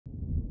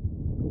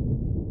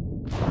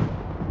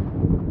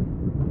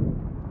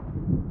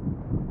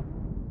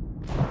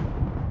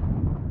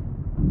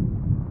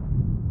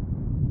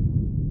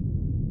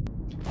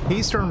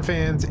Hey Storm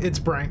fans, it's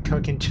Bryant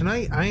Cook, and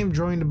tonight I am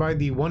joined by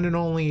the one and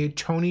only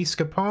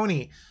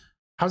TonyScapone.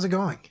 How's it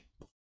going?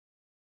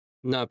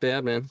 Not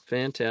bad, man.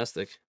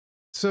 Fantastic.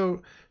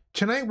 So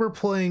tonight we're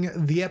playing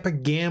the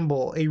Epic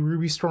Gamble, a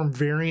Ruby Storm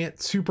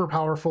variant, super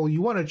powerful.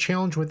 You won a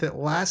challenge with it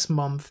last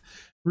month.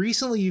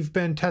 Recently you've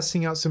been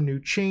testing out some new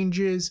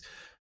changes.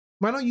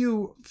 Why don't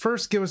you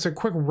first give us a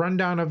quick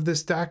rundown of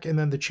this deck and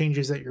then the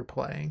changes that you're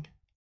playing?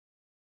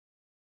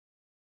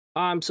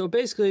 So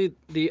basically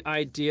the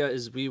idea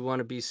is we want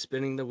to be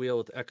spinning the wheel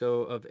with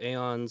Echo of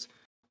Aeons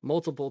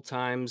multiple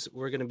times.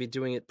 We're going to be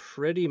doing it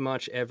pretty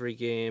much every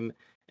game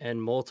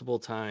and multiple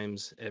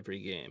times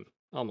every game,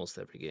 almost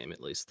every game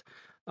at least.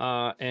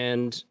 To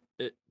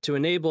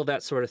enable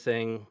that sort of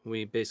thing,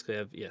 we basically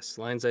have, yes,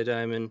 Lion's Eye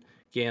Diamond,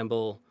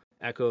 Gamble,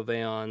 Echo of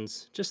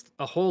Aeons, just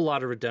a whole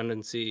lot of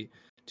redundancy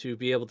to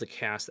be able to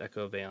cast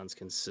Echo of Aeons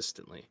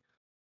consistently.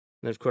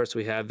 And of course,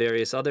 we have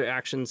various other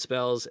action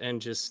spells and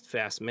just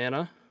fast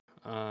mana.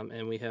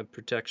 And we have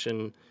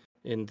protection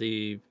in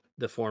the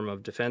form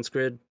of defense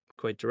grid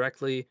quite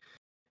directly.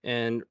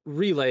 And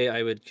relay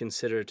I would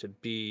consider to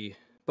be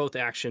both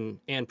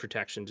action and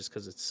protection just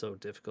because it's so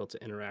difficult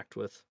to interact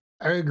with.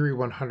 I agree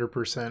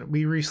 100%.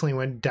 We recently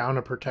went down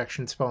a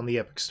protection spell in the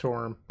Epic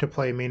Storm to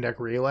play main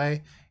deck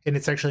relay, and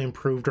it's actually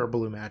improved our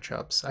blue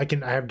matchups.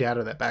 I have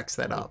data that backs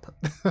that up.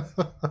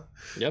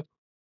 Yep.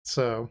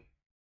 So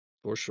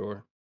For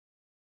sure.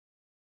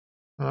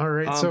 All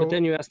right. But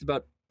then you asked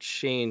about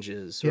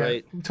changes, yeah,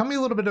 right? tell me a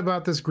little bit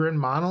about this Grim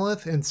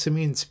Monolith and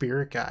Simian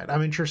Spirit Guide.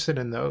 I'm interested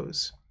in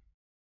those.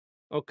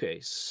 Okay,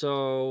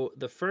 so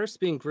the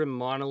first being Grim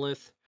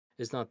Monolith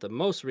is not the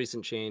most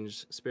recent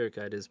change, Spirit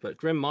Guide is, but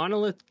Grim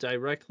Monolith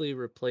directly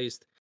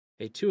replaced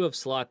a 2 of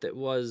slot that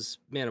was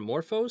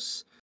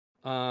Manamorphose,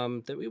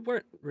 that we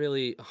weren't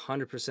really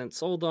 100%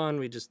 sold on.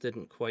 We just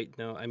didn't quite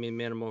know. I mean,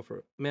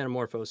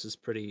 Manamorphose is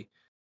pretty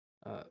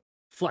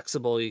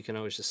flexible. You can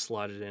always just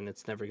slot it in.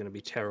 It's never going to be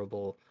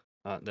terrible,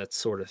 that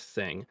sort of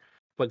thing.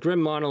 But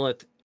Grim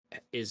Monolith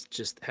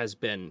has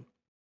been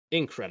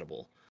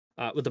incredible.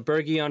 With the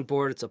Birgi on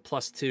board, it's a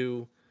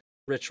 +2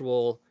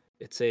 ritual.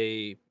 It's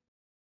a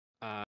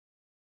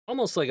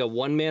almost like a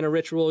 1-mana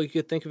ritual, you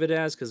could think of it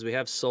as, because we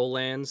have soul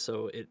lands,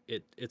 so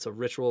it's a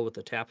ritual with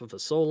the tap of a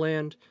soul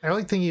land. I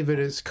like thinking of it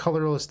as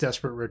colorless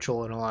desperate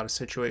ritual in a lot of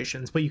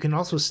situations, but you can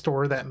also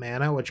store that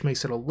mana, which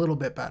makes it a little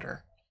bit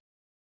better.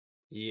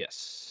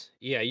 Yes.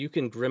 Yeah, you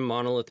can Grim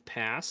Monolith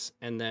pass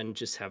and then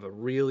just have a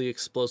really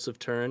explosive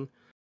turn.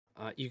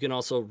 You can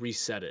also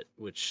reset it,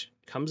 which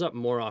comes up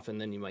more often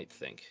than you might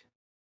think.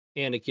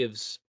 And it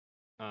gives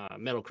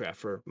Metalcraft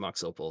for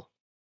Mox Opal.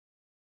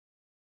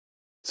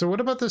 So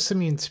what about the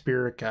Simian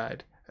Spirit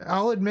Guide?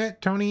 I'll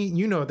admit, Tony,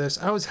 you know this.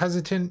 I was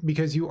hesitant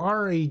because you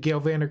are a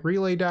Galvanic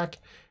Relay deck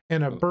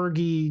and a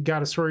Birgi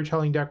got a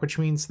storytelling deck, which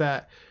means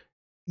that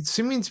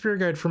Simian Spirit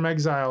Guide from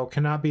exile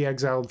cannot be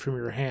exiled from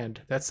your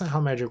hand. That's not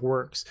how Magic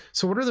works.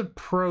 So what are the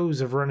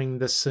pros of running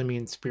this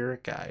Simian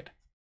Spirit Guide?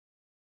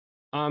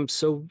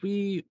 So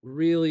we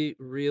really,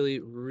 really,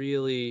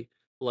 really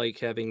like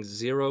having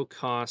 0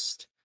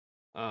 cost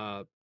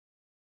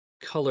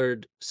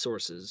colored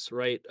sources,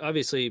 right?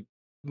 Obviously,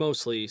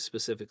 mostly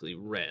specifically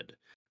red.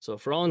 So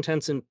for all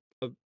intents and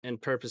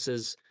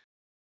purposes,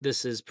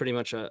 this is pretty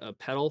much a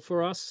pedal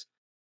for us,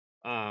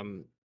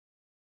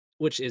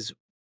 which is,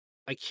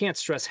 I can't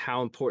stress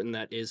how important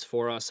that is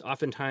for us.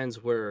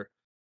 Oftentimes we're,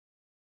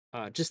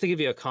 just to give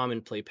you a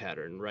common play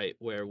pattern, right,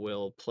 where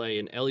we'll play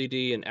an LED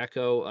and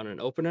Echo on an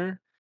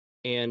opener,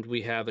 and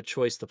we have a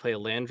choice to play a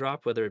land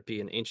drop, whether it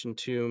be an Ancient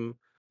Tomb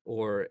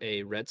or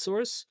a red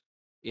source,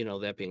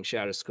 that being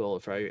Shadow Skull or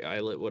Fiery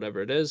Islet,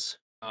 whatever it is.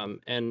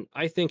 And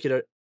I think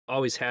it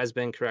always has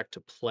been correct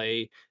to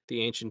play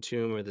the Ancient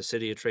Tomb or the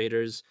City of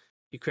Traders.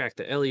 You crack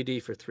the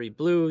LED for 3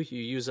 blue,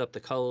 you use up the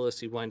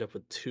colorless, you wind up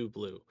with 2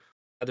 blue.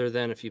 Other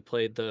than if you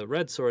played the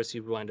red source,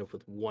 you wind up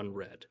with 1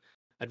 red.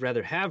 I'd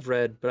rather have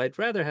red, but I'd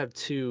rather have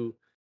 2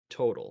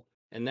 total.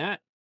 And that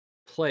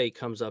play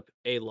comes up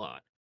a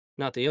lot.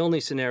 Not the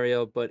only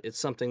scenario, but it's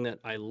something that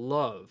I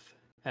love,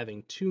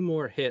 having 2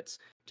 more hits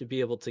to be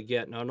able to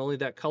get not only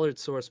that colored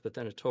source, but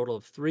then a total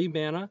of 3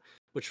 mana,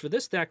 which for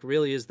this deck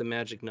really is the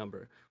magic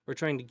number. We're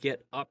trying to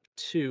get up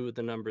to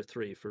the number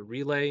 3 for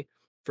Relay,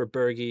 for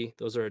Birgi.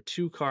 Those are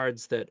 2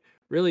 cards that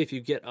really, if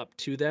you get up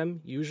to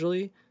them,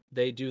 usually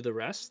they do the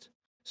rest.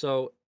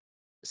 So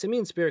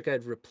Simian Spirit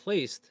Guide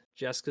replaced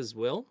Jeska's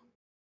Will,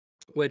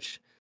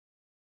 which,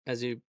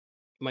 as you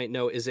might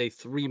know, is a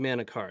 3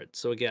 mana card.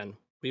 So again,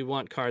 we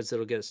want cards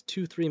that'll get us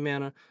 2/3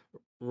 mana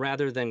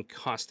rather than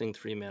costing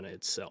 3 mana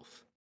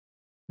itself.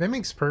 That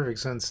makes perfect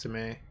sense to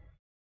me.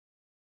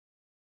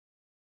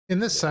 In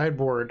this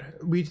sideboard,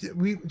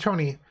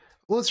 Tony,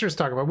 let's just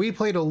talk about, we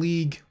played a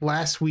league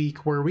last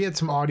week where we had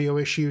some audio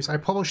issues. I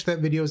published that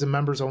video as a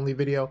members only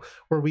video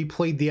where we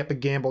played the Epic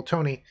Gamble.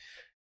 Tony,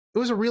 it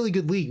was a really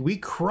good league. We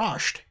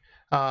crushed,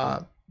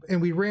 and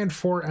we ran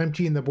 4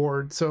 empty in the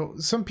board. So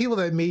some people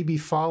that may be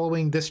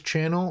following this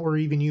channel or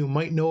even you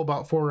might know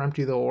about 4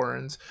 empty the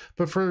Warrens.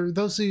 But for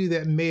those of you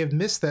that may have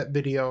missed that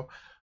video,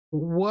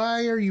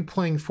 Why are you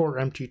playing 4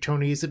 empty,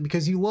 Tony? Is it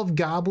because you love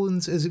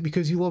goblins? Is it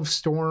because you love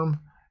Storm?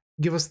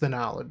 Give us the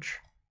knowledge.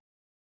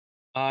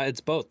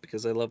 It's both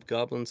because I love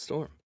Goblin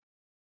Storm.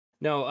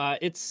 No,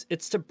 it's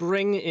to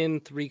bring in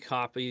 3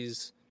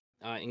 copies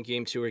in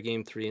game 2 or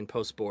game 3 in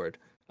post board.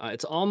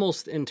 It's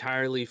almost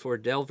entirely for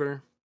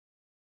Delver,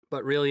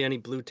 but really any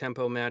blue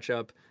tempo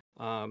matchup,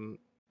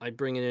 I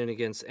bring it in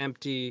against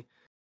empty.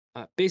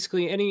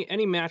 Basically, any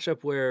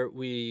matchup where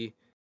we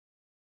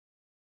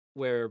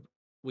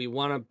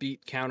want to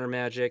beat counter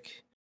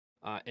magic,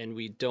 and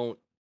we don't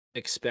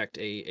expect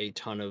a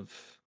ton of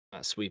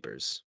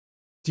sweepers.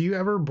 Do you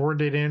ever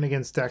board it in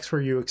against decks where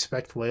you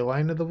expect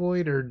Leyline of the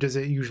Void, or does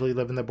it usually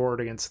live in the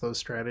board against those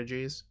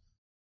strategies?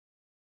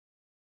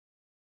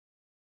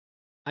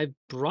 I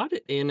brought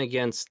it in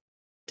against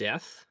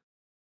Death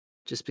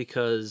just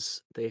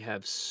because they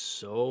have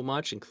so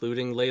much,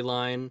 including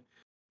Leyline,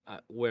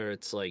 where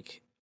it's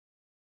like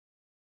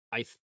I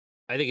th-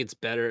 I think it's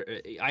better.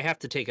 I have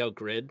to take out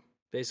Grid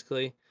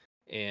basically,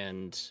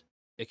 and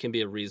it can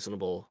be a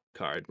reasonable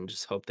card, and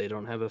just hope they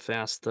don't have a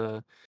fast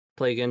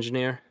Plague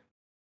Engineer.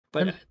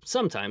 But And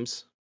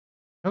sometimes.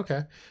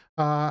 okay,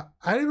 I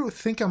don't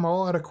think I'm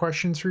all out of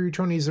questions for you,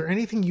 Tony. Is there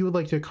anything you would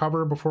like to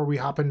cover before we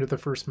hop into the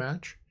first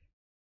match?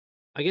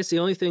 I guess the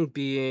only thing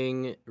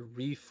being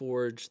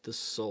Reforge the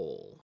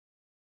Soul.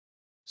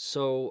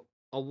 So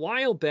a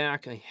while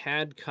back, I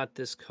had cut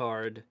this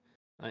card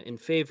in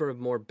favor of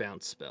more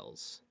bounce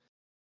spells,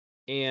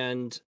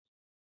 and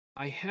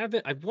I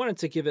haven't. I wanted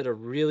to give it a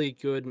really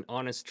good and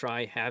honest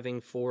try,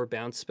 having 4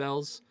 bounce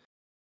spells.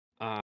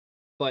 Uh,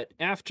 but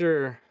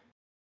after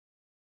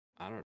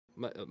I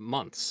don't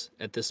months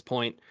at this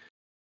point,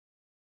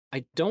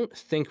 I don't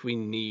think we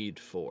need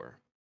 4.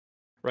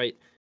 Right?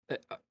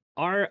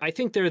 I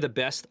think they're the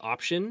best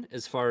option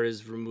as far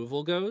as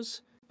removal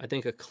goes. I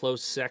think a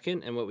close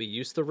second, and what we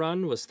used to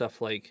run was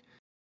stuff like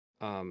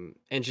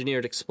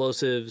engineered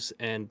explosives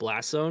and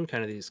blast zone,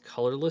 kind of these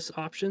colorless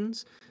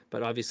options.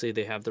 But obviously,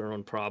 they have their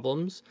own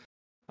problems.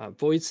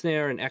 Void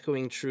Snare and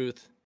Echoing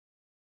Truth.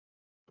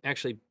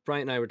 Actually,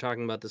 Bryant and I were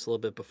talking about this a little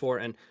bit before,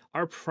 and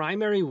our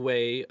primary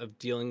way of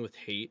dealing with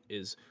hate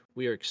is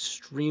we are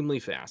extremely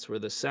fast. We're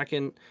the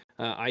second,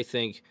 I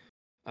think,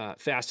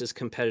 fastest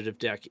competitive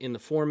deck in the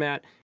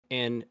format,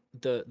 and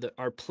the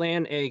our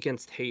plan A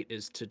against hate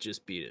is to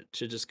just beat it,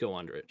 to just go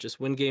under it, just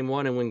win game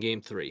 1 and win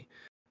game 3.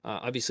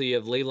 Obviously, you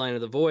have Leyline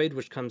of the Void,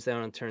 which comes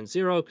down on turn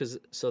 0,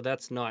 so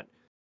that's not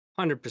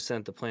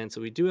 100% the plan.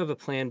 So we do have a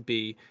plan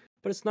B,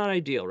 but it's not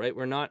ideal, right?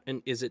 We're not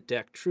an is it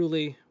deck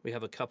truly. We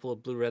have a couple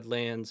of blue-red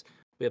lands,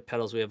 we have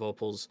petals, we have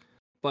opals,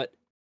 but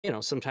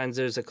sometimes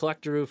there's a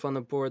collector roof on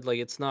the board. Like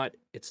it's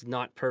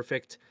not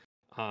perfect.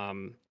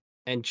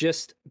 And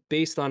just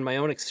based on my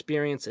own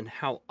experience and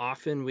how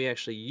often we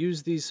actually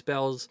use these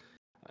spells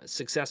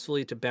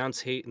successfully to bounce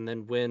hate and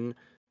then win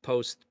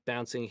post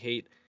bouncing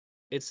hate,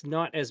 it's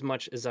not as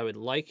much as I would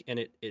like, and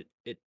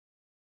it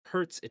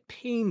hurts. It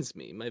pains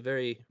me, my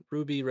very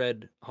ruby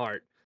red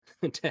heart,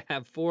 to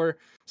have 4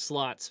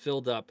 slots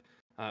filled up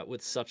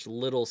with such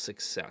little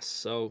success.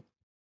 So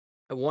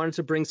I wanted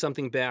to bring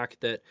something back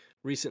that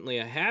recently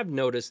I have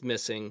noticed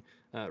missing,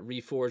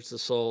 Reforge the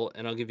Soul,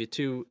 and I'll give you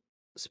 2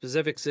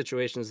 specific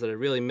situations that I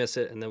really miss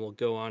it, and then we'll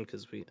go on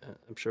because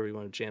I'm sure we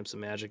want to jam some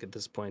magic at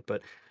this point.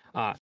 But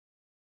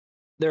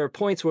there are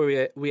points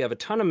where we have a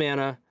ton of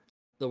mana.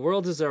 The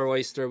world is our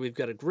oyster. We've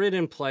got a grid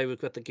in play.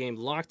 We've got the game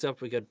locked up.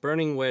 We got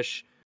Burning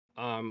Wish,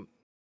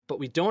 but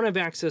we don't have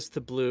access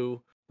to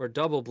blue or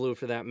double blue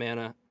for that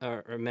mana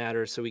or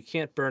matter. So we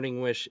can't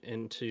Burning Wish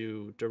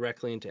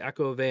directly into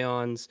Echo of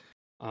Aeons.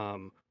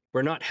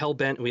 We're not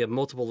hellbent. We have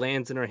multiple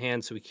lands in our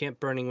hand, so we can't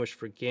Burning Wish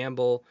for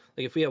gamble.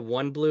 Like if we have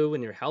 1 blue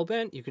and you're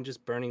hellbent, you can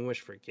just Burning Wish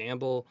for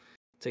gamble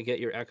to get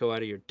your Echo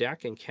out of your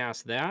deck and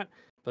cast that.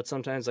 But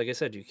sometimes, like I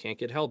said, you can't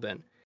get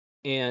hellbent,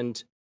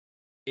 and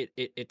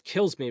it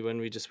kills me when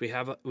we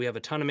have a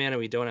ton of mana,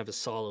 we don't have a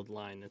solid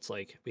line. It's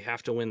like we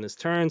have to win this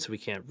turn, so we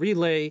can't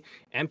relay.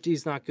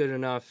 Empty's not good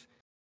enough,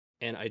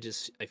 and I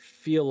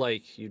feel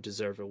like you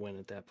deserve a win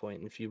at that point.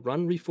 And if you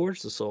run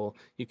Reforge the Soul,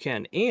 you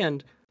can.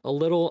 And a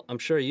little, I'm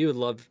sure you would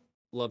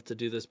love to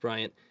do this,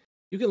 Bryant.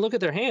 You can look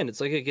at their hand.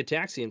 It's like a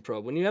Gitaxian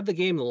probe. When you have the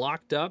game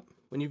locked up,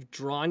 when you've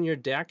drawn your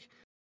deck,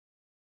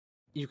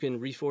 you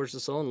can Reforge the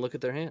Soul and look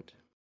at their hand.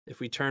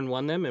 If we turn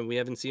 1 them and we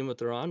haven't seen what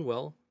they're on,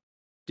 well,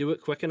 do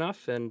it quick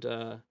enough, and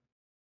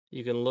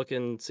you can look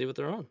and see what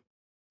they're on.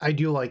 I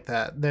do like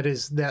that. That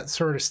is that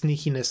sort of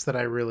sneakiness that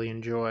I really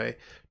enjoy.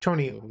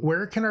 Tony,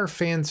 where can our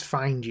fans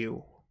find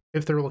you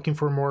if they're looking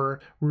for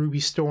more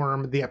Ruby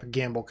Storm, the Epic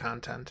Gamble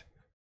content?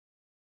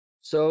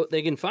 So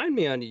they can find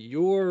me on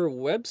your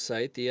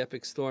website,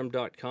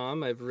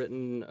 theepicstorm.com. I've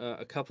written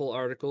a couple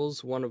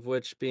articles, one of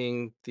which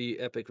being the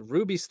Epic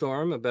Ruby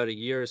Storm about a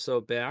year or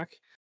so back.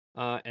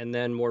 And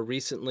then more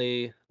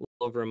recently, a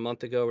little over a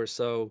month ago or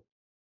so,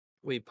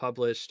 we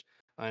published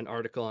an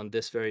article on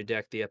this very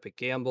deck, the Epic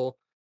Gamble.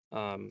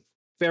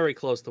 Very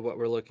close to what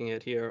we're looking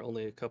at here,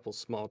 only a couple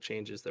small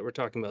changes that we're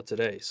talking about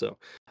today. So,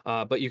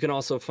 but you can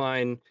also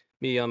find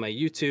me on my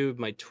YouTube,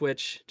 my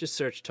Twitch. Just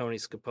search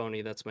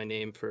TonyScapone. That's my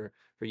name for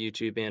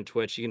YouTube and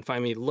Twitch. You can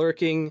find me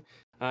lurking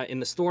in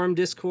the Storm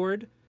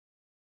Discord.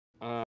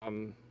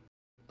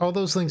 All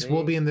those links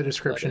will be in the That's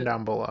about description it.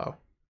 down below.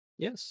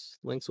 Yes,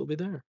 links will be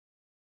there.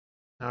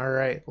 All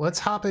right, let's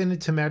hop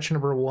into match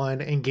number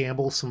 1 and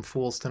gamble some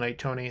fools tonight,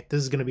 Tony.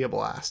 This is going to be a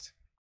blast.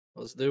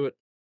 Let's do it.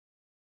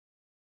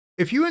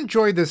 If you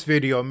enjoyed this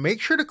video,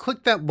 make sure to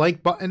click that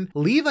like button,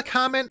 leave a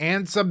comment,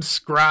 and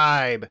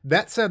subscribe.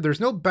 That said, there's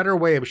no better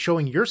way of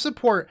showing your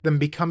support than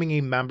becoming a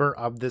member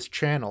of this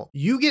channel.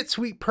 You get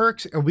sweet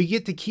perks, and we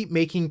get to keep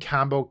making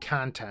combo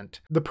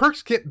content. The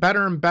perks get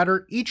better and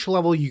better each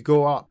level you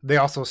go up. They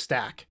also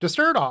stack. To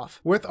start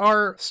off, with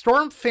our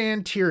Storm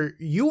Fan tier,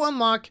 you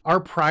unlock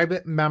our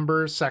private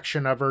members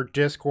section of our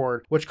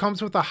Discord, which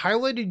comes with a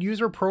highlighted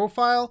user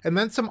profile and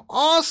then some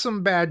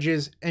awesome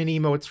badges and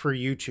emotes for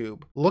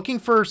YouTube. Looking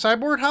for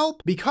sideboard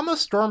help? Become a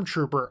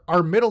Stormtrooper,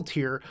 our middle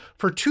tier,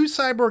 for 2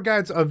 sideboard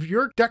guides of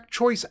your deck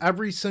choice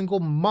every single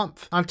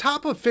month, on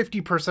top of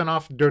 50%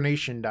 off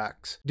donation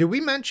decks. Did we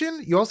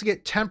mention you also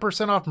get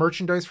 10% off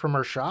merchandise from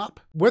our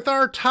shop? With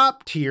our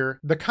top tier,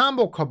 the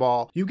Combo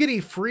Cabal, you get a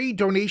free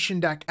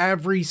donation deck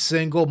every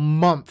single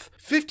month,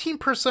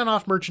 15%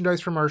 off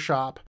merchandise from our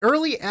shop,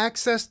 early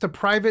access to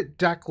private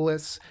deck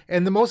lists,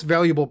 and the most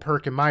valuable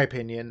perk in my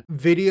opinion,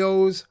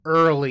 videos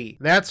early.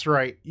 That's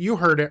right, you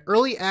heard it,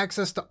 early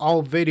access to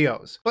all videos.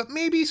 But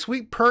maybe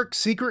sweet perk,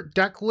 secret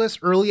deck list,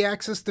 early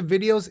access to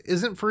videos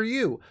isn't for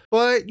you,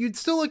 but you'd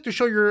still like to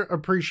show your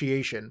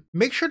appreciation.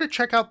 Make sure to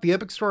check out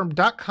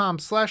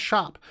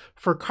theepicstorm.com/shop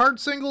for card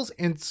singles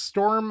and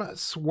Storm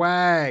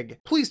swag.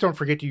 Please don't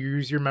forget to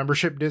use your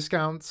membership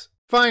discounts.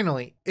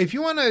 Finally, if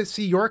you want to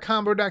see your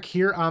combo deck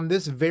here on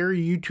this very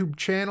YouTube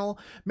channel,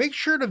 make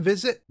sure to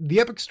visit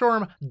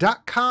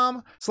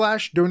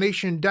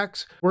theepicstorm.com/donation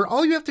decks, where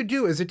all you have to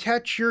do is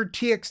attach your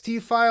TXT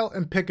file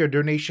and pick a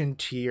donation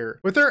tier.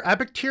 With our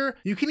Epic tier,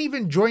 you can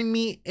even join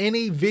me in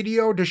a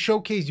video to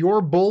showcase your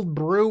bold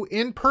brew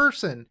in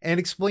person and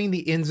explain the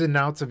ins and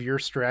outs of your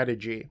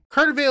strategy.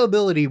 Card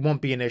availability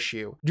won't be an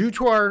issue due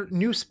to our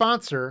new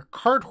sponsor,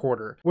 Card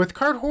Hoarder. With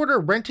Card Hoarder,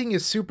 renting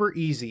is super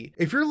easy.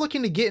 If you're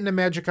looking to get into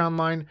Magic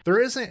Online, there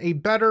isn't a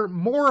better,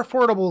 more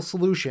affordable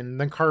solution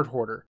than Card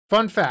Hoarder.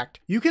 Fun fact,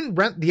 you can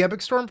rent the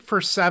Epic Storm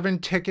for 7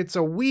 tickets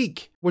a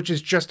week, which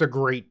is just a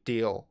great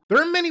deal. There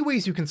are many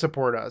ways you can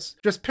support us.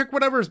 Just pick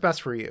whatever is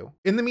best for you.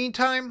 In the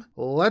meantime,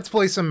 let's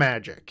play some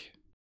Magic.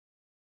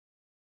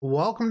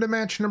 Welcome to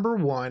match number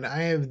 1. I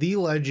have the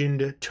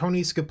legend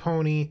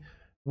TonyScapone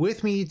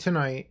with me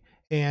tonight,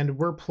 and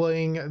we're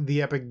playing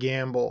the Epic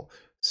Gamble.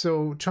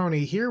 So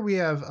Tony, here we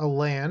have a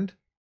land,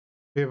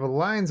 we have a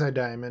Lion's Eye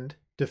Diamond,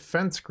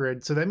 defense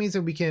grid, so that means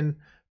that we can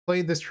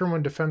play this turn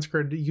 1 defense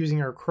grid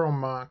using our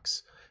Chrome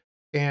Mox,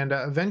 and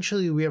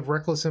eventually we have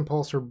Reckless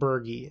Impulse or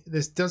Birgi.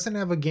 This doesn't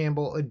have a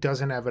gamble, it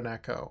doesn't have an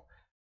echo.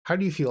 How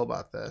do you feel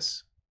about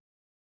this?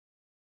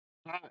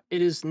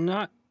 It is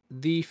not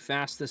the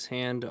fastest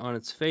hand on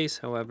its face,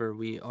 however,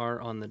 we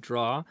are on the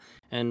draw,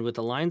 and with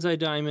a Lion's Eye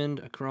Diamond,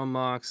 a Chrome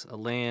Mox, a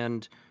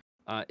land,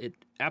 it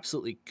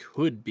absolutely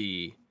could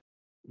be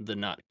the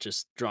not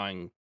just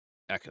drawing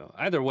echo.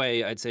 Either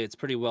way, I'd say it's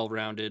pretty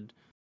well-rounded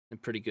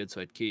and pretty good,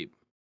 so I'd keep.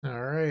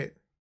 All right.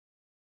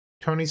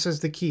 Tony says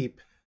to keep.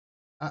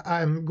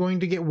 I'm going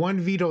to get 1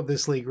 veto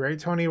this league, right,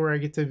 Tony, where I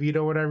get to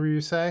veto whatever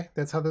you say?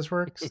 That's how this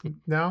works?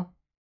 No?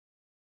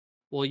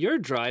 Well, you're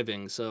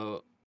driving,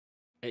 so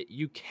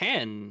you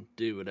can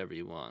do whatever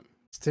you want.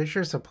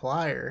 Stitcher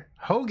Supplier.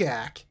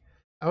 Hogaak.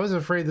 I was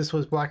afraid this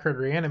was Black Red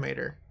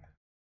Reanimator.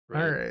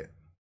 Right? All right.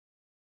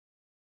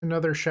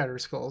 Another Shatter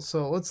Skull.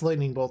 So let's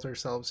Lightning Bolt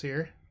ourselves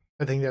here.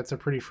 I think that's a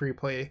pretty free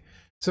play.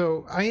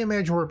 So I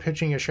imagine we're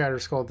pitching a Shatter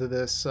Skull to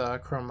this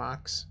Chrome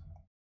Mox.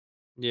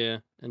 Yeah,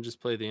 and just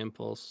play the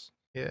Impulse.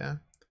 Yeah.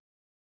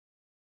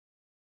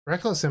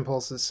 Reckless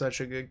Impulse is such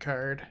a good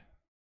card.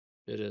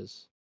 It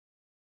is.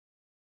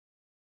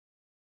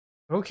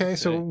 Okay,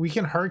 so we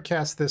can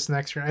hardcast this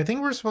next turn. I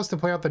think we're supposed to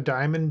play out the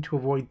Diamond to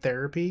avoid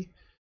therapy.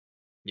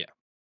 Yeah.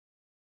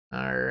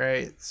 All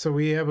right, so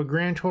we have a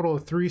grand total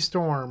of 3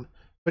 Storm.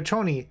 But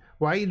Tony,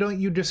 why don't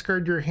you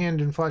discard your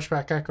hand in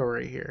Flashback Echo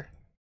right here?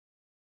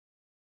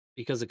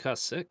 Because it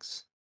costs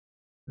 6.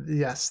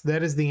 Yes,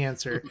 that is the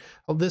answer.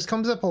 Well, this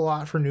comes up a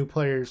lot for new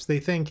players. They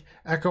think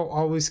Echo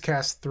always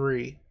casts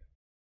 3.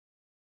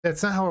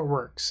 That's not how it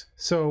works.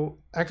 So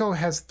Echo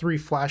has 3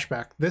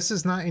 flashback. This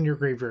is not in your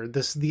graveyard.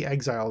 This is the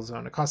exile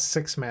zone. It costs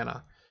 6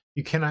 mana.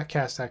 You cannot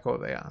cast Echo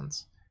of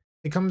Aeons.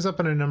 It comes up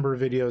in a number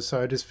of videos,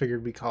 so I just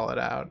figured we call it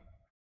out.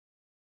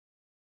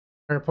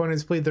 Our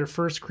opponents played their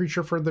first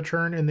creature for the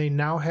turn, and they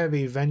now have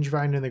a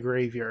Vengevine in the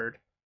graveyard.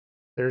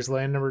 There's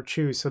land number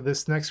 2. So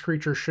this next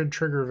creature should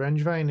trigger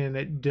Vengevine, and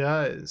it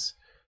does.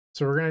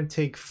 So we're going to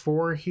take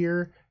 4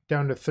 here,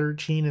 down to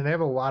 13, and they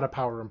have a lot of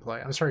power in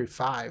play. I'm sorry,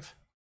 5.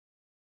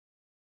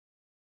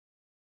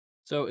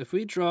 So if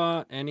we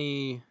draw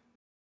any,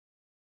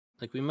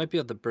 like we might be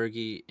able to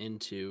Birgi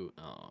into.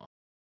 Oh.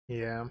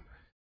 Yeah.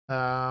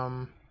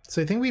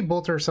 So I think we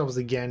bolt ourselves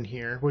again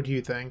here. What do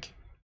you think?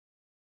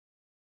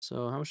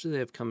 So how much do they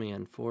have coming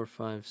in? 4,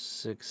 5,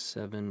 6,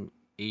 7,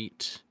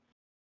 8.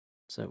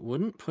 So it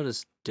wouldn't put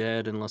us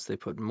dead unless they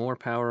put more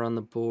power on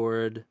the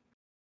board.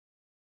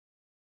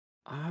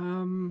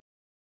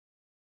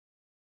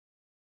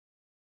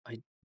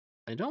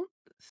 I don't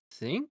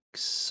think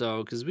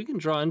so, because we can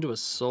draw into a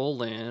soul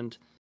land.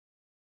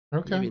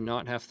 Okay. Maybe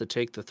not have to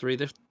take the 3.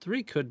 The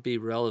 3 could be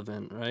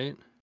relevant, right?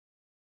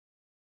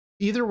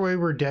 Either way,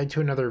 we're dead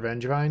to another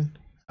Vengevine.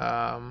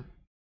 I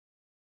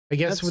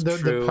guess That's the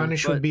true,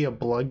 punish would but be a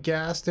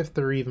Bloodghast if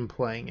they're even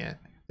playing it.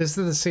 This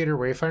is the Satyr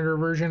Wayfinder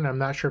version. I'm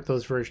not sure if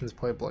those versions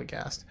play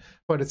Bloodghast,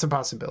 but it's a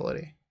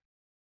possibility.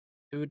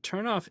 it would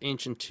turn off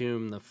Ancient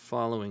Tomb the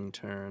following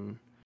turn.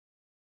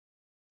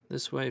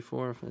 This way,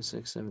 4, 5,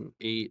 6, 7,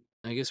 8.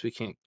 I guess we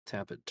can't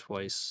tap it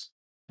twice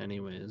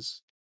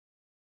anyways.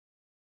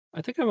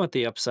 I think I want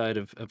the upside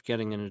of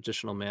getting an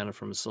additional mana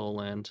from a soul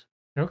land.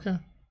 Okay.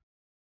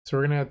 So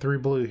we're going to have 3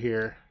 blue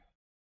here.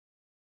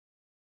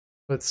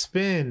 Let's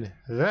spin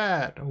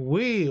that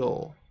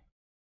wheel.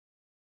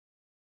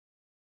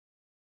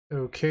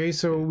 Okay,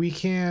 so we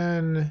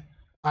can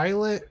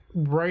Islet,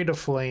 Rite of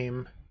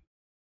Flame,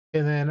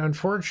 and then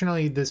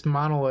unfortunately this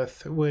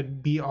monolith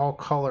would be all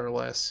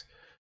colorless.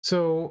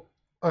 So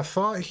a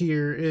thought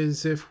here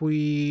is if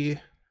we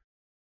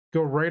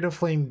go Rite of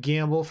Flame,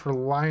 gamble for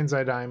Lion's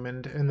Eye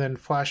Diamond, and then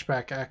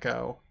Flashback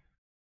Echo,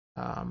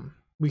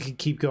 we could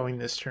keep going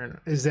this turn.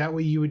 Is that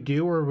what you would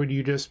do, or would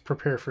you just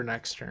prepare for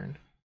next turn?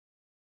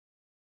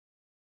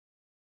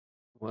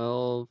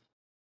 Well,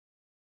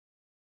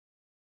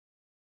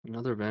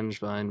 another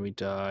Vengevine, we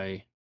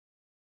die.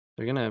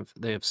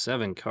 They have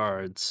 7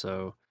 cards,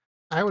 so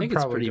I I would think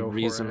it's probably pretty go for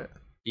reasonable. it.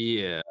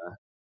 Yeah.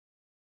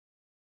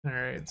 All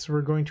right, so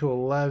we're going to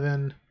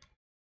 11,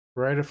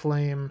 Rite of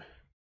Flame.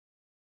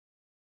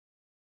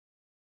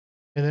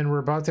 And then we're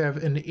about to have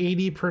an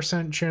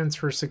 80% chance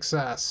for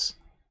success.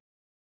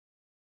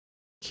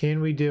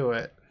 Can we do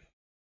it?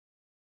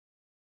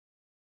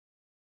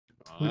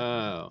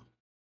 Wow.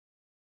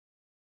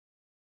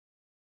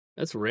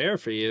 That's rare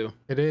for you.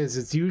 It is.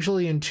 It's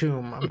usually in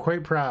Tomb. I'm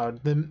quite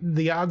proud.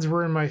 The odds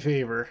were in my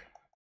favor.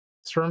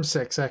 Storm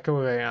 6, Echo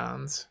of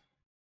Aeons.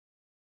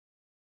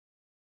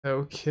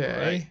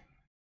 Okay.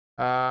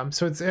 Right.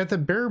 So it's at the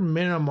bare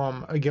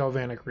minimum a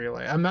Galvanic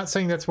Relay. I'm not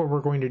saying that's what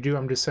we're going to do.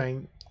 I'm just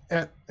saying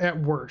at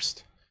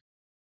worst.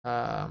 3,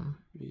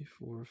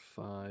 4,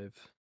 5.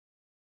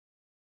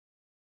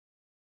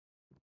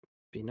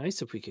 Be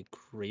nice if we could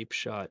Grape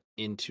Shot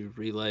into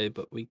Relay,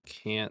 but we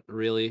can't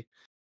really.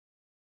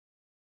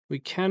 We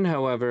can,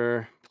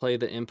 however, play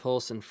the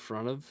Impulse in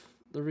front of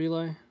the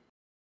Relay.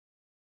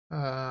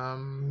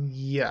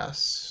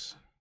 Yes.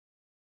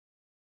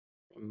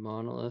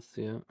 Monolith,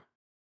 yeah.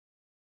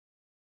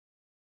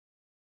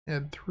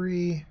 Add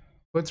 3.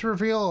 Let's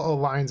reveal a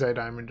Lion's Eye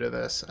Diamond to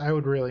this. I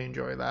would really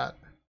enjoy that.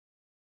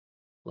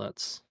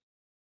 Let's.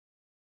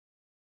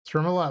 It's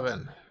from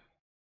 11.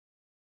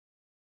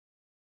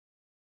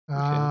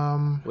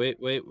 Okay.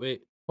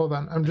 Wait. Hold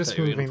on. I'm just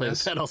moving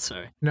this. Pedal,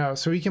 sorry. No,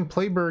 so we can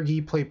play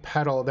Birgi, play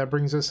Petal. That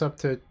brings us up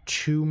to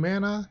 2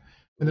 mana.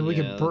 And then we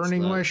can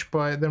Burning Wish,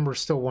 but then we're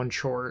still 1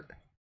 short.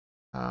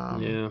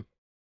 Yeah.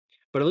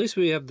 But at least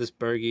we have this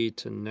Birgi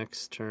to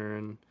next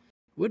turn.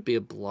 Would be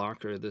a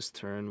blocker this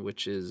turn,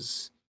 which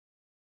is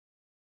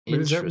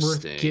interesting. But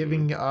is that worth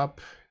giving up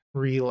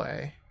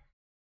Relay?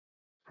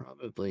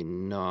 Probably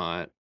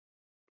not.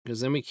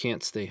 Because then we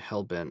can't stay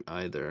Hellbent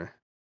either.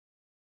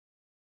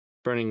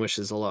 Burning Wish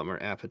is a lot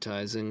more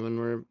appetizing when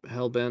we're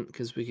Hellbent,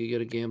 because we could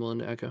get a gamble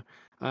into Echo.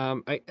 I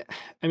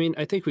mean,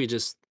 I think we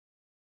just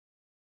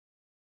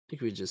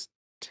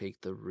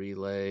take the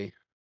Relay.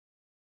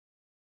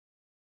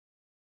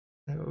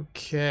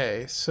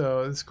 Okay,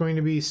 so it's going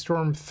to be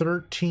Storm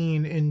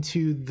 13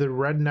 into the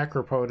Red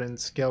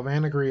Necropotence,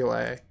 Galvanic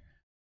Relay.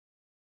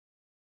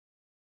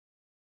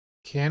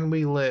 Can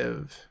we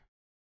live?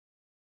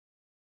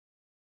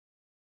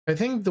 I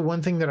think the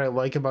one thing that I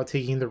like about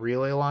taking the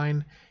Relay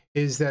line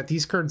is that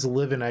these cards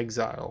live in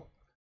exile.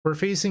 We're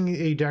facing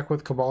a deck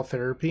with Cabal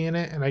Therapy in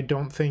it, and I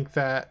don't think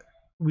that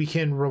we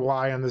can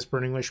rely on this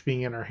Burning Wish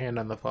being in our hand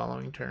on the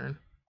following turn.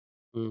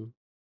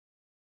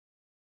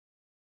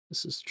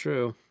 This is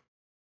true.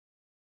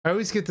 I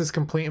always get this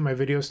complaint in my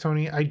videos,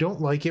 Tony. I don't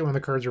like it when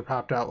the cards are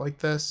popped out like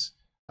this,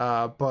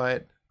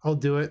 but I'll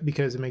do it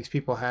because it makes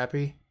people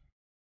happy.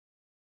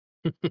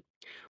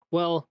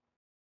 Well,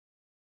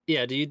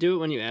 yeah, do you do it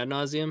when you ad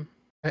nauseam?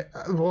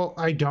 Well,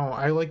 I don't.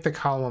 I like the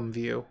column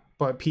view,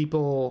 but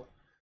people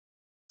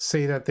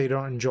say that they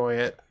don't enjoy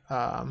it.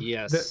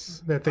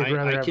 Yes. That they'd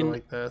rather have it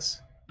like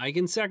this. I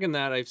can second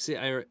that.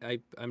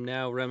 I'm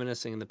now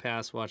reminiscing in the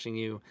past watching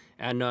you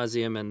ad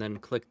nauseam and then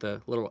click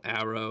the little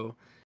arrow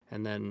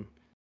and then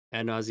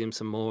ad nauseam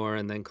some more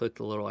and then click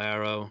the little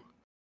arrow.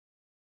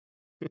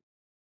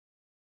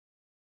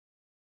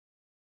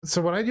 So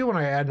what I do when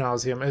I ad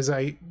nauseam is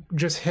I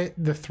just hit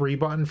the 3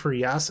 button for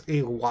yes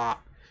a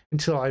lot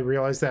until I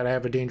realize that I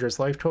have a dangerous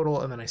life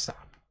total, and then I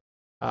stop.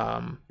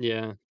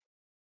 Yeah.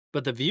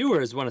 But the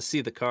viewers want to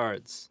see the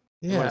cards.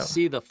 They want to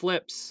see the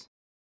flips.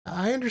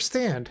 I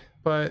understand,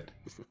 but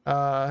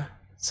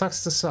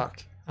Sucks to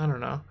suck. I don't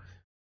know.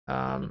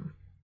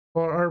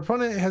 Well, our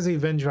opponent has a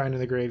Vengevine in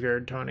the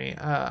graveyard, Tony.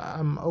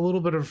 I'm a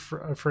little bit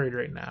afraid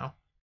right now.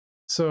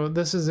 So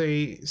this is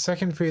a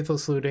second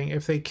Faithless Looting.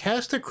 If they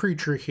cast a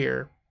creature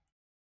here,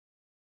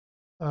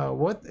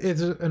 what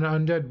is an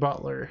Undead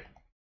Butler?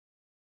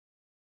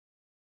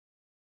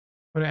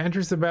 When it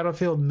enters the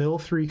battlefield, mill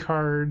 3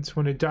 cards.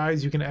 When it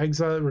dies, you can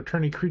exile it,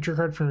 return a creature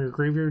card from your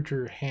graveyard to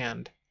your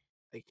hand.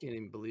 I can't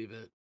even believe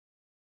it.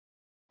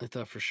 I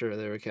thought for sure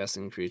they were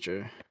casting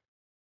creature.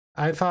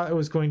 I thought it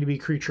was going to be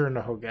creature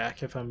into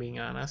Hogaak, if I'm being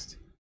honest.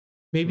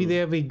 Maybe they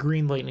have a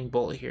green lightning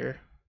bolt here.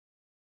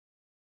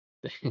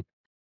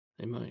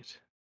 They might.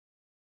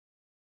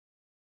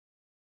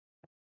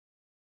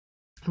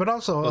 But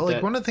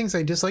also, one of the things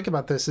I dislike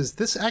about this is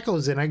this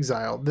Echo's in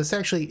exile. This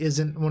actually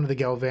isn't one of the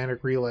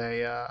Galvanic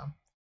Relay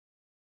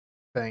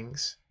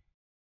things.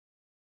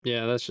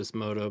 Yeah, that's just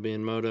Moto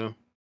being Moto.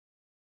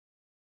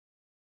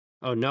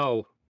 Oh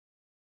no.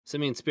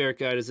 Simian Spirit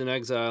Guide is in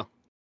exile.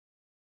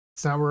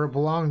 It's not where it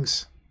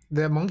belongs.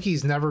 The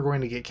monkey's never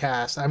going to get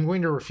cast. I'm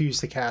going to refuse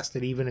to cast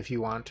it, even if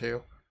you want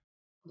to.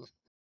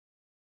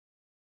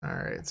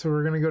 Alright, so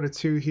we're going to go to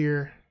 2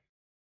 here.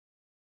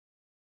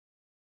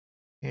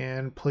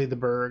 And play the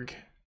Berg.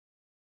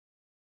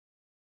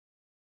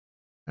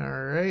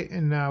 Alright,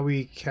 and now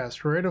we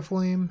cast Rite of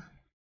Flame.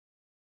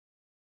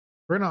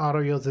 We're going to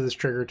auto-yield to this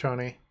trigger,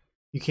 Tony.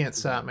 You can't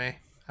stop me.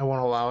 I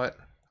won't allow it.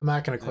 I'm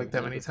not going to click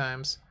that many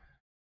times.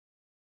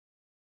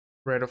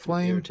 Rite of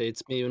Flame. It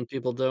irritates me when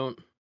people don't.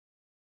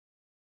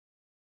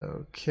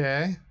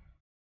 Okay.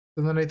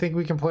 And then I think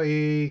we can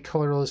play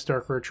Colorless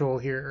Dark Ritual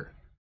here.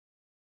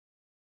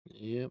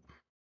 Yep.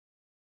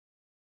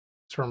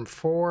 It's from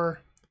 4.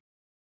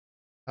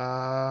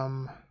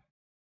 Why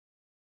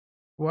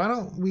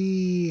don't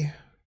we...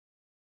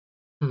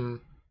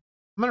 I'm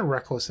gonna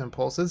Reckless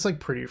Impulse. It's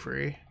like pretty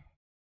free.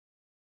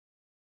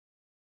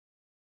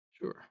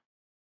 Sure.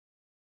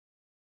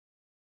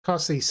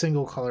 Costs a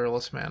single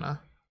colorless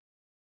mana.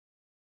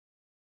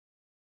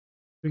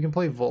 We can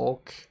play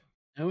Volk.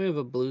 Now we have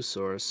a blue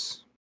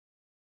source.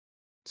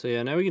 So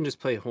yeah, now we can just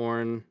play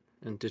Horn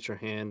and ditch our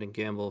hand and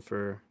gamble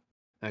for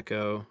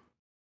Echo.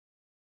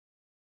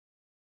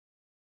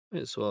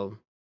 Might as well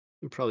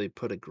probably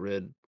put a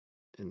grid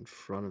in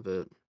front of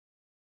it.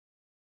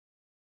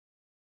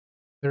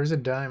 There's a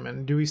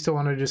diamond. Do we still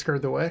want to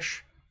discard the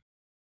Wish?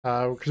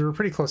 Because we're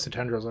pretty close to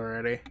Tendrils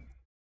already.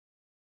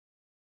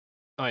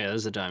 Oh yeah,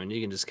 there's a diamond. You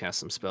can just cast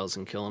some spells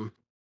and kill him.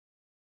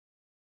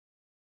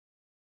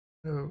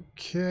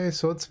 Okay,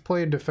 so let's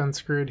play a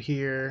defense grid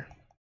here.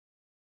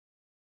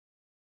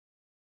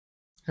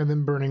 And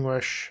then Burning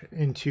Wish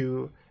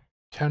into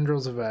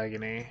Tendrils of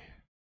Agony.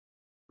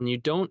 And you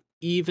don't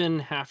even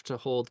have to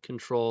hold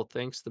control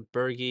thanks to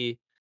Birgi.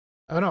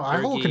 Oh no,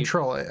 I hold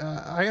control.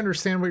 I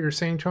understand what you're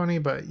saying, Tony,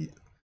 but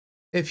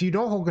if you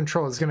don't hold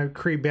control, it's going to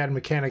create bad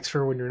mechanics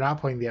for when you're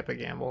not playing the Epic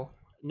Gamble.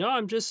 No,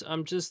 I'm just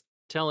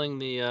telling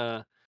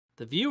the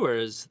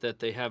viewers that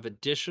they have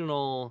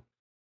additional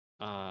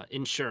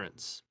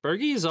insurance.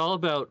 Birgi is all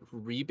about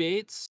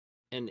rebates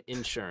and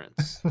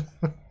insurance.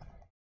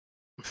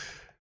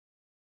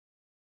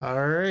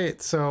 All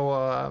right,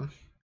 so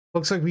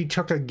looks like we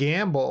took a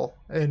gamble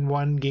and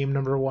won game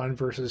number 1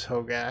 versus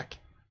Hogaak.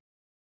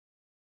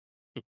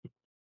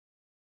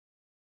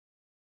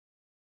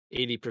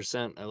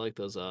 80%. I like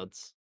those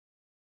odds.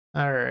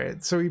 All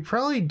right, so we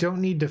probably don't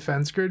need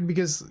Defense Grid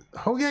because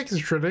Hogaak is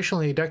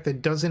traditionally a deck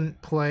that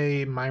doesn't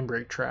play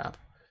Mindbreak Trap.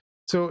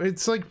 So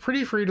it's like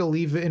pretty free to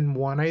leave in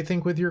 1, I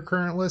think, with your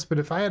current list. But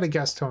if I had to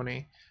guess,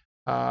 Tony,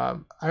 I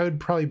would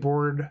probably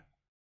board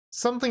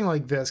something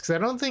like this because I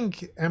don't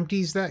think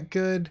Empty's that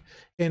good,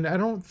 and I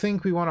don't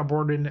think we want to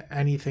board in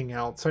anything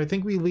else. So I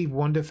think we leave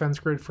 1 Defense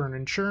Grid for an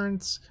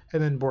insurance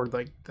and then board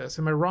like this.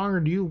 Am I wrong,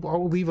 or do you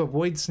leave a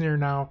Void Snare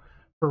now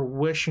for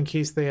Wish in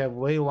case they have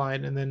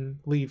Leyline and then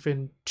leave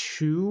in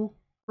 2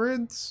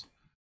 grids?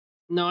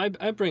 No,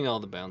 I bring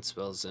all the bounce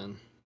spells in.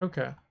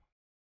 Okay.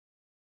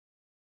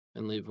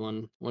 And leave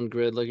one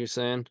grid, like you're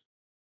saying.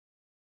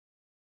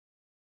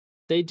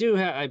 They do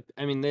have,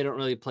 I mean, they don't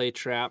really play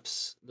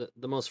traps.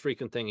 The most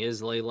frequent thing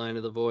is Leyline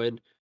of the Void,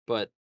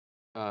 but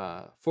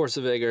Force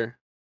of Vigor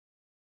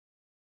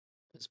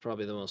is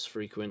probably the most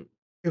frequent.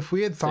 If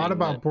we had thought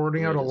about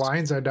boarding out a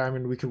Lion's Eye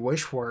Diamond, we could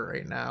wish for it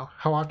right now.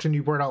 How often do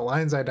you board out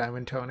Lion's Eye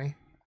Diamond, Tony?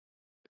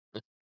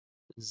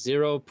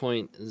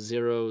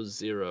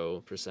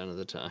 0.00% of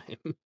the time.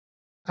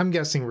 I'm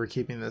guessing we're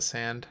keeping this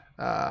hand.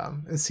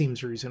 It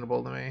seems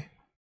reasonable to me.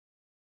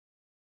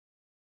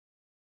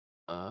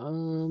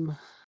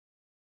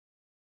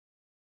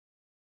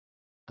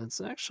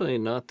 It's actually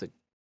not the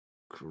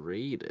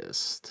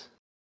greatest.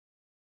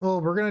 Well,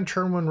 we're gonna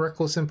turn 1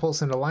 Reckless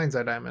Impulse into Lion's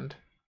Eye Diamond.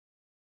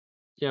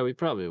 Yeah, we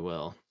probably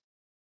will.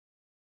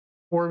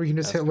 Or we can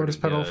just hit Lotus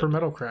Petal for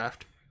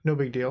Metalcraft. No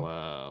big deal.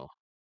 Wow.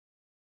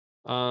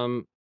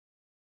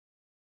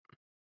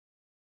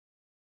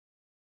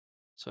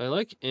 So I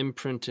like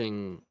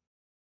imprinting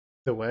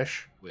the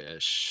Wish.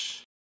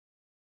 Wish.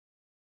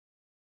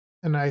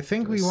 And I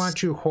think we want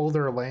to hold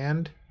our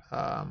land.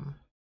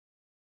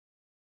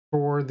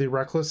 for the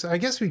Reckless. I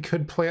guess we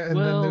could play it, and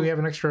then we have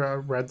an extra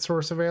red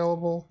source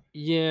available.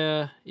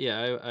 Yeah,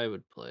 I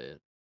would play it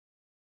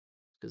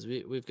because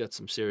we've got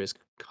some serious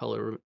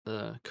color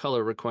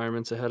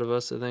requirements ahead of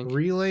us. I think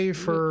Relay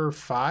for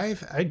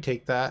 5. I'd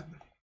take that.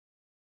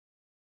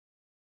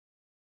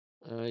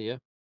 Yeah.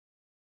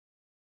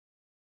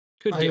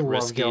 Could I get love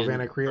risky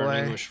Galvanic and Relay.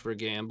 Burning Wish for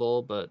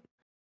gamble, but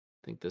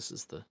I think this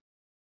is the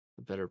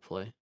better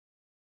play.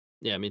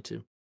 Yeah, me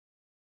too.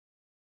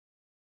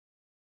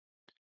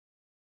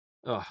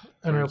 Oh,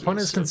 and our opponent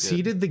has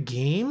conceded the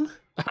game?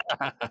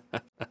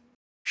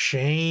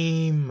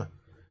 Shame.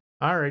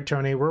 All right,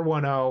 Tony, we're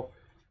 1-0.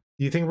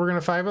 Do you think we're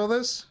going to 5-0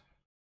 this?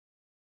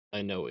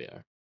 I know we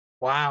are.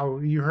 Wow,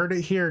 you heard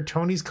it here.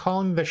 Tony's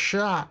calling the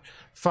shot.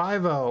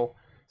 5-0.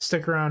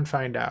 Stick around,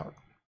 find out.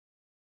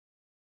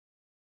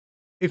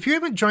 If you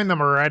haven't joined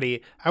them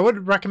already, I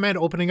would recommend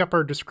opening up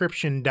our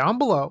description down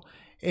below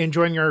and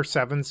joining our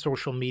 7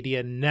 social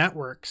media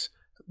networks.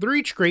 They're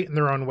each great in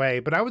their own way,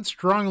 but I would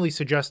strongly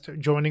suggest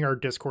joining our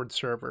Discord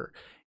server.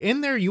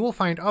 In there, you will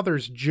find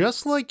others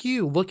just like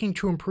you looking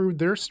to improve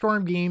their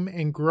Storm game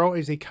and grow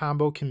as a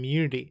combo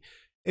community.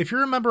 If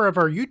you're a member of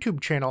our YouTube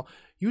channel,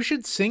 you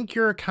should sync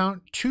your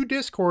account to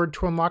Discord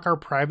to unlock our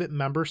private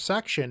member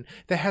section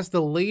that has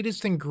the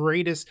latest and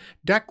greatest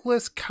deck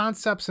lists,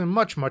 concepts, and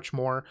much, much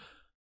more.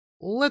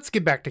 Let's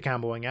get back to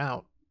comboing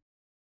out.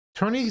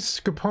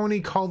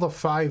 TonyScapone called a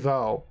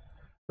 5-0.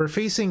 We're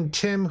facing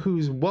Tim,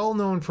 who's well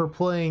known for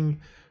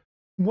playing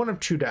one of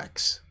 2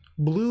 decks.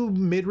 Blue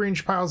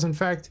mid-range piles. In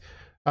fact,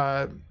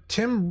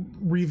 Tim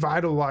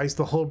revitalized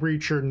the Hull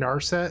Breacher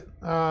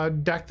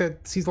Narset deck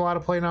that sees a lot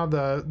of play now,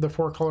 the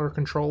 4-color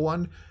control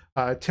one.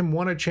 Tim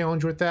won a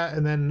challenge with that,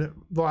 and then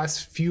the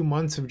last few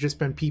months have just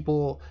been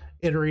people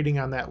iterating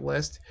on that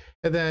list.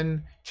 And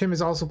then Tim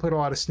has also played a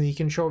lot of sneak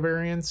and show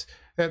variants.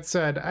 That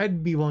said,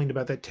 I'd be willing to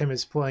bet that Tim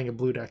is playing a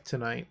blue deck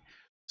tonight.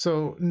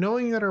 So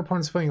knowing that our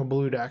opponent's playing a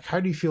blue deck, how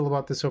do you feel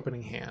about this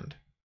opening hand?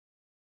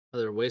 Are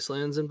there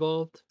wastelands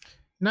involved?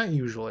 Not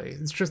usually.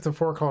 It's just a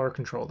 4-color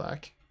control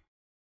deck.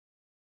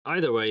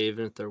 Either way,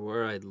 even if there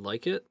were, I'd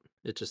like it.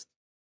 It just,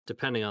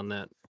 depending on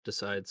that,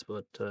 decides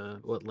what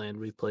land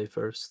we play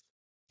first.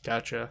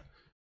 Gotcha.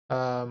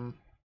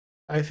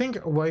 I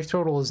think life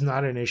total is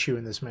not an issue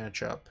in this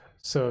matchup,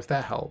 so if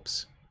that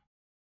helps.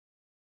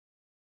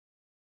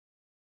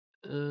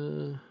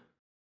 I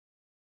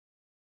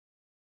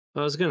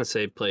was gonna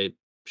say play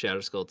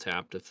Shatterskull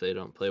tapped if they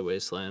don't play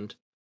Wasteland.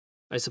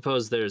 I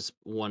suppose there's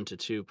 1 to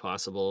 2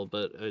 possible,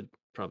 but I'd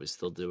probably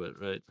still do it,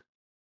 right?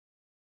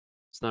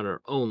 It's not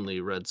our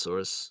only red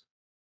source.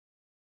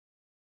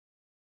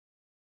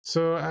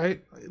 So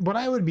what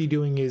I would be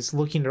doing is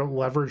looking to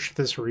leverage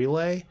this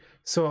relay.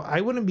 So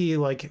I wouldn't be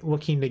like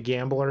looking to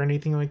gamble or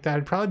anything like that.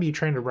 I'd probably be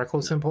trying to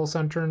Reckless Impulse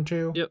on turn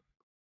 2. Yep.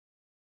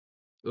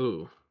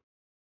 Ooh.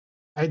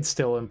 I'd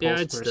still Impulse.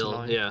 Yeah, I'd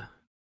personally. still, yeah.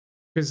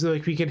 Because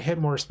like we could hit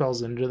more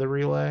spells into the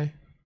relay.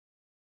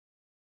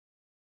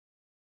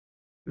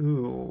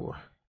 Ooh.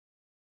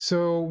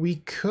 So we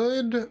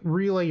could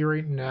relay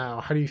right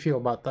now. How do you feel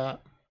about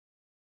that?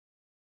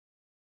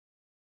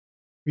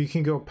 We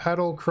can go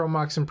Petal,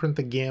 Chromox, and print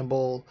the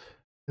gamble.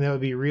 And that would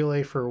be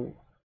relay for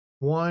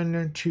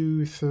 1,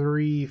 2,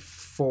 3,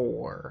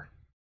 4.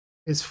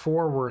 Is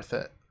 4 worth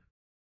it?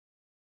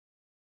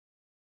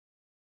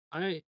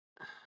 I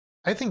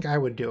think I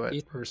would do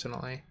it,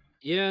 personally.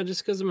 Yeah,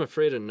 just because I'm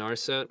afraid of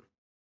Narset.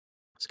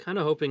 I was kind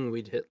of hoping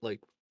we'd hit, like,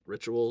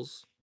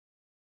 rituals.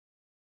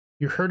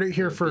 You heard it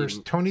here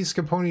first.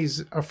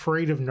 TonyScapone's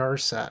afraid of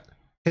Narset.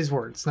 His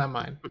words, not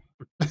mine.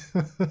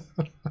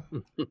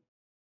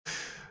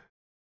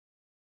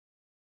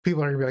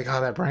 People are going to be like,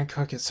 oh, that Bryant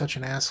Cook is such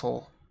an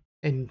asshole.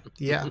 And,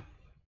 yeah.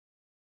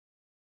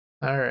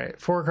 All right,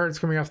 4 cards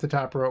coming off the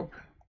top rope.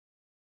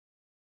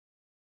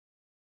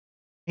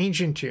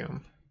 Ancient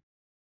Tomb.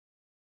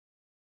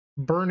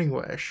 Burning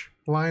Wish,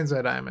 Lion's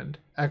Eye Diamond,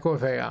 Echo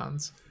of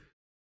Aeons.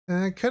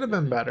 It could have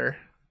been better.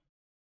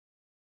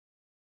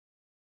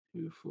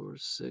 2, 4,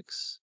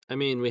 6. I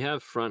mean, we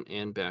have front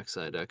and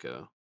backside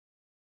Echo.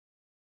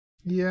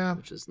 Yeah.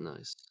 Which is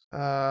nice.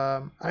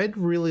 I'd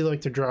really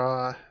like to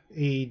draw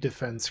a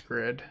defense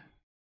grid.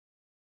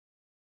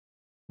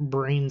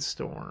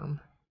 Brainstorm.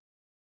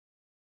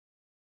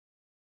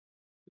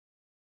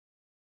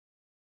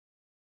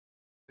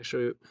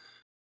 Actually,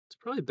 it's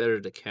probably better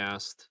to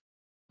cast.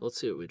 Let's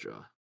see what we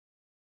draw.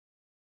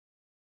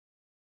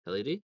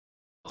 LED?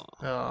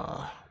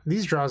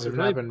 These draws have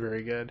not been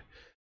very good.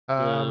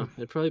 No,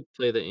 I'd probably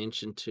play the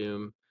Ancient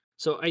Tomb.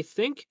 So I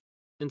think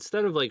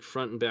instead of like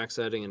front and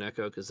backsiding an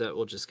Echo, because that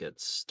will just get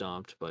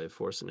stomped by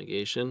Force of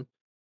Negation,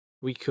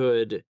 we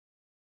could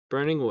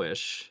Burning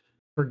Wish.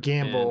 For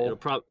gamble. And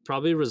it'll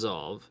probably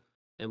resolve,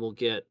 and we'll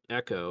get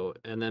Echo,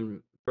 and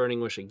then Burning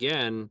Wish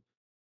again,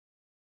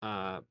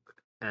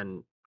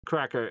 and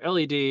crack our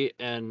LED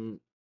and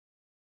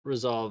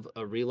resolve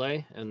a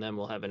relay, and then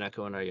we'll have an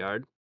Echo in our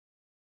yard.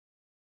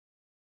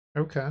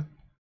 Okay.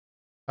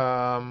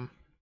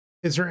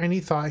 Is there any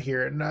thought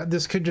here? Now,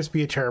 this could just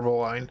be a terrible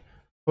line,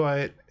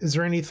 but is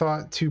there any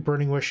thought to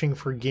Burning Wishing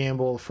for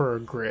gamble for a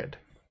grid?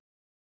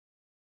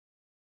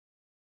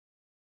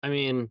 I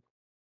mean,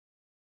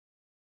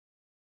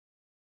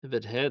 if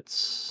it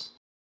hits,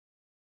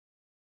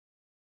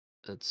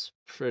 it's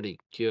pretty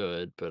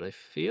good, but I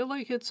feel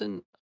like it's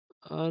an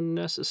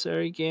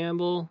unnecessary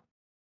gamble.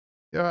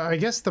 I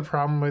guess the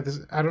problem with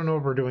is, I don't know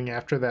what we're doing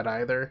after that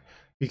either,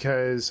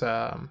 because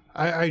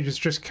I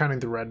just counting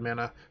the red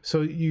mana.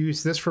 So you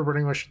use this for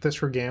Burning Wish, this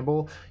for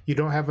Gamble. You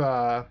don't have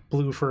a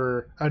blue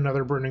for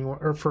another Burning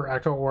or for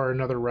Echo, or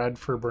another red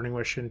for Burning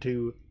Wish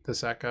into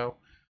this Echo.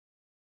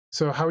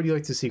 So how would you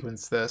like to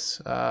sequence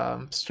this?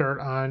 Start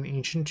on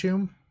Ancient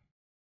Tomb.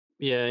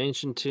 Yeah,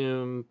 Ancient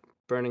Tomb,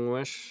 Burning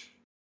Wish.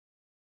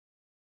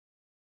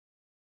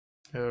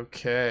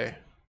 Okay,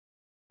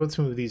 let's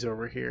move these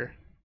over here.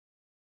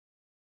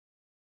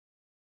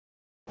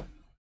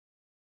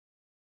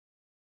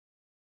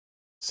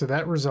 So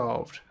that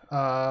resolved.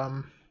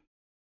 And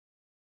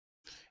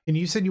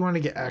you said you want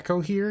to get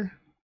Echo here?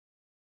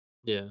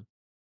 Yeah.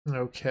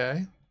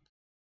 Okay.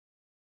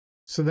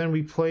 So then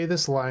we play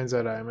this Lion's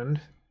Eye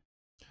Diamond.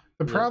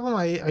 The problem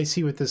I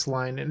see with this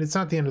line, and it's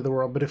not the end of the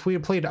world, but if we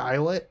had played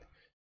Islet...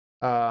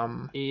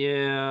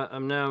 yeah,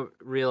 I'm now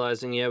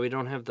realizing, yeah, we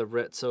don't have the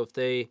red, so if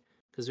they...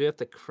 Because we have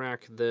to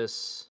crack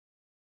this.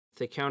 If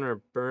they counter a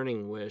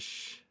Burning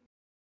Wish,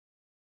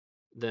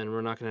 then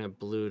we're not going to have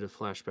blue to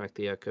flash back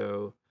the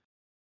Echo.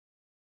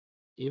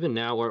 Even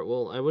now,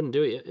 well, I wouldn't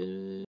do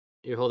it.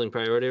 You're holding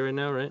priority right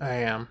now, right? I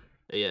am.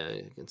 Yeah,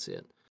 I can see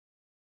it.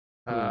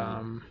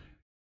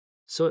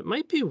 So it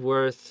might be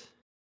worth...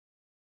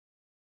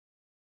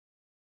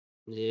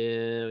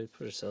 Yeah, we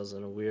put ourselves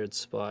in a weird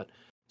spot.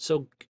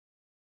 So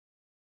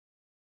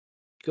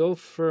go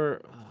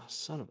for... Oh,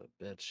 son of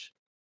a bitch.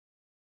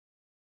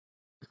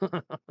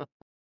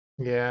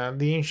 yeah,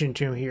 the Ancient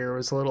Tomb here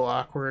was a little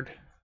awkward.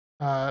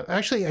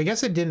 Actually, I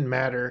guess it didn't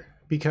matter,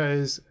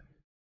 because...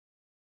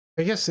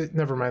 I guess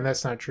never mind,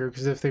 that's not true,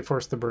 because if they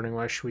forced the Burning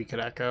Wish, we could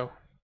Echo.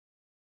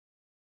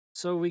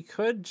 So we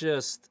could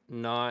just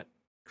not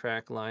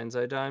crack Lion's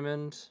Eye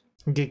Diamond.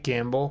 Get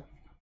Gamble.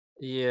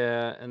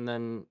 Yeah, and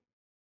then...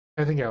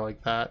 I think I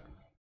like that.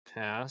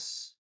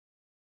 Pass.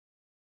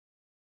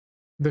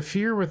 The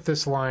fear with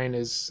this line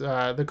is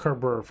the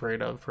card we're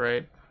afraid of,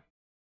 right?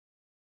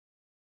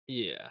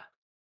 Yeah.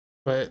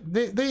 But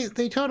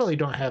they totally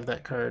don't have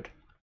that card,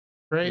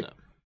 right? No.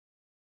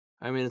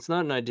 I mean, it's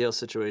not an ideal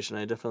situation.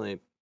 I definitely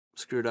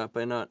screwed up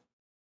by not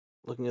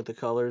looking at the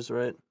colors,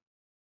 right?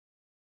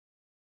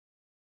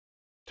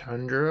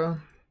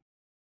 Tundra.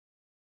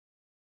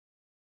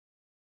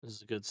 This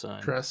is a good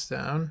sign. Dress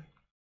down.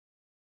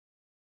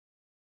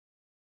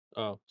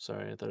 Oh,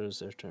 sorry. I thought it was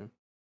their turn.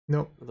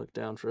 Nope. I looked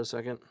down for a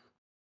second.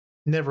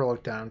 Never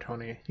look down,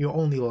 Tony. You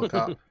only look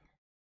up.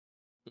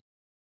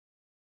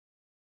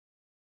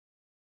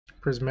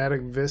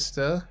 Prismatic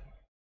Vista.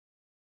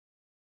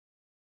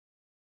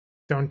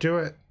 Don't do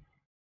it.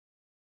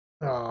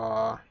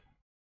 Aw.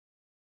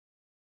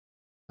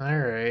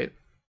 Alright.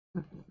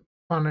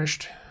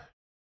 Punished.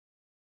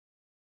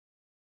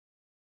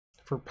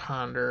 For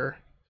Ponder.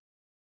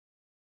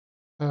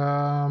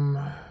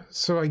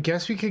 So I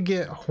guess we could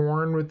get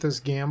Horn with this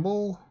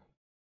Gamble.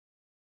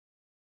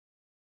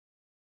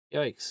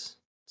 Yikes.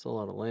 It's a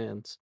lot of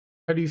lands.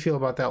 How do you feel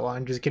about that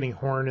line? Just getting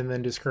Horn and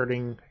then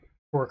discarding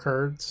 4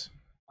 cards?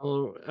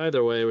 Well,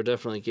 either way, we're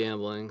definitely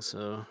gambling,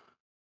 so...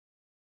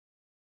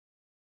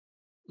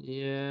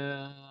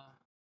 Yeah...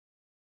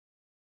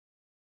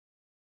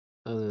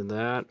 Either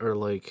that, or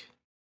like...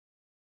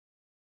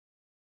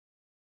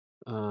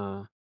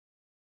 I'm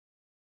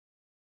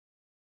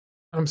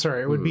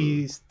sorry, it would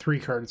be 3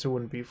 cards, it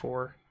wouldn't be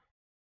 4.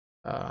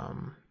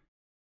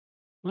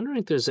 Wondering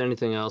if there's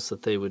anything else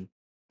that they would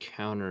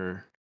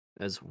counter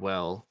as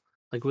well.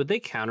 Like, would they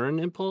counter an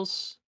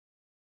Impulse?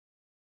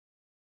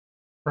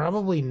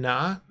 Probably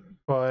not,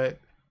 but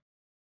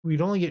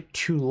we'd only get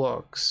 2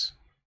 looks.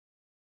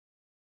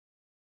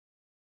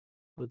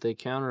 Would they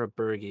counter a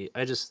Birgi?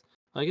 I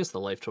guess the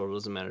life total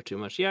doesn't matter too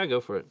much. Yeah,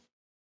 go for it.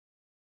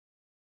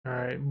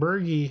 Alright,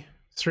 Birgi,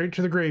 straight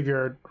to the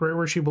graveyard, right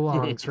where she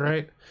belongs,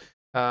 right?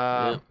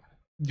 Yep.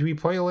 Do we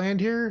play a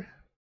land here?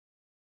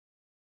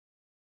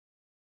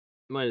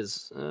 Might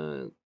as,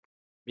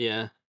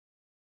 yeah.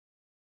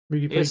 I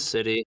guess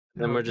City.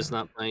 Then we're Okay. just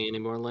not playing any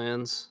more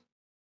lands.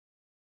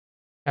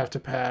 Have to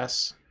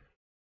pass.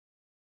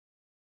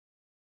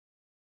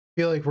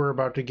 Feel like we're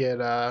about to get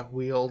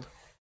wheeled.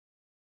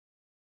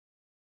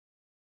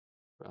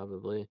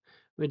 Probably.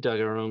 We dug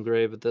our own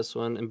grave at this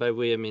one, and by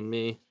we, I mean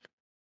me.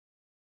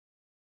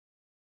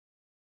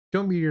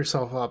 Don't beat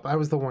yourself up. I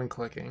was the one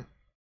clicking.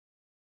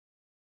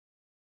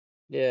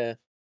 Yeah.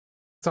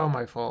 It's all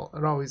my fault.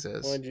 It always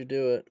is. Why'd you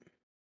do it?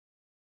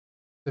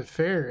 The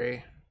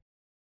fairy.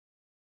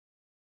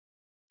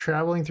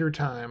 Traveling through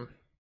time.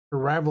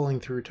 Raveling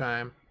through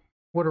time.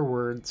 What are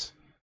words?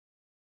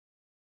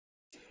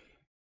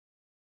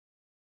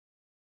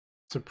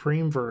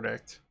 Supreme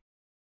Verdict.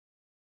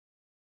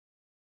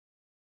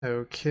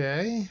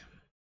 Okay.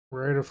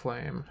 Rite of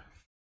Flame. I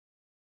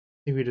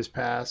think we just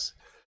pass.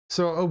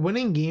 So a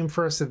winning game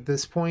for us at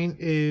this point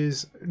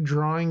is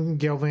drawing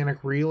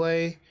Galvanic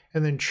Relay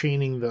and then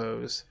chaining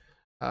those.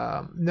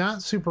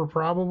 Not super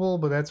probable,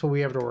 but that's what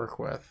we have to work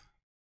with.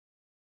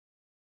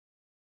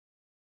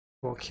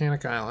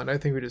 Volcanic Island. I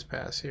think we just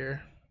pass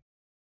here.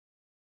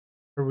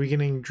 Are we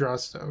getting draw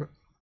stuff?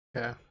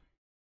 Okay.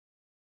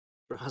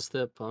 Cross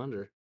that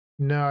ponder.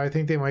 No, I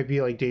think they might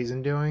be like Days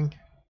and Doing.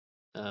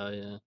 Oh,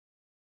 yeah.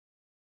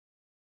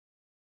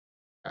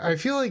 I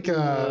feel like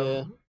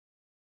Yeah.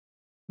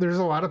 there's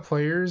a lot of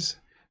players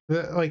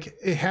that, like,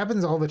 it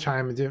happens all the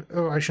time.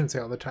 Oh, I shouldn't say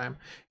all the time.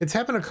 It's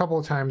happened a couple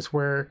of times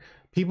where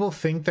people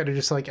think that it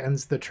just like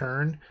ends the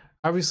turn.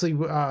 Obviously,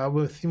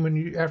 with when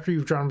you after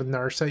you've drawn with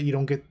Narset, you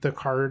don't get the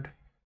card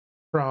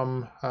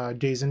from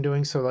Days and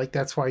Doing, so like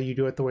that's why you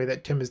do it the way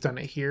that Tim has done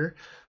it here.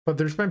 But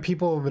there's been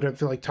people that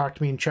have like talked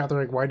to me in chat. They're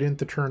like, "Why didn't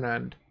the turn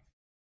end?"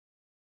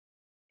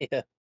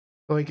 Yeah.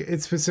 Like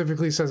it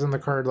specifically says on the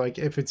card, like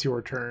if it's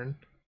your turn.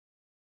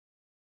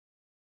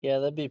 Yeah,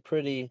 that'd be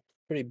pretty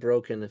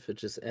broken if it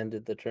just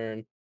ended the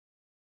turn.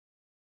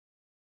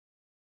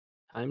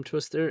 Time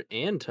Twister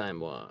and Time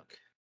Walk.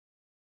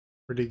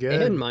 Pretty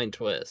good. And Mind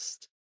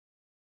Twist.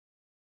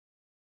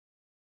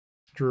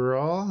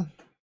 Draw.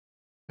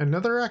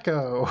 Another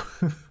Echo.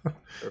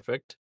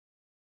 Perfect.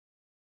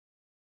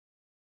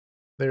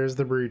 There's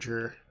the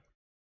Breacher.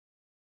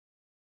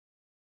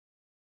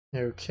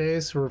 Okay,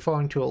 so we're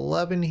falling to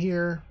 11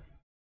 here.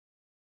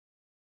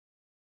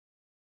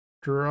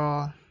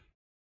 Draw.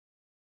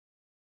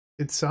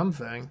 It's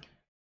something.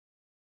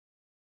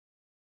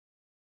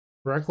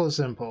 Reckless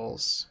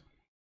Impulse.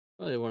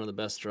 Probably one of the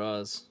best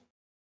draws.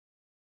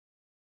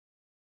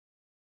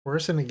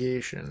 Force a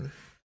Negation.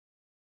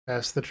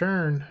 Pass the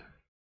turn.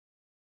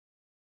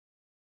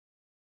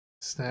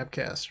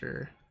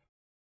 Snapcaster.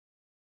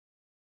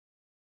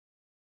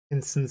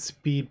 Instant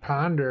Speed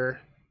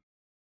Ponder.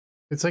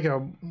 It's like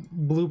a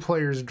blue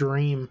player's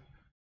dream.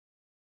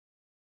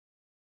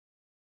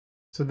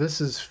 So this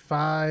is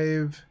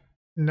 5.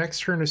 Next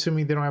turn,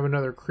 assuming they don't have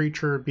another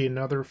creature, it'd be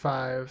another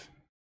 5.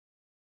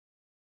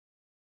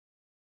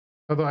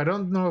 Although I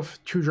don't know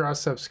if 2 draw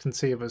steps can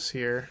save us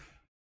here.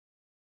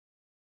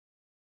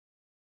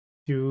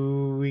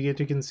 Do we get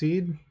to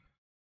concede?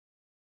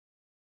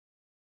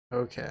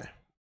 Okay.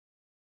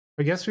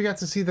 I guess we got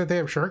to see that they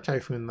have Shark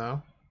Typhoon,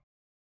 though.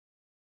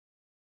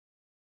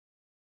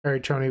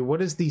 Alright, Tony,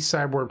 what is the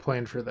sideboard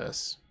plan for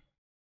this?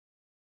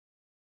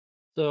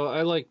 So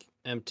I like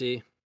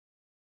empty.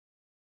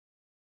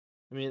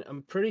 I mean,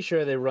 I'm pretty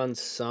sure they run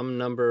some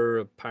number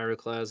of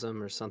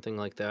Pyroclasm or something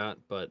like that,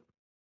 but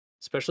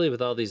especially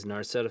with all these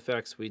Narset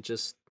effects, I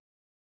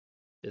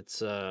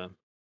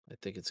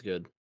think it's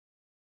good.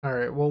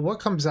 Alright, well, what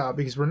comes out?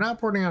 Because we're not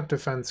boarding out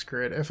Defense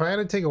Grid. If I had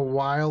to take a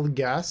wild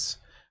guess,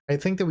 I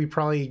think that we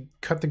probably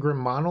cut the Grim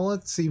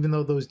Monoliths, even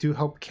though those do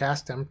help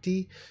cast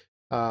empty.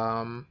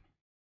 I'm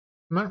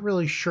not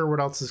really sure what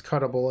else is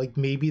cuttable. Like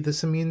maybe the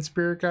Simian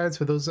Spirit Guides,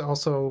 but those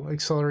also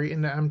accelerate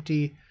into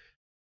empty.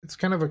 It's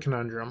kind of a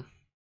conundrum.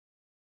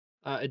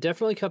 I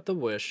definitely cut the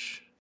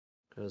Wish,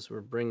 because we're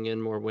bringing in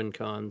more win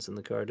cons, and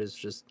the card is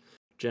just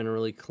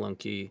generally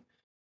clunky.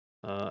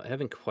 I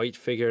haven't quite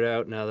figured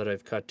out now that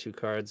I've cut 2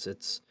 cards.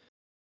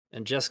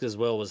 And Jessica's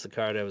Will was the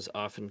card I was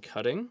often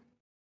cutting,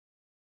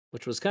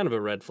 which was kind of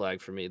a red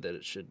flag for me that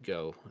it should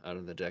go out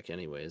of the deck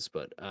anyways.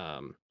 But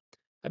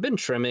I've been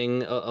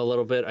trimming a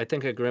little bit. I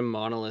think a Grim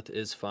Monolith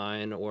is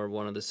fine, or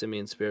one of the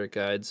Simian Spirit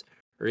Guides,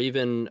 or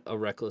even a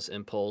Reckless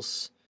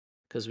Impulse,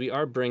 because we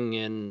are bringing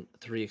in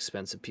 3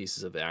 expensive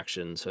pieces of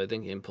action, so I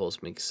think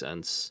Impulse makes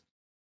sense.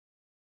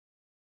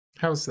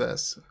 How's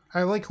this?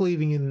 I like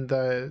leaving in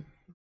the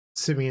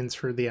Simians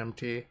for the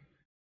empty.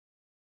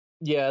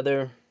 Yeah,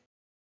 they'll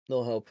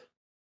help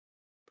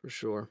for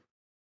sure.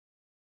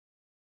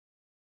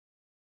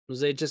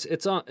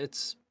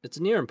 It's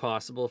near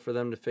impossible for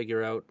them to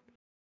figure out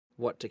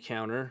what to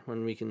counter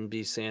when we can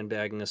be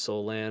sandbagging a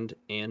soul land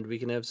and we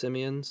can have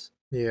Simians.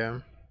 Yeah.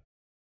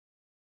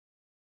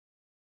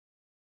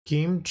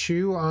 Game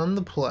 2 on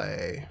the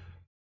play.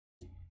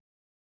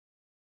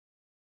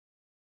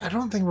 I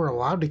don't think we're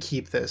allowed to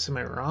keep this. Am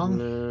I wrong?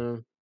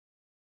 No.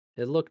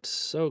 It looked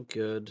so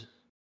good.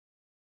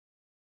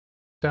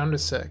 Down to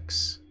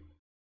 6.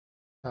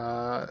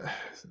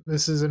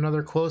 This is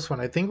another close one.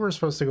 I think we're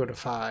supposed to go to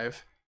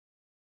 5.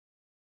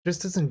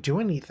 Just doesn't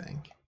do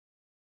anything.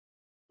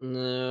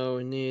 No,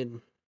 we need...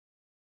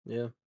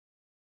 Yeah.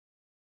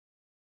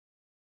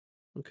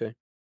 Okay.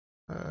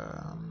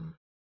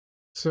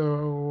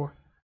 So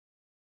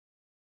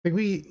I think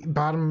we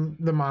bottom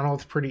the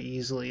monolith pretty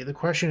easily. The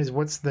question is,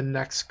 what's the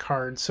next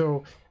card?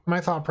 So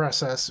my thought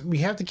process, we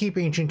have to keep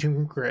Ancient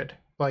Tomb Grid.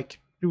 Like,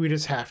 we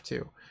just have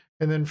to.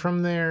 And then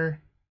from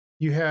there,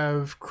 you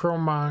have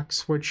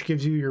Chromox, which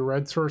gives you your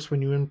red source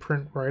when you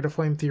imprint Rite of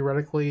Flame,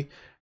 theoretically,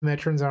 and that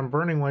turns on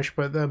Burning Wish,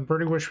 but the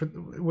Burning Wish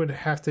would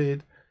have to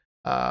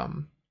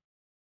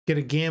get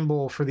a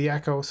gamble for the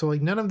Echo. So,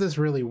 like, none of this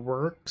really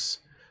works.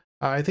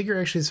 I think you're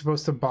actually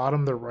supposed to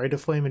bottom the Rite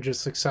of Flame and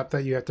just accept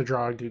that you have to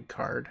draw a good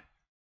card.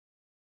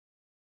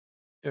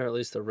 Or at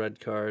least a red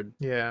card.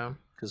 Yeah.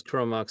 Because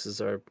Chromox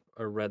is our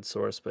red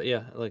source, but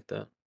yeah, I like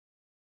that.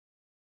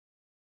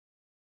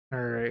 All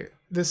right.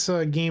 This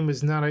game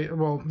was not,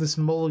 well, this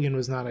mulligan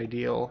was not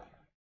ideal.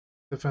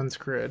 Defense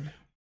grid.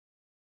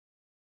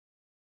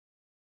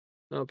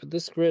 No, but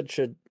this grid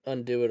should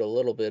undo it a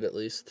little bit at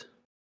least.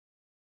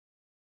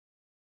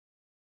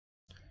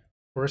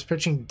 Force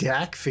pitching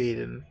Dak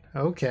Faden.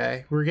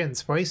 Okay, we're getting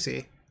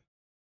spicy.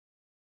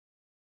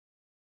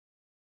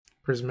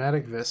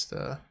 Prismatic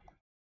Vista.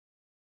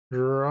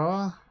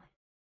 Draw.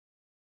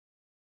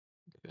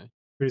 Okay.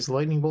 We just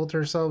lightning bolt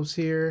ourselves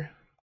here.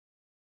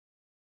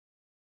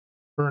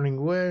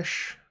 Burning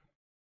Wish.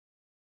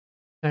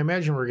 I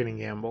imagine we're getting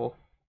gamble.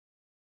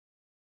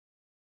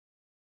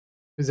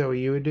 Is that what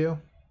you would do?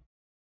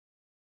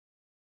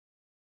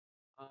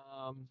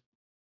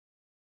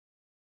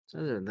 It's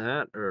either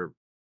that or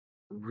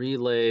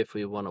relay if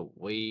we want to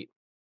wait.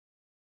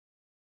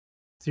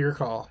 It's your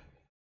call.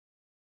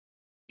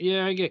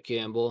 Yeah, I get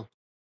gamble.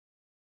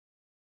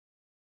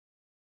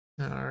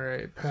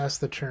 Alright, pass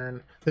the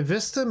turn. The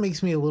Vista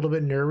makes me a little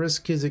bit nervous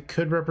because it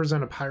could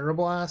represent a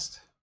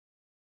Pyroblast.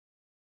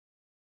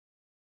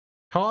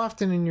 How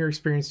often in your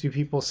experience do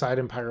people side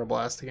in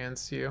Pyroblast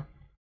against you?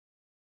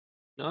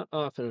 Not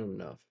often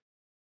enough.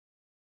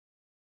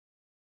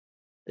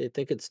 They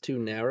think it's too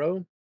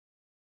narrow.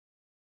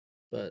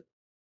 But,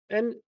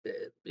 and,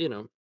 you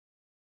know,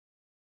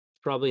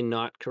 probably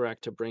not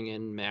correct to bring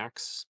in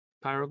max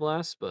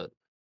Pyroblast, but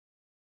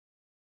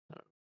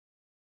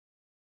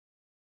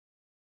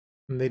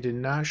And they did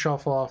not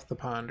shuffle off the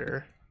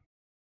Ponder.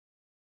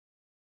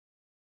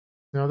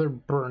 Another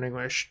Burning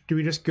Wish. Do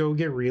we just go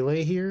get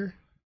Relay here?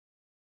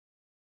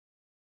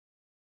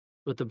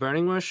 with the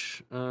Burning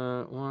Wish,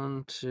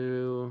 1,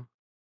 2.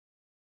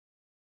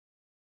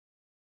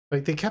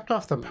 Like, they kept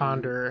off the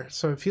Ponder,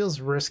 so it feels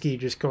risky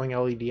just going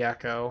LED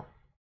Echo.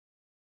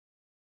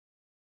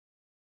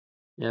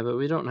 Yeah, but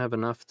we don't have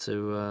enough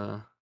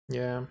to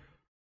Yeah.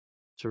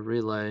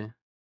 relay.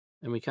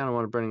 And we kind of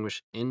want to Burning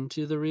Wish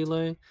into the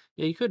relay.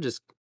 Yeah, you could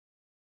just...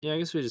 Yeah, I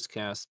guess we just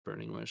cast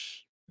Burning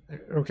Wish.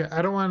 Okay,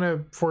 I don't want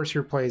to force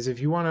your plays. If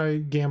you want to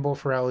gamble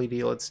for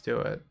LED, let's do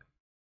it.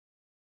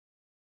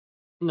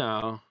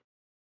 No.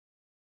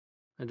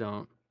 I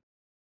don't.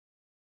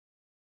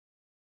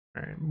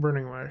 Alright,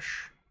 Burning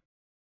Wish.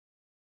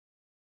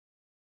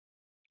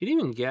 You'd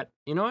even get...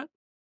 You know what?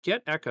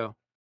 Get Echo.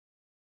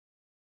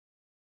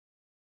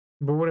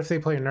 But what if they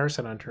play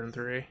Narset on turn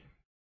 3?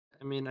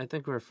 I mean, I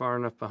think we're far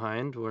enough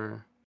behind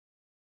where...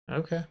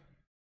 Okay.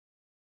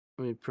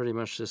 We pretty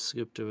much just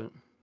scoop to it.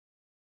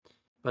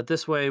 But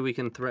this way we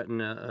can threaten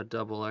a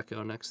double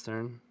Echo next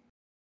turn.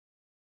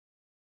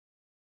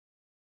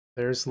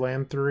 There's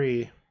land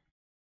 3.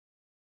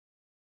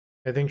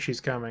 I think she's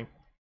coming.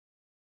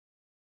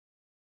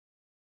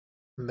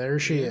 And there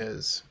she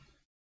is.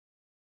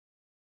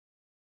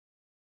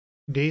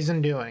 Days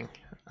and Doing.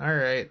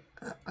 Alright.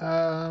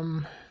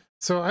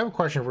 So I have a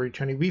question for you,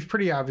 Tony. We've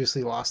pretty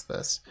obviously lost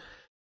this.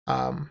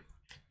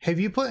 Have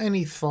you put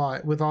any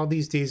thought, with all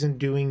these Days and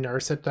Doing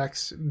Narset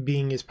decks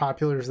being as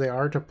popular as they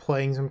are, to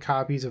playing some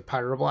copies of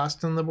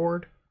Pyroblast on the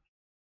board?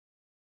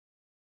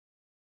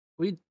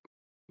 We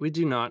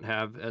do not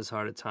have as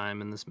hard a time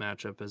in this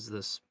matchup as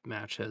this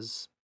match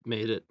has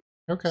made it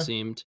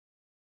seemed.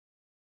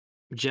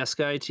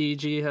 Jeskai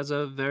TG has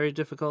a very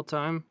difficult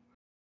time,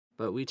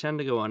 but we tend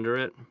to go under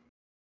it.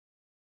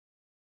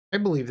 I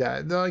believe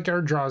that. Like,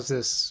 our draws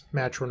this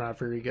match were not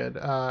very good.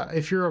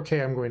 If you're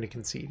okay, I'm going to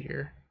concede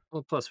here.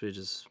 Well, plus we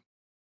just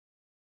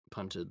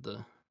punted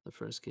the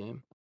first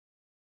game.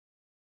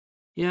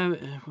 Yeah,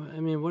 I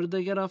mean, what did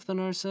they get off the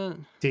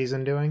Narset? Days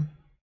and Doing?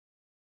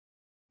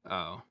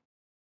 Oh.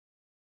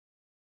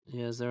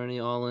 Yeah, is there any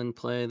all-in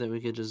play that we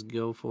could just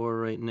go for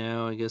right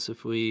now? I guess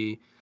if we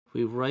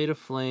write a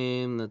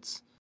flame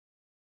that's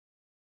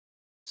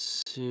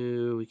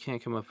 2, we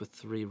can't come up with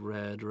 3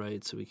 red,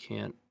 right? So we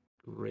can't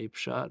Rape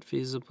Shot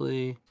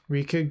feasibly.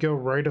 We could go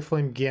Right of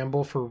Flame,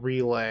 gamble for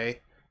Relay,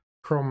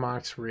 Chrome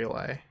Mox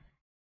Relay.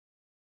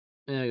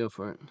 Yeah, go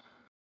for it.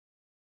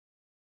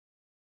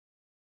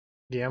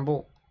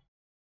 Gamble.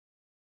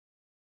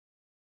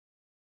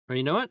 Or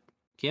you know what?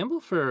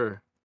 Gamble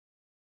for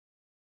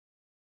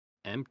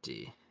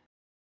Empty.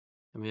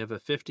 And we have a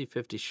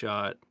 50-50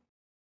 shot.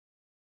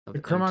 The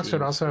Chrome Mox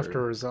would also have to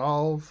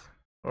resolve,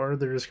 or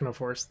they're just going to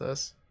force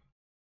this.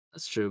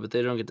 That's true, but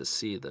they don't get to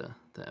see the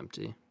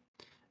Empty.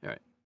 All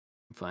right.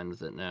 I'm fine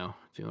with it now,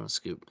 if you want to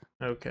scoop.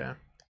 Okay.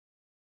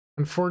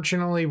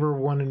 Unfortunately, we're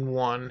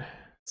 1-1.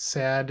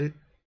 Sad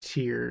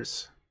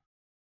tears.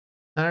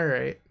 All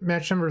right.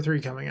 Match number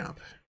 3 coming up.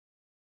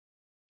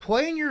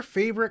 Playing your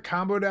favorite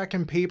combo deck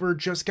in Paper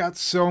just got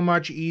so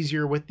much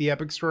easier with the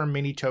Epic Storm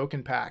Mini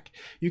Token Pack.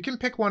 You can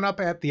pick one up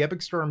at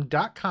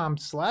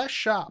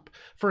theepicstorm.com/shop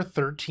for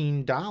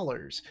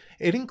 $13.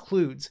 It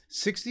includes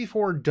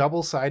 64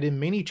 double-sided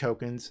mini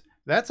tokens.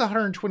 That's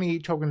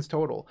 128 tokens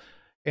total.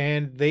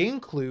 And they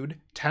include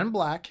 10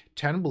 black,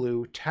 10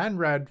 blue, 10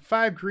 red,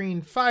 5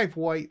 green, 5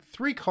 white,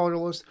 3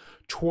 colorless,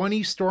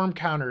 20 storm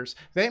counters.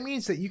 That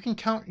means that you can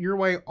count your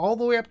way all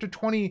the way up to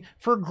 20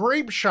 for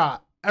Grape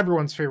Shot.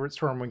 everyone's favorite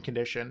Stormwind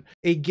condition.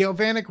 A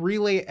Galvanic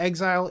Relay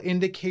Exile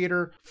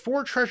Indicator,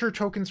 4 treasure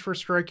tokens for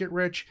Strike It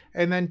Rich,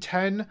 and then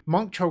 10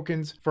 monk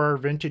tokens for our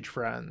vintage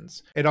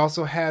friends. It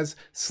also has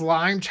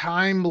Slime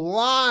Time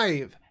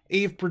Live!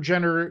 8th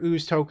Progenitor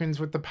Ooze tokens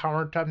with the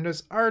power and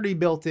toughness already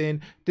built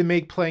in to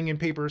make playing in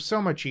paper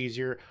so much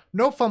easier.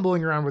 No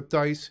fumbling around with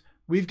dice.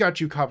 We've got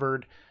you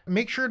covered.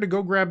 Make sure to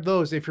go grab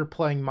those if you're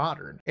playing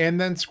Modern.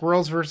 And then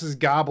Squirrels versus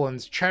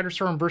Goblins,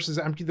 Chatterstorm versus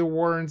Empty the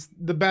Warrens,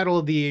 the Battle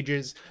of the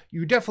Ages.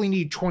 You definitely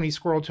need 20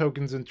 Squirrel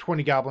tokens and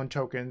 20 Goblin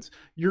tokens.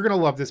 You're going to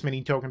love this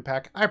mini token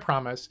pack, I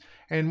promise.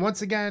 And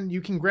once again,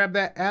 you can grab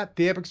that at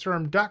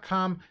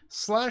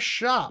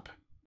theepicstorm.com/shop.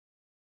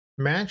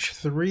 Match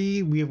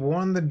 3, we have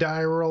won the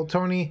die roll.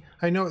 Tony,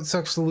 I know it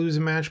sucks to lose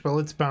a match, but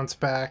let's bounce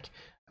back.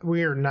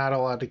 We are not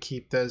allowed to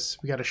keep this.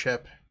 We got to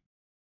ship.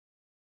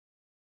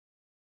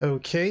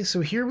 Okay,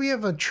 so here we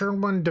have a turn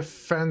 1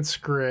 defense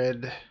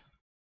grid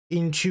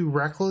into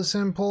Reckless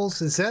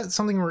Impulse. Is that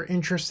something we're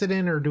interested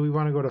in, or do we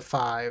want to go to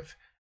 5?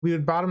 We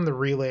would bottom the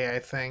relay, I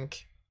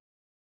think.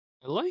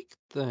 I like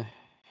the...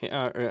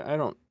 I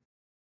don't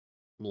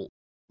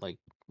like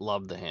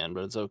love the hand,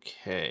 but it's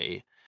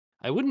okay.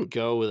 I wouldn't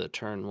go with a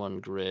turn 1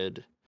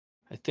 grid.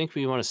 I think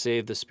we want to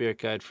save the Spirit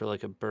Guide for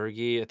like a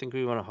Birgi. I think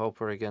we want to hope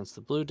we're against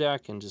the blue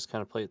deck and just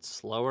kind of play it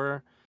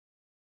slower.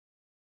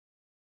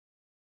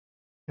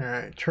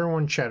 Alright, turn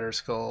 1 Cheddar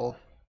Skull.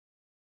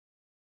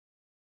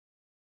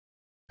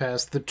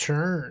 Pass the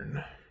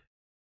turn.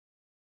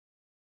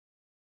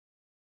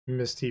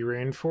 Misty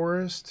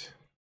Rainforest.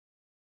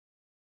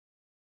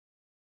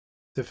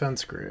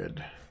 Defense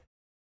grid.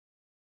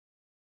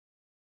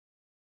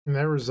 And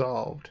that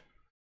resolved.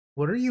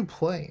 What are you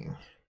playing?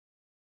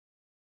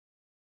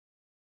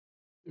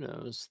 Who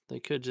knows? They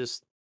could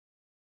just,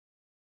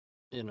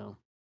 you know,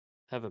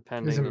 have a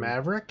pending. Is it and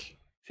Maverick?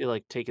 feel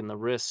like taking the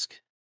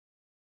risk.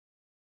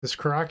 This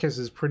Caracas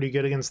is pretty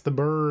good against the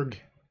Berg.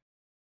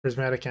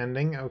 Prismatic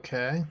Ending,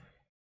 okay.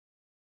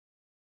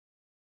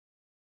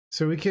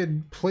 So we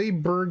could play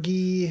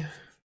Birgi.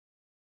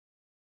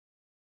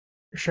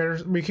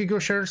 We could go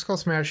Shatter Skull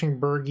Smashing,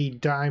 Birgi,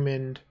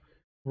 Diamond,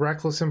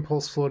 Reckless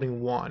Impulse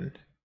floating 1.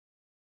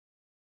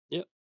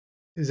 Yep.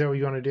 Is that what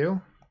you want to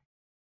do?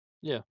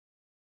 Yeah.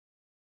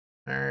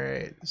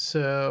 Alright,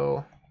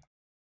 so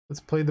let's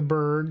play the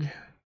Berg.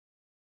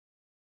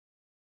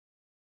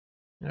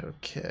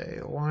 Okay,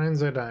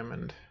 Lion's Eye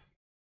Diamond.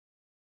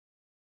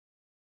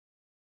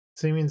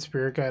 Simian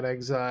Spirit Guide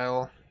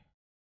Exile.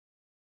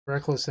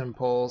 Reckless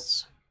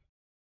Impulse.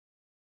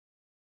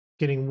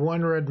 Getting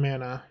 1 red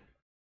mana.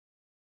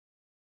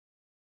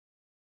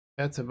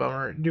 That's a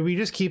bummer. Do we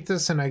just keep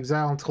this in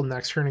exile until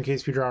next turn in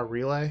case we draw a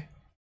relay?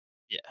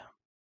 Yeah.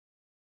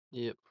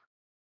 Yep.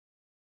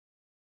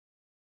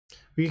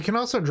 We can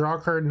also draw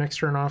a card next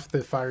turn off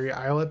the Fiery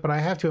Islet, but I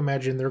have to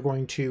imagine they're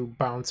going to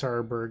bounce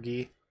our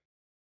Birgi.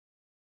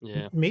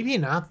 Yeah. Maybe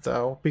not,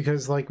 though,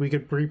 because like we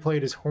could replay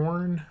it as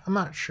Horn. I'm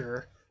not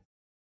sure.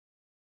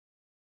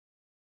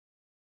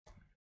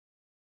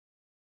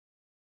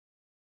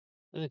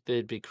 I think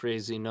they'd be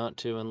crazy not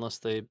to unless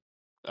they...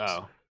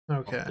 Oh.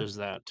 Okay. Well, there's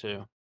that,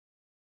 too.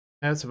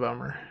 That's a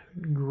bummer.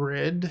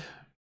 Grid.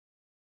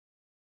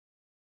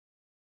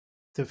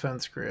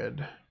 Defense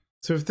grid.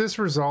 So if this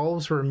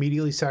resolves, we're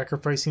immediately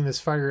sacrificing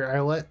this Fiery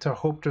Islet to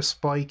hope to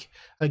spike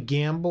a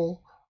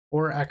Gamble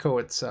or Echo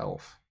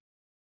itself.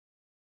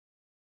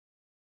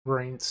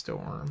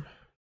 Brainstorm.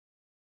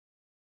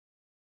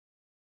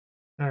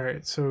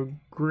 Alright, so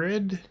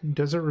grid,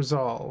 does it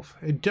resolve?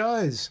 It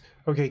does!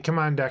 Okay, come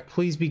on, deck.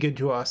 Please be good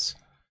to us.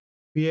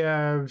 We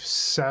have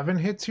 7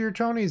 hits here,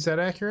 Tony. Is that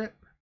accurate?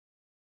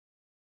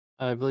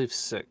 I believe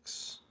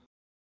 6.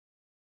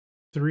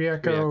 3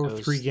 Echo,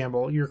 3 Echoes.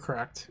 Gamble. You're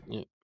correct.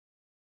 Yep.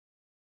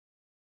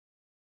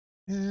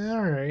 Yeah,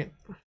 alright.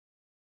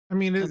 I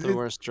mean, Not the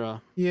worst draw.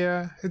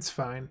 Yeah, it's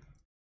fine.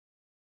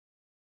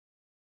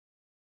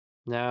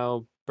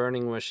 Now,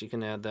 Burning Wish, you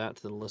can add that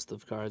to the list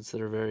of cards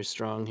that are very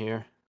strong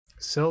here.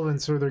 Sylvan,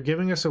 so they're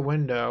giving us a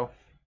window.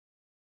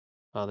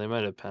 Oh, they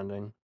might have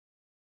pending.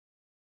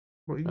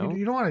 Well, No?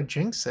 you don't want to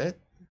jinx it.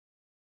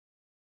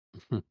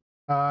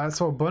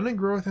 So Abundant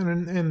Growth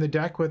in the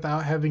deck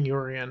without having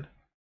Yorion.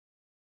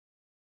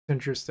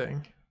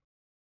 Interesting.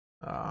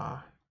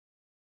 Alright,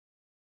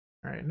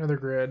 another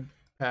grid.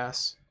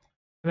 Pass.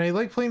 And I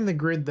like playing the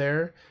grid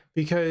there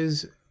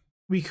because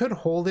we could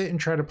hold it and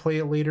try to play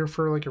it later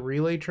for like a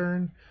relay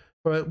turn.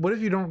 But what if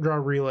you don't draw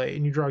relay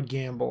and you draw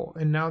Gamble?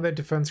 And now that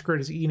defense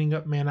grid is eating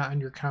up mana on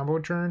your combo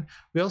turn,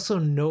 we also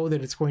know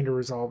that it's going to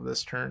resolve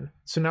this turn.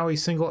 So now a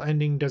single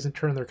ending doesn't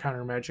turn their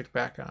counter magic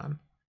back on.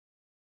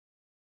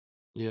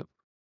 Yep.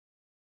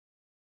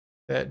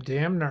 That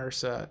damn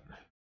Narset.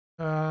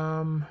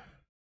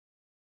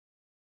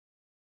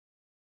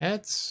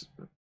 That's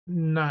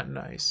not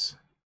nice.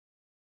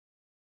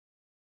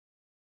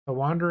 A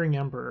Wandering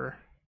Emperor.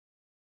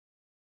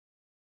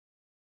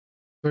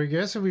 So I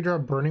guess if we draw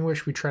Burning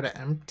Wish, we try to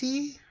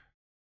empty?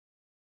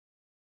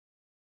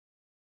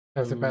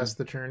 Have to pass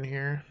the turn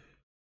here.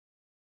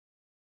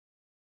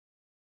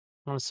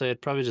 I want to say I'd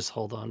probably just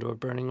hold on to a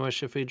Burning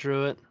Wish if we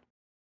drew it.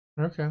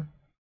 Okay.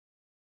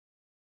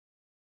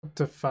 Up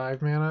to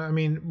 5 mana. I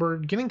mean, we're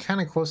getting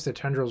kind of close to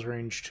Tendrils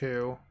range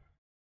too.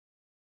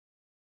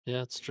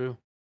 Yeah, it's true.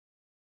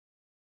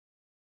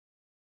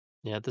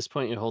 Yeah, at this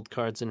point you hold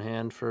cards in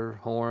hand for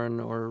Horn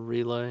or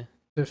Relay.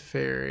 The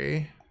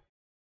fairy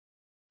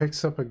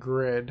picks up a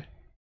grid.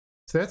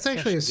 So that's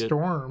actually a Good.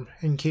 storm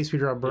in case we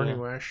draw Burning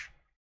Yeah. Wish.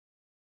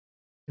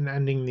 And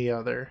ending the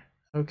other.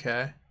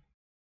 Okay.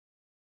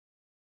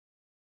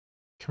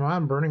 Come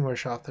on, Burning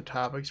Wish off the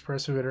top.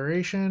 Expressive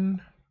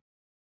Iteration.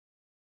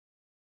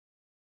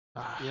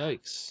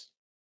 Yikes.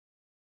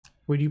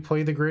 Would you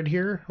play the grid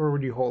here, or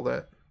would you hold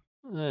it?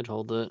 I'd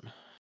hold it.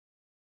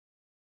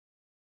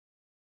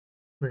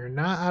 We're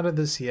not out of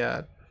this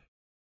yet.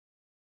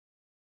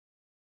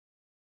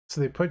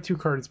 So they put 2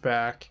 cards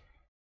back.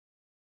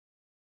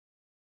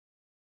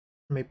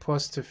 And they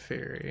plus to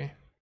fairy.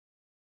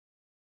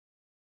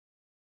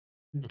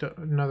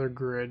 Another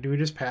grid. Do we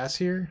just pass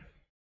here?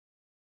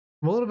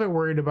 I'm a little bit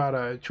worried about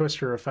a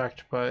Twister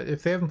effect, but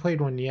if they haven't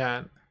played one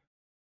yet...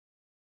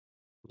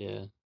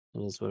 Yeah, it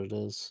is what it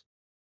is.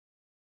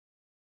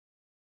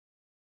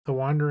 The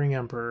Wandering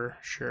Emperor,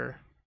 sure.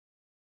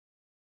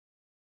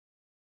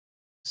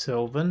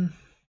 Sylvan.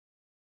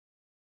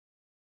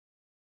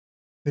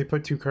 They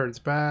put 2 cards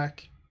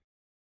back.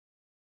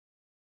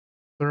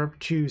 They're up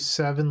to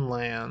 7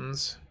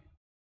 lands.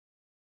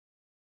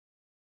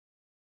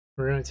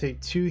 We're going to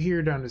take 2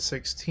 here down to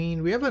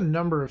 16. We have a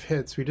number of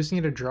hits. We just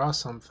need to draw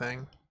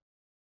something.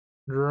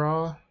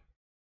 Draw.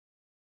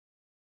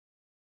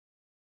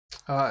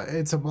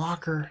 It's a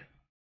blocker.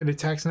 It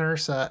attacks an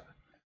Urset.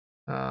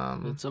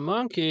 It's a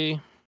monkey.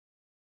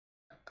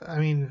 I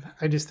mean,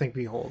 I just think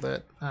we hold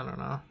it. I don't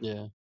know.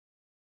 Yeah.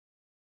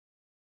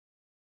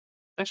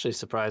 Actually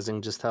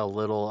surprising just how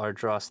little our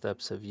draw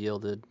steps have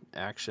yielded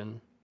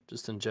action,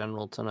 just in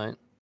general tonight.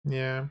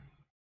 Yeah.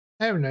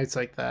 I have nights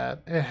like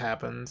that. It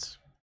happens.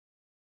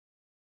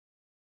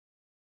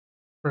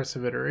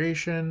 Expressive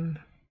Iteration.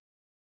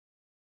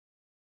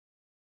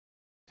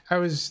 I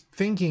was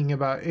thinking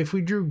about if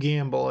we drew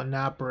Gamble and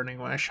not Burning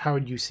Wish, how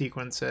would you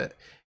sequence it?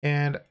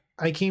 And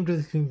I came to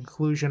the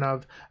conclusion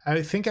of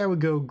I think I would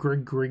go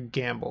Grig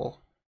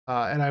Gamble,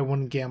 and I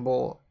wouldn't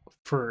gamble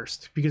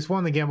first because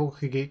 1, the gamble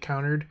could get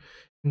countered,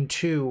 and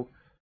 2,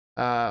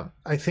 I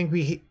think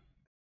we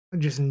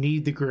just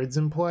need the grids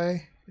in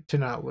play to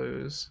not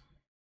lose.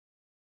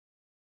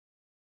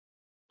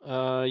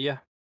 Yeah.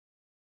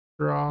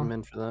 Draw. I'm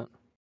in for that.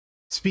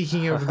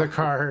 Speaking of the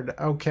card,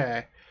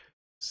 okay.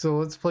 So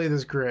let's play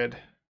this grid.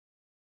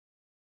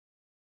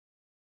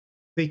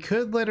 They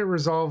could let it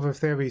resolve if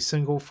they have a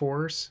single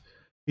force,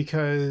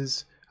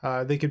 because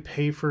they could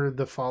pay for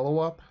the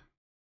follow-up.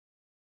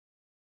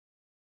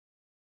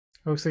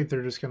 Looks like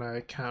they're just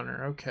gonna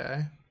counter.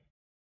 Okay.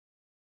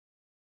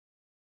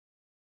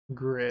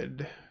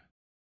 Grid.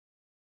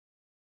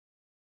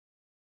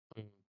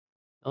 The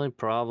only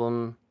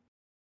problem,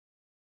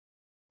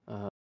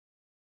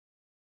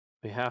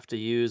 we have to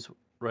use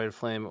Rite of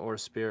Flame or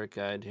Spirit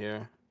Guide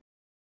here.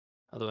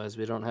 Otherwise,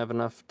 we don't have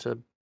enough to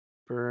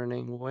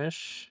Burning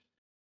Wish.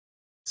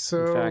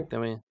 So in fact,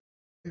 then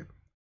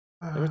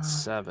they're at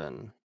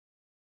 7.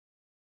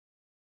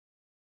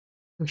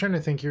 I'm trying to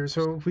think here.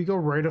 So if we go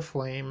Rite of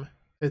Flame,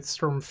 it's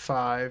Storm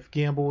 5.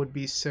 Gamble would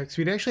be 6.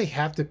 We'd actually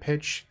have to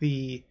pitch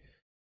the...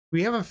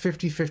 We have a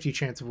 50-50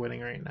 chance of winning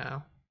right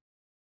now.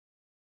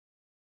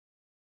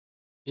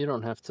 You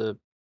don't have to...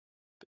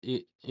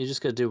 You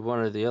just gotta do one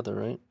or the other,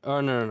 right?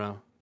 Oh, no.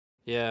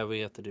 Yeah, we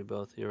have to do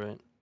both. You're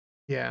right.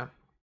 Yeah.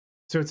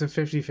 So it's a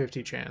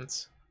 50-50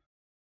 chance.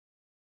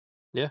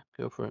 Yeah,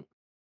 go for it.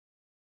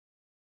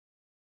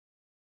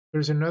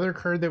 There's another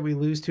card that we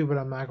lose to, but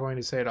I'm not going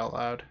to say it out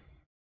loud.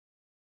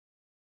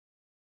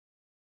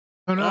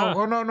 Oh no,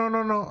 oh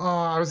no.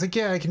 Oh, I was like,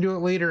 yeah, I can do it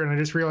later, and I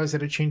just realized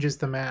that it changes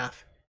the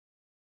math.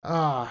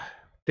 Ah,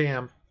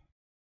 damn.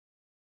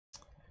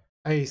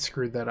 I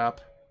screwed that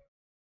up.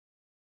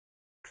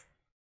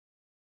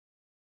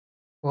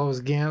 Well,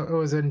 it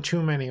was in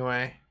Tomb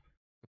anyway.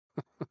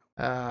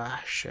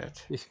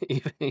 Shit.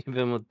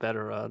 Even with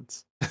better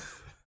odds.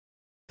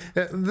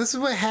 This is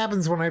what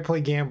happens when I play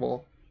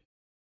Gamble.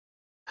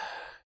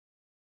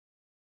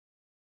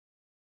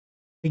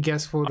 I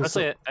guess we'll just...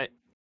 Honestly,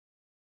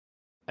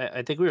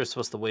 I think we were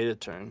supposed to wait a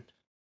turn.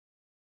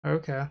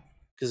 Okay.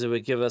 Because it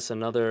would give us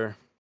another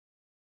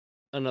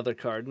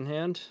card in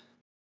hand.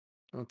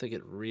 I don't think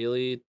it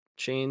really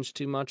changed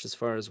too much as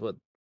far as what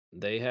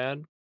they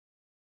had.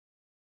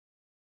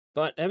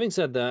 But having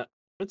said that,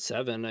 at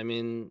 7, I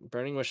mean,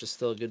 Burning Wish is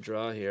still a good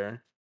draw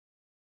here.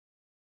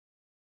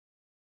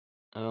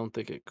 I don't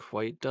think it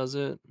quite does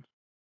it.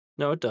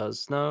 No, it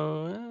does.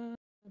 No,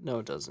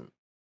 it doesn't.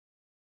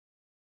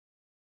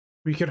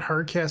 We could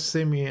hardcast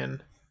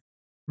Simeon,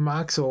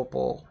 Mox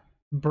Opal,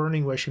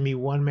 Burning Wish, and be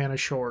 1 mana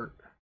short.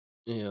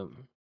 Yeah.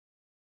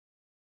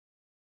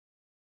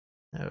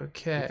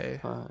 Okay.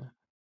 5.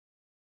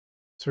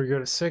 So we go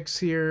to 6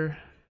 here.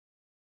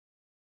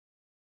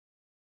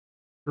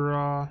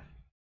 Draw.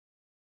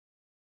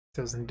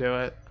 Doesn't do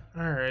it.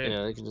 Alright.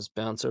 Yeah, they can just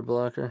bounce our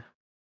blocker.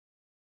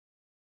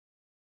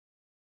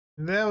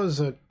 That was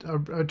a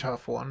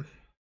tough one.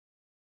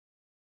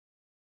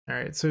 All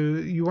right, so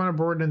you want to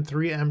board in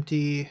 3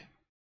 empty,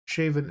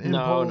 shave an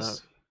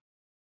impulse.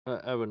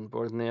 No, I wouldn't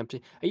board in the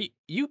empty.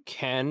 You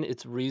can.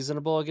 It's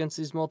reasonable against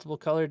these multiple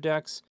color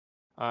decks.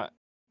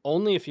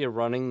 Only if you're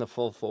running the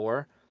full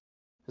 4,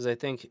 because I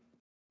think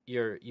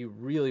you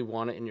really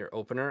want it in your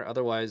opener.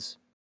 Otherwise,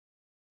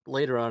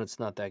 later on, it's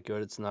not that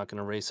good. It's not going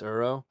to race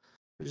Uro.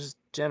 Just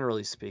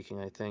generally speaking,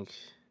 I think.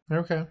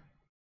 Okay.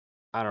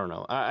 I don't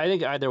know. I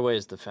think either way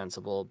is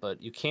defensible,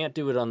 but you can't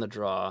do it on the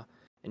draw,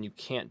 and you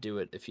can't do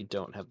it if you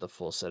don't have the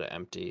full set of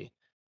empty.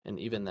 And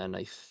even then,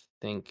 I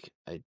think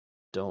I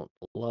don't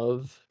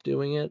love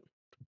doing it.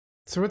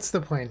 So what's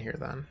the plan here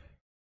then?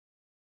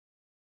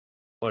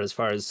 What, as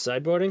far as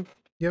sideboarding?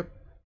 Yep.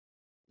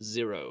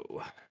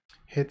 0.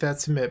 Hit that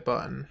submit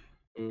button.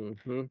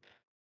 Mm-hmm.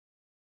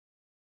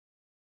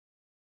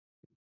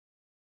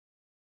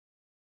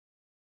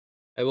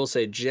 I will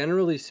say,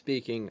 generally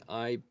speaking,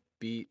 I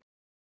beat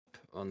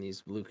on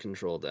these blue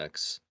control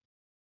decks.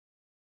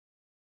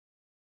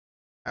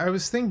 I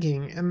was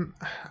thinking, and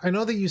I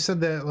know that you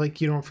said that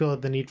like you don't feel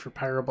the need for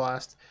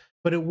Pyroblast,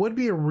 but it would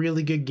be a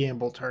really good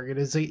gamble target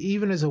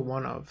even as a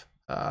one of.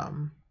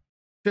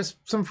 Just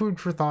some food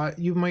for thought.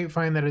 You might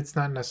find that it's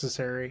not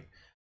necessary,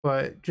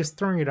 but just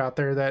throwing it out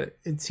there that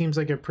it seems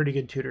like a pretty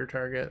good tutor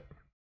target.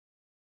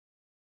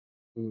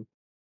 Yeah,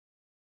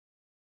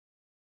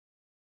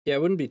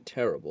 it wouldn't be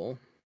terrible.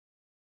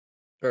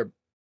 Or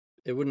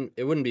it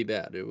wouldn't be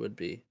bad. It would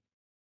be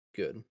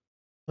good.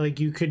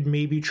 Like you could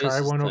maybe try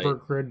one over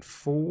grid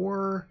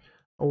 4,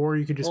 or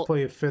you could just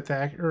play a 5th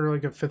act or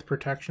like a 5th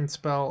protection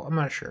spell. I'm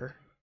not sure.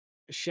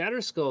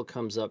 Shatterskull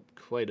comes up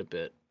quite a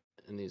bit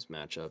in these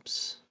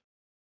matchups,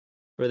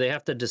 where they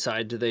have to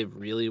decide, do they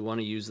really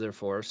want to use their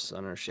force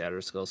on our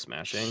Shatterskull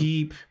smashing?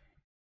 Keep.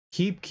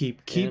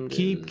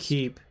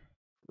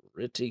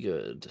 Pretty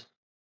good.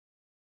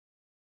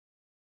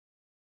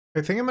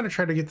 I think I'm going to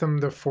try to get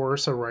them to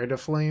force a Rite of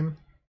Flame.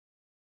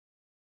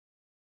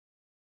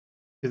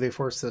 Do they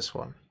force this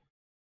one?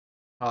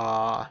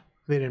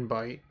 They didn't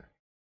bite.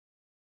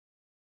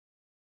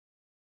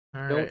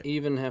 All Don't right.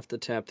 even have to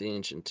tap the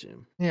Ancient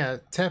Tomb. Yeah,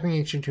 tapping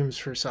Ancient Tombs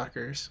for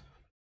suckers.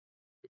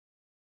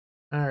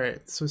 All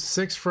right, so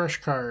 6 fresh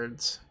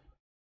cards.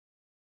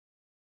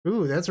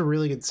 Ooh, that's a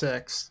really good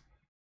 6.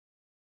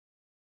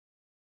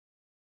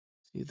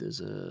 See,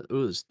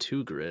 there's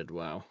 2 grid.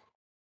 Wow.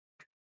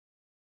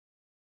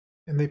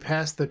 And they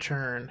passed the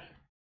turn.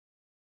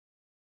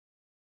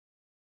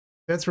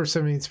 That's where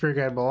Summoning Spirit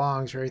Guide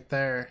belongs, right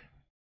there.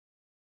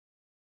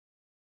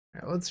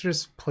 All right, let's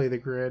just play the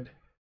grid.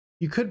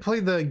 You could play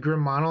the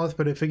Grim Monolith,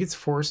 but if it gets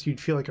forced, you'd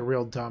feel like a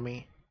real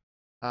dummy.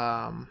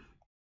 And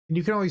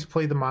you can always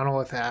play the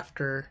Monolith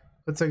after.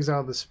 Let's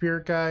exile the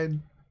Spirit Guide.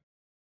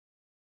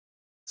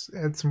 Let's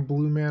add some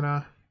blue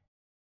mana.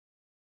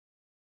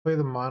 Play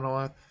the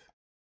Monolith.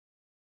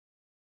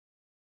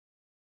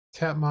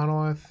 Tap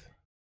Monolith.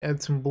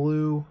 Add some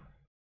blue.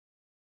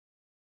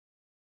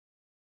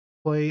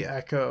 Play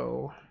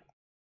Echo.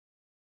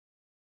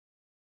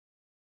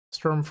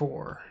 Storm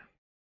 4.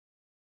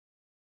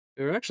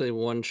 We were actually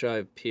 1 shy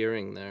of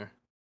peering there.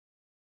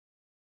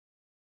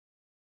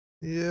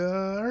 Yeah,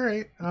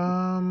 alright.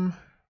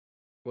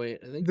 Wait,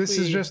 I think this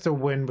is just a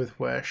win with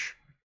Wish.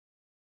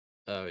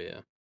 Oh, yeah.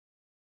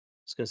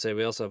 I was going to say,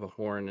 we also have a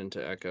Horn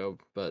into Echo,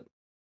 but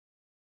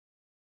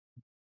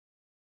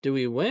do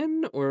we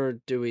win or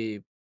do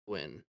we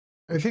win?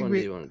 Which one do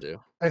you want to do?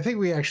 I think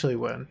we actually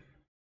win.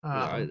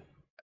 No,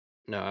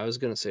 I was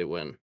going to say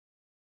win.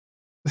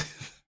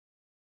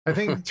 I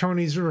think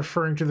Tony's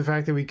referring to the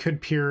fact that we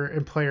could peer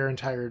and play our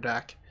entire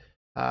deck.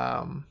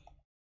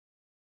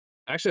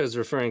 Actually, I was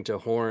referring to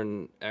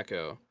Horn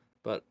Echo,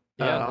 but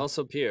yeah,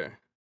 also peer.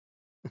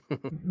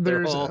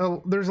 There's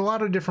a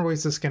lot of different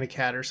ways to skin a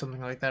cat or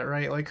something like that,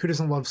 right? Like, who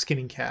doesn't love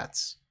skinning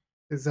cats?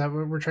 Is that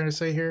what we're trying to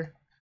say here?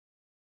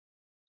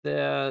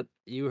 That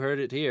you heard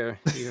it here.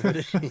 You heard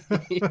it.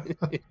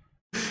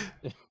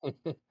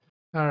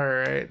 All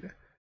right.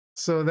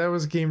 So that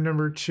was game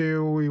number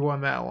 2. We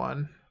won that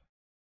one.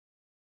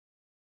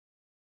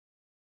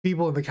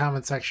 People in the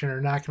comment section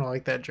are not going to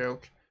like that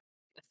joke.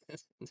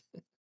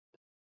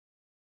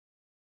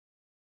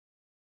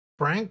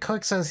 Bryant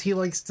Cook says he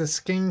likes to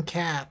skin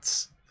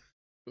cats.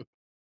 So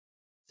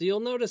you'll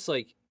notice,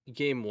 like,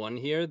 game 1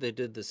 here, they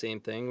did the same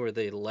thing where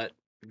they let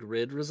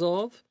grid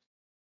resolve.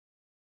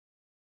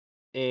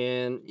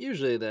 And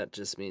usually that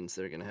just means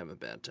they're going to have a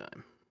bad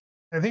time.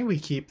 I think we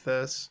keep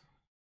this.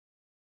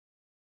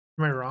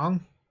 Am I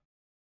wrong?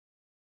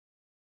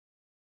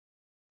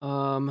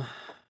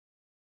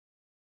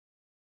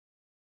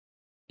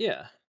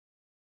 Yeah.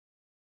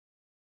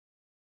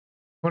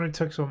 When it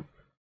took a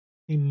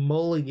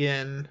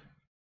mulligan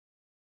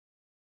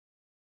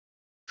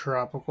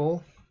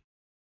tropical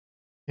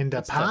into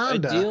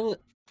Panda.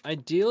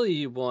 Ideally,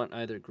 you want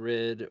either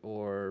grid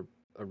or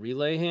a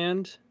relay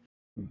hand,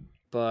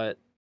 but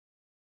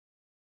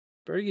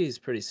Birgi's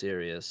pretty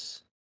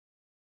serious.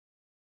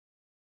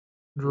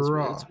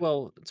 Draw.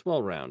 It's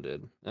well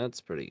rounded.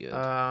 That's pretty good.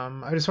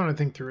 I just want to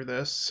think through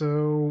this.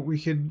 So we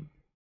could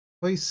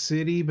play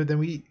city, but then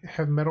we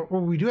have metal.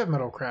 Well, we do have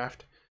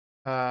metalcraft.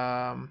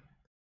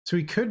 So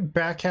we could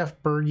back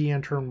half Birgi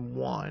on turn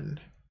 1.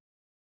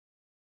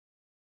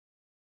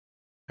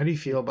 How do you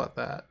feel about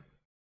that?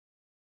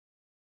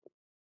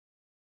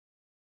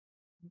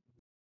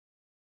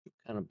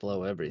 Kind of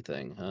blow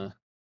everything, huh?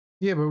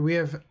 Yeah, but we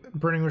have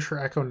Burning Wish for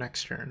Echo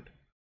next turn.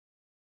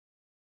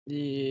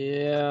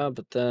 Yeah,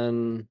 but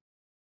then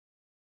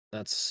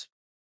that's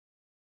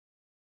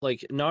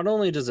like, not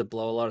only does it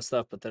blow a lot of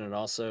stuff, but then it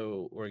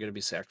also, we're going to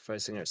be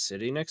sacrificing our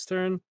city next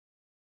turn.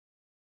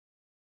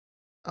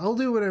 I'll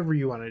do whatever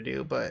you want to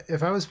do, but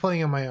if I was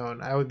playing on my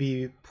own, I would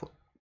be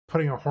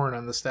putting a horn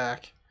on the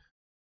stack.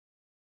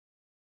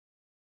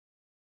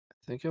 I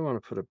think I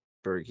want to put a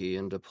Birgi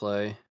into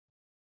play.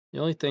 The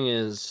only thing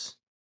is,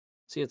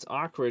 see, it's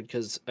awkward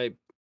because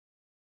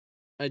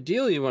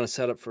ideally you want to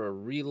set up for a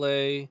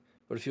relay,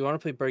 but if you want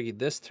to play Birgi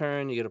this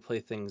turn, you got to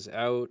play things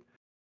out.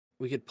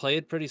 We could play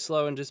it pretty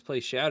slow and just play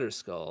Shatter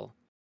Skull.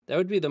 That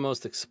would be the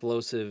most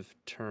explosive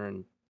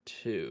turn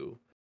 2.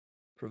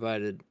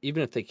 Provided,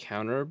 even if they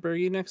counter a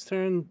Birgi next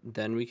turn,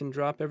 then we can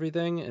drop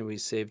everything and we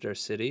saved our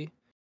city.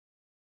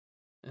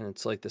 And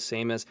it's like the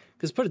same as,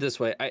 because put it this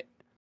way, I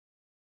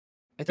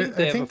think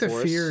they have a the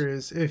force. fear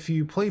is if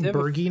you play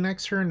Birgi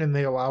next turn and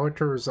they allow it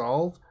to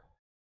resolve,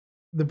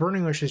 the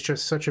Burning Wish is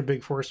just such a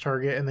big force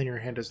target, and then your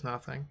hand is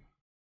nothing.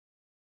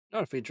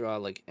 Not if we draw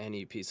like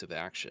any piece of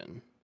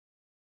action,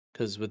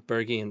 because with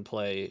Birgi in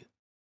play,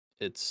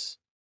 it's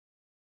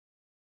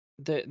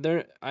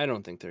they're I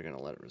don't think they're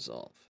gonna let it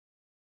resolve.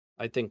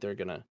 I think they're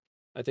gonna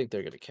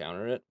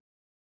counter it.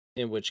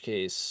 In which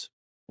case,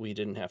 we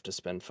didn't have to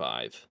spend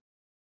 5.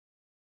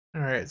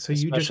 All right, so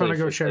you just want to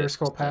go Shatter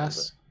Skull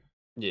pass?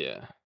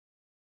 Yeah.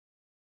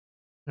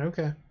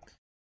 Okay.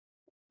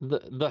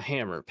 The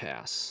hammer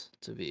pass,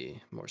 to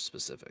be more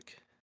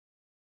specific.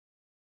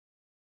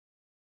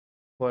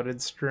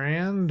 Blooded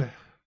Strand.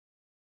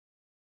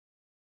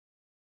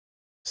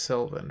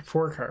 Sylvan.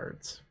 4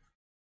 cards.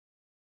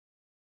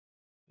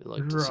 We'd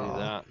like to see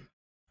that.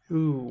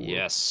 Ooh.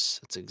 Yes,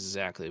 that's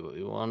exactly what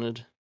we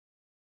wanted.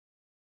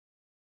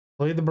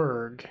 Play the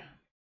Berg.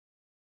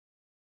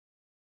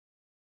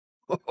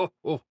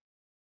 Oh.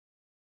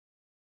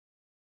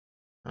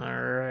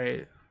 All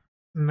right.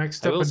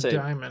 Next up, a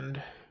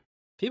diamond.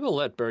 People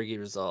let Birgi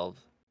resolve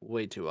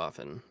way too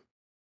often.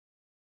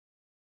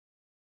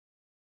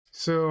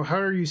 So how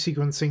are you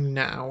sequencing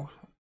now?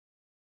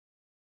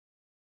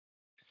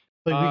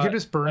 Like, we could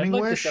just Burning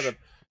Wish? To set up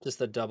just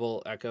a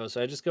double echo.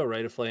 So I just go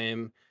Rite of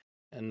Flame,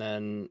 and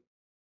then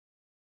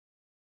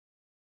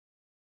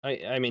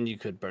I mean, you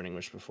could Burning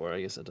Wish before.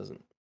 I guess it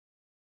doesn't.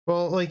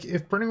 Well, like,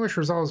 if Burning Wish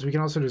resolves, we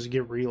can also just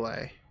get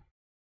Relay.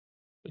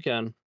 We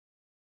can.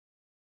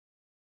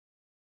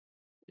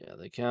 Yeah,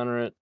 they counter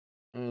it.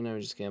 And now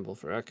we just gamble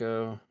for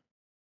Echo.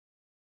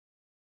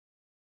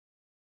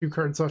 2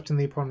 cards left in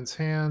the opponent's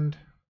hand.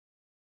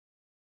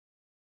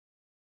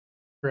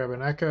 Grab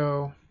an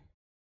Echo.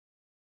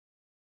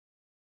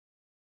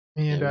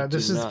 And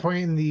this is the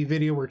point in the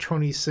video where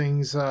Tony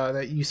sings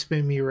that You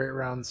Spin Me Right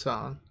Round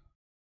song.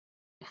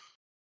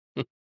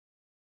 You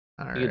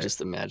can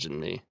just imagine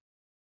me.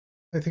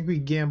 I think we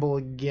gamble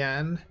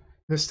again.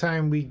 This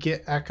time we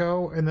get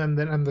Echo, and then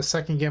on the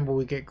second gamble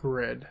we get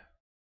Grid.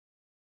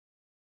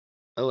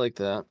 I like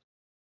that.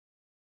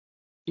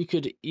 You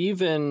could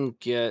even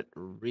get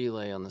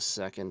Relay on the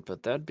second,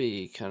 but that'd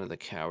be kind of the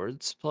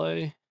coward's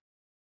play.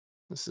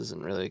 This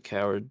isn't really a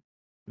coward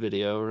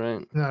video,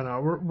 right? No,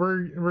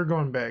 we're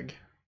going big.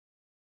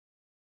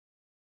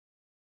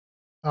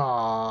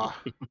 So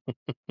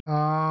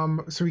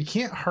we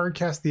can't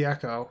hardcast the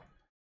Echo.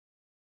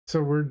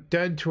 So we're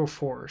dead to a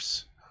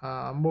force.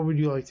 What would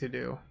you like to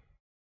do?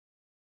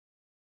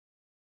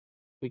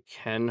 We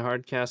can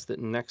hardcast it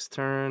next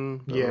turn,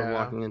 but yeah. we're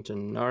walking into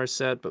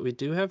Narset, but we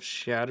do have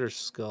Shatter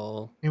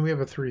Skull. And we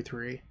have a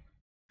 3/3.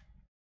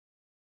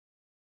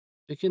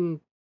 We can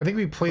I think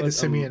we play the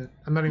Simian.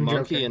 I'm not even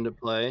monkey joking. Into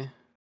play.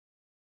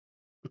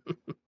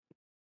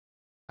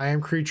 I am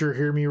creature,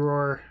 hear me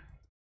roar.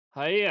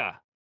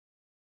 Hiya.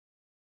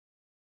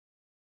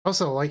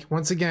 Also, like,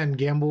 once again,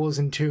 gamble is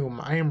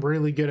Entomb. I am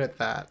really good at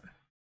that.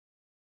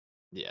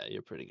 Yeah,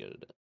 you're pretty good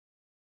at it.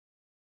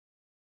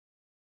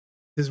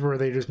 This is where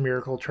they just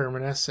Miracle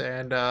Terminus,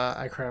 and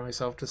I cry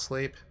myself to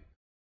sleep.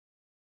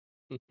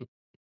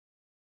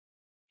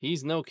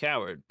 He's no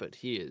coward, but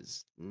he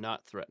is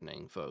not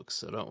threatening, folks,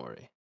 so don't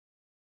worry.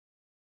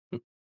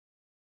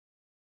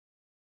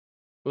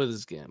 With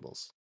his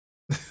gambles.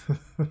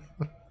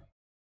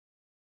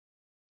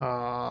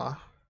 The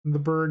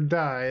bird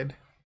died.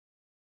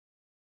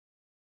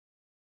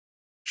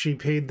 She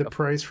paid the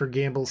price for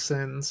Gamble's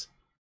sins.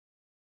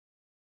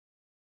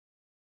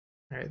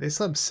 Alright, they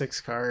still have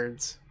 6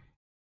 cards.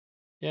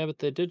 Yeah, but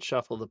they did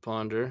shuffle the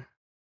Ponder.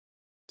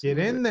 Get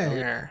in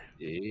there.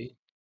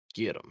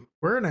 Get him.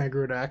 We're an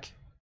aggro deck.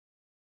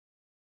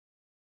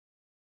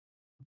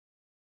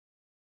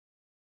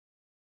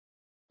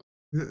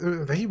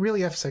 They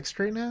really F6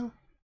 right now?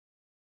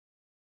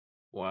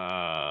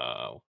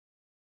 Wow.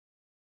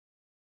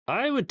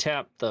 I would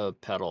tap the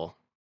pedal.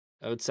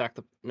 I would sack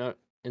the no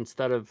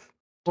instead of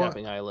What?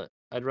 tapping Islet.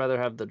 I'd rather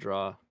have the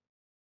draw,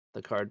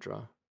 the card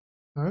draw.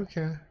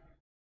 Okay.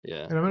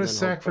 Yeah, And I'm gonna then hold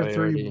sack for 3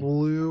 priority.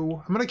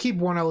 blue. I'm gonna keep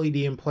 1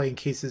 LED in play in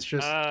case it's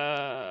just.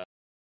 Uh,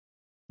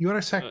 You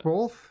want to sack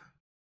both?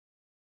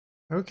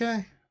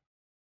 Okay.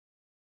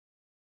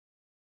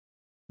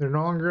 They're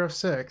no longer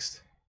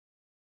F6.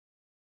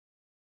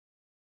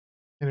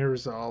 And it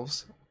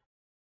resolves.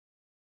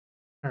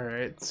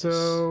 Alright,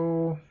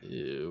 so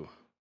ew.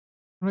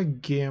 I'm gonna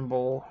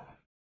gamble.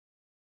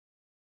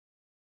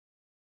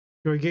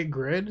 Do I get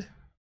grid?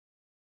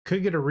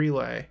 Could get a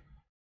relay.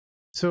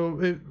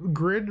 So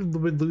grid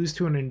would lose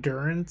to an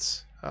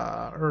endurance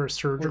or a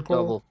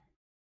surgical.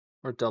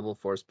 Or double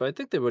force, but I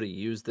think they would have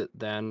used it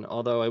then,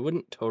 although I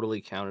wouldn't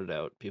totally count it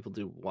out. People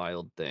do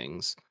wild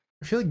things.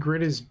 I feel like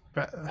grid is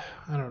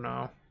I don't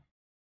know.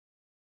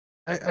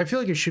 I feel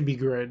like it should be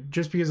grid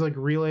just because like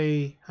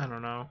relay, I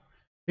don't know.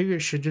 Maybe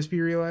it should just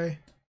be relay.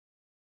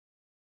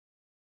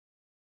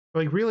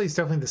 Like relay is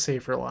definitely the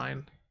safer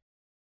line.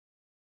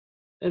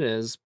 It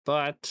is,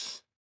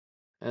 but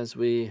as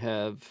we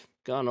have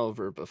gone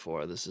over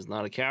before, this is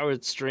not a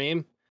coward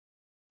stream.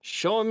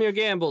 Show them your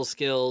gamble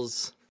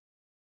skills.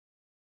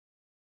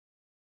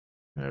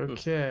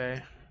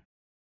 Okay.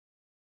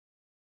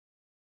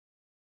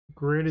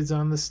 Grid is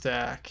on the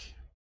stack.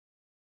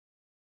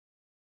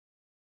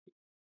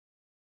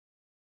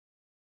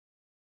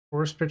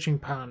 Force pitching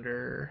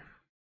ponder.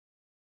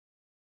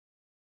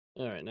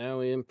 All right, now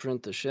we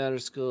imprint the Shatter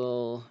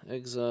Skull,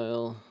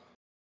 exile,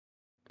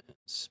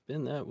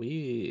 spin that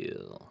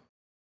wheel.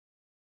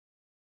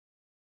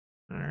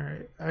 All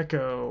right,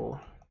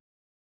 Echo.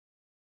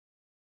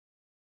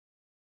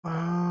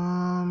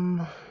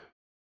 A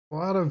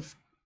lot of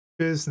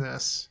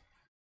business.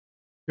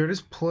 Do I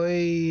just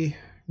play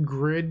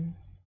grid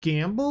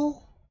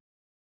gamble?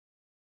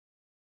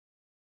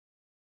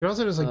 You could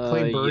also just like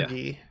play Yeah.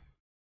 Birgi,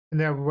 and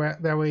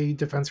that way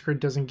defense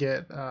grid doesn't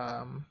get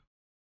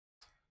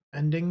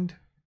endinged.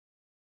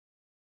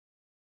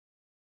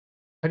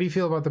 How do you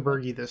feel about the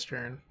Birgi this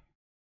turn?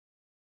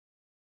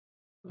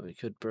 We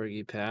could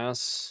Birgi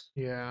pass.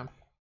 Yeah.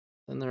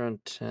 Then they're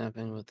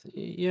untapping with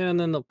yeah, and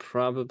then they'll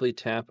probably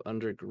tap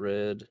under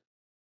grid.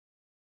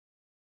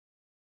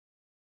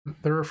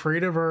 They're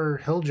afraid of our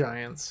hill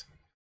giants.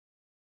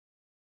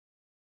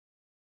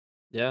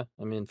 Yeah,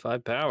 I mean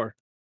 5 power.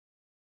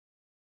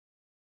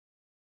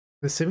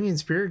 The Simian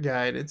Spirit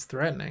Guide, it's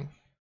threatening.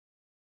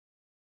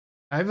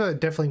 I've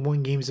definitely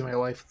won games in my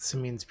life with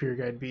Simian Spirit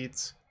Guide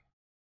beats.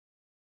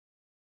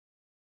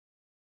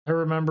 I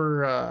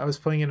remember I was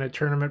playing in a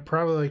tournament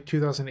probably like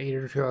 2008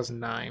 or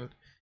 2009,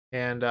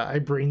 and I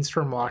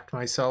brainstorm locked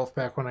myself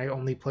back when I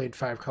only played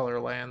 5-color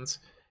lands,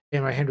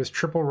 and my hand was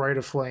triple Rite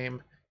of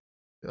Flame,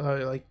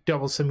 like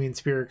double Simian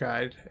Spirit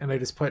Guide, and I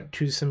just put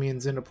 2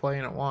 Simians into play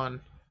and it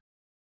won.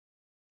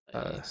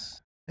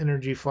 Nice.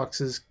 Energy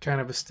Flux is kind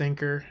of a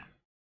stinker.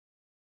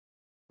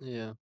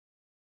 Yeah.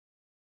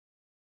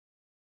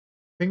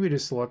 I think we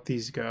just let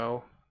these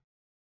go.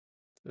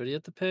 What do you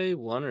have to pay?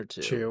 1 or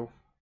 2? 2.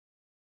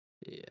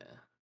 Yeah.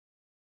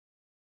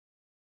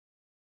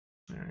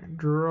 All right,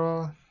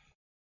 draw.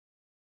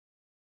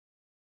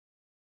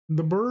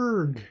 The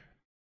Berg.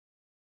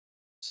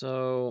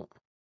 So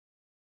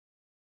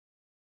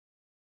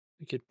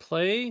we could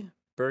play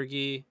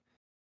Birgi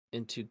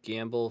into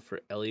gamble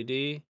for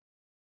LED.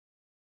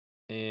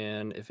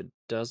 And if it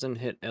doesn't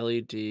hit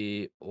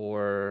LED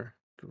or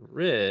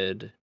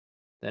grid,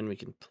 then we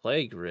can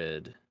play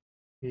grid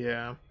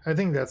Yeah, I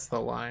think that's the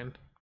line.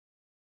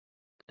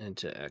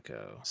 into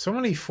Echo. So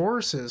many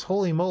forces,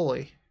 holy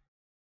moly.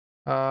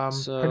 How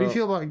do you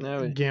feel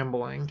about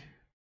gambling?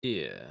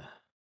 Yeah.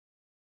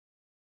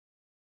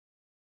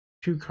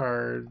 2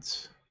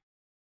 cards.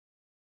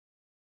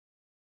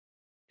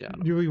 Yeah.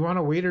 Do we want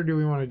to wait or do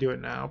we want to do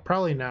it now?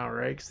 Probably now,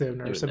 right? Because they have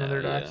Narsim in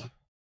their deck. Yeah.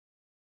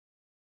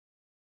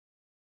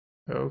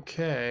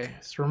 Okay,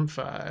 Storm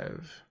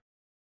 5.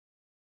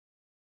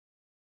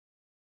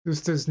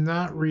 This does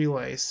not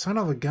relay. Son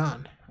of a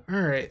gun.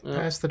 Alright,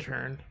 pass the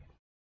turn.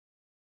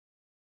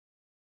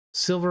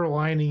 Silver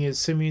Lining is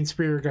Simian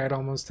Spirit Guide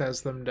almost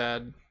has them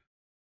dead.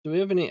 Do we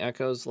have any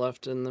Echoes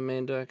left in the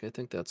main deck? I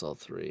think that's all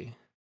 3.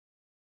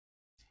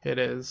 It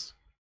is.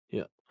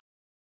 Yeah.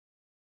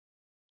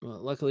 Well,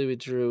 luckily we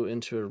drew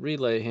into a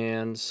relay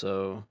hand,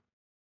 so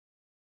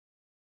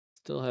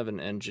still have an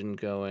engine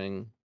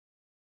going.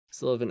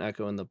 Still have an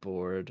Echo in the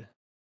board.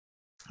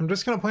 I'm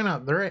just going to point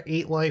out, they're at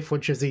 8 life,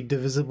 which is a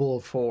divisible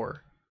of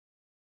 4.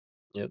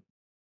 Yep.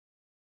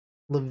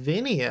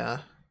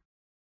 Lavinia.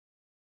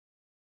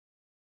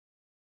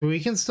 We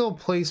can still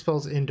play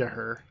spells into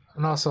her.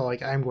 And also,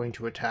 like, I'm going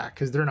to attack,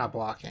 because they're not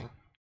blocking.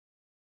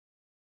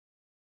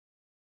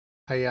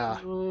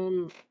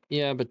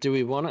 Yeah, but do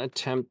we want to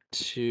attempt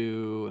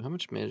to... How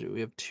much mana do we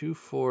have? 2,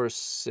 4,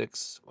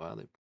 6... Wow,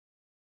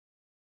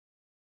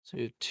 so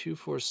we have 2,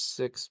 4,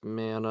 6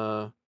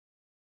 mana.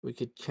 We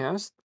could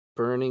cast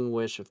Burning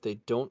Wish if they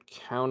don't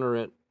counter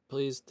it.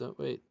 Please don't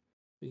wait.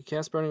 We can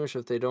cast Burning Wish.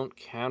 If they don't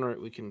counter it,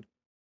 we can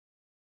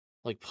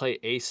like play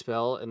a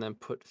spell and then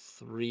put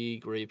 3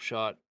 Grape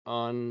Shot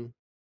on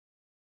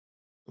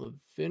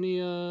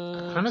Lavinia.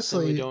 Then we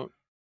Honestly, don't.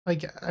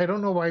 like, I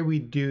don't know why we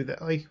do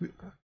that. Like,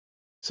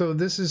 so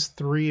this is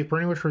 3. If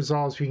Burning Wish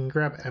resolves, we can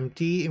grab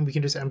empty, and we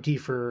can just empty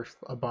for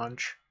a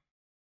bunch.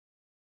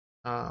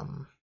 I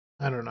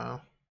don't know.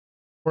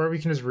 Or we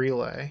can just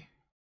relay.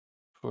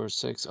 4,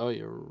 6. Oh,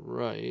 you're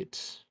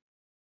right.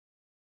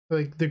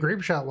 Like, the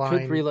Grape Shot line,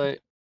 Could relay.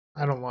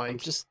 I don't like.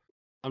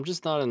 I'm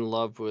just not in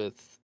love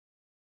with.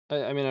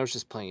 I mean, I was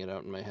just playing it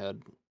out in my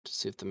head to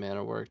see if the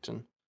mana worked,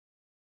 and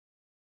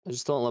I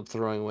just don't love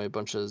throwing away a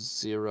bunch of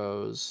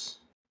zeros.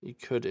 You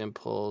could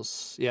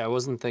impulse. Yeah, I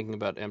wasn't thinking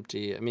about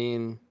empty. I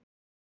mean,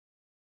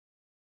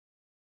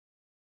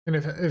 And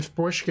if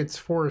Bush gets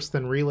forced,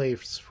 then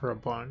relays for a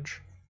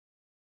bunch.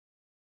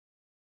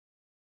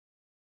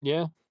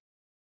 yeah.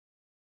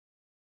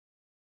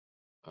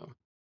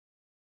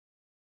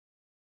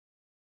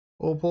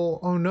 Opal,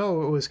 oh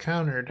no, it was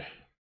countered.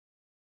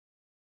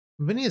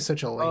 Vinny is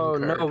such a lame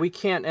card. No, we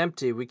can't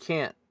empty. We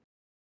can't.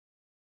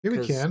 Yeah,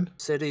 we can.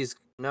 City's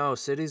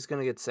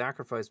gonna get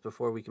sacrificed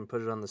before we can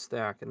put it on the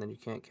stack, and then you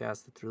can't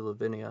cast it through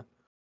Lavinia.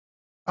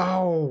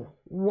 Oh,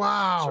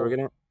 wow.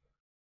 So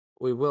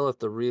we will if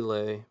the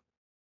relay.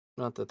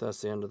 Not that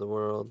that's the end of the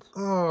world.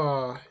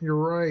 Oh, you're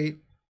right.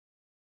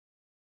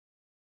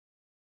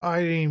 I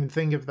didn't even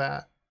think of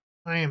that.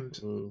 I am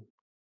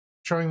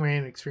showing my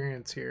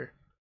inexperience here.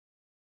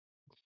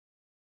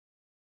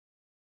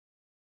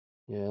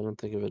 Yeah, I didn't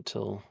think of it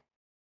till.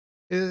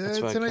 It's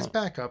a nice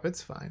backup.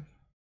 It's fine.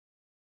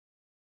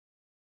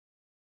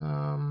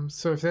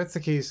 So if that's the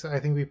case, I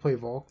think we play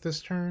Volk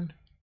this turn.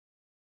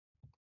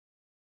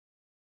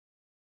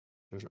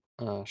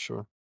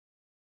 Sure.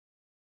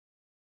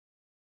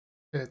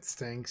 It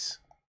stinks.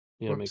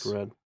 You gotta make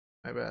red.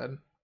 My bad.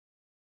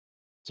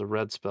 It's a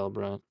red spell,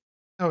 Bryant.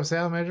 Oh, is that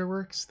how magic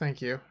works?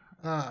 Thank you.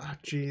 Ah,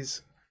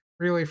 jeez.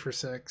 Relay for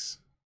 6.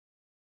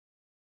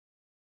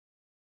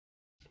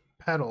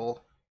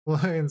 Petal.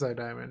 Lion's Eye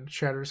Diamond.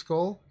 Shatter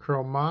Skull.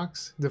 Chrome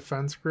Mox.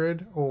 Defense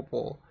Grid.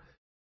 Opal.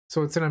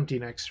 So it's an empty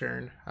next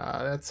turn.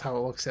 That's how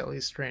it looks at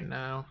least right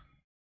now.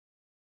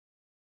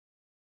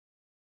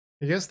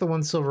 I guess the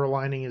one silver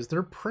lining is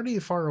they're pretty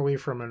far away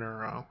from an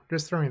Uro.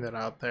 Just throwing that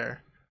out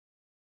there.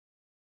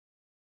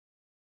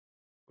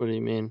 What do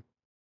you mean?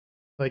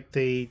 Like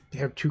they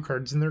have 2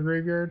 cards in their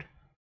graveyard?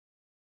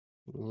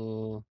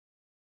 I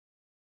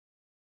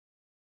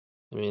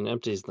mean,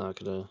 empty's not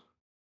gonna.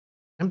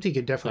 Empty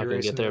could definitely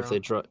race get there if they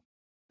draw.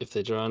 If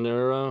they draw an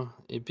Uro,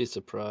 you'd be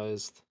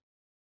surprised.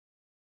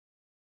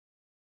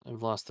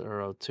 I've lost the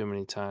Uro too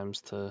many times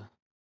to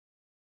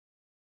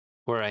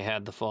where I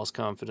had the false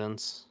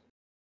confidence.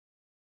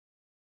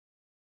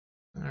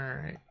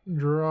 Alright,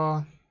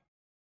 draw.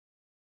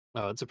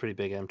 Oh, it's a pretty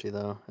big empty,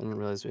 though. I didn't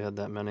realize we had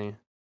that many.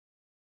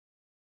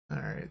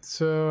 Alright,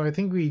 so I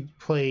think we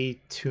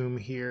play Tomb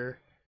here.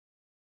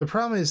 The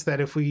problem is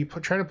that if we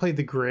try to play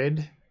the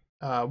grid,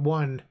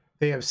 1,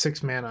 they have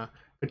 6 mana,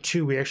 but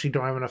 2, we actually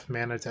don't have enough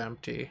mana to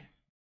empty.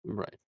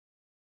 Right.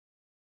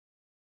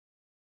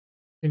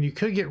 And you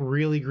could get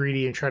really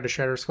greedy and try to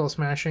Shatter Skull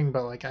Smashing,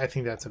 but like I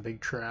think that's a big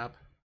trap.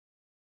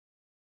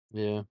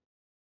 Yeah.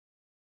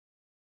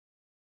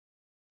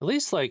 At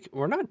least, like,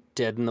 we're not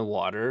dead in the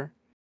water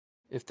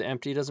if the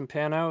empty doesn't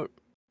pan out.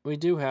 We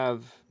do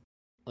have,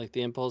 like,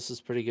 the impulse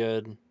is pretty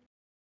good.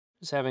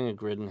 Just having a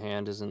grid in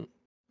hand isn't,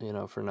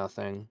 for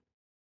nothing.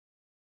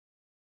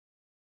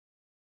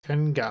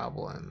 10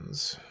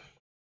 goblins.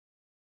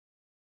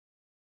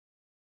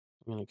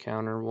 I'm going to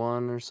counter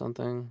 1 or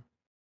something.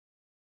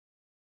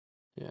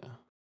 Yeah.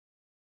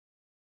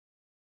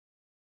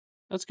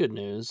 That's good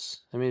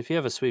news. I mean, if you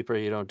have a sweeper,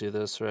 you don't do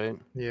this, right?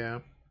 Yeah.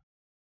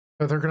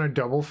 But they're going to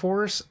double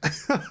force?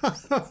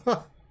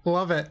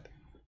 Love it.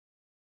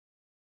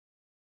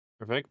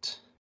 Perfect.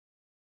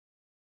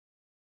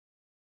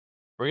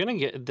 We're going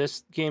to get...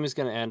 This game is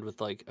going to end with,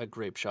 like, a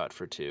grape shot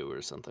for 2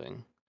 or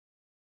something.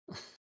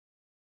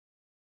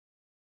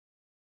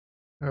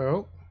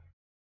 Oh.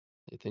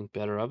 They think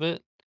better of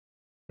it?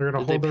 They're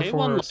going to hold their force. Did they pay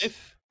 1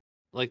 life?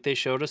 Like, they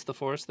showed us the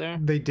force there?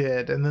 They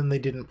did, and then they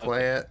didn't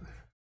play it.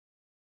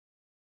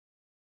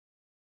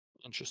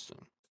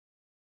 Interesting.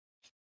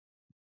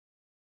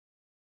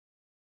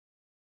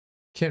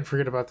 Can't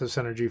forget about this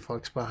energy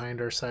flux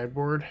behind our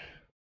sideboard.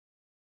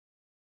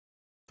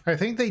 I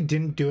think they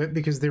didn't do it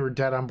because they were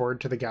dead on board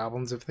to the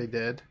goblins if they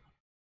did.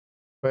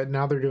 But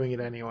now they're doing it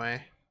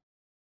anyway.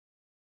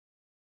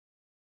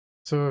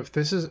 So if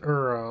this is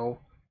Uro,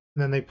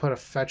 then they put a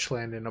fetch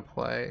land into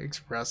play.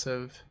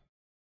 Expressive.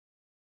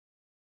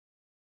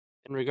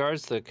 In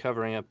regards to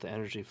covering up the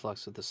energy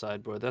flux with the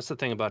sideboard, that's the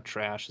thing about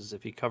trash, is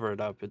if you cover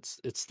it up, it's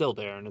still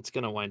there and it's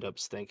going to wind up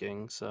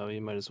stinking. So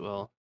you might as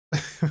well,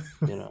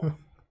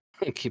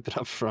 keep it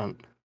up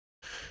front.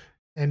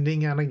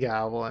 Ending on a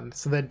goblin.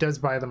 So that does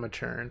buy them a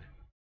turn.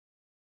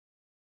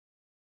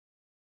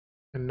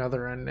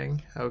 Another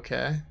ending.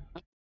 Okay.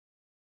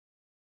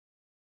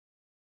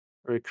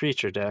 Or a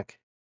creature deck.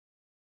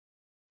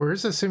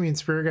 Where's the Simian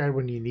Spirit Guide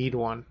when you need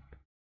one?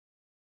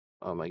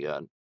 Oh my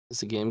god. Is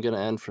the game gonna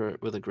end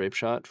with a grape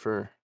shot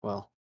for,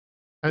 well,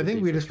 it I would think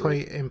be we for just 3.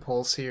 play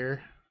Impulse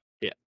here.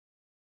 Yeah.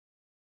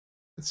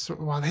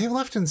 Wow, they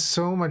left in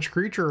so much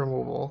creature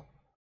removal.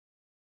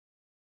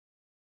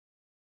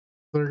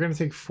 They're gonna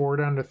take 4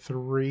 down to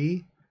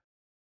 3.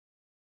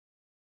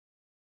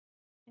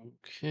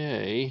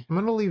 Okay. I'm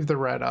gonna leave the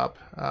red up.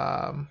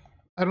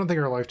 I don't think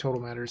our life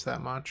total matters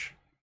that much.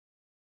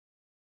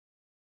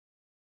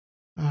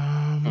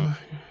 Hmm.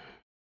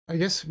 I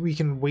guess we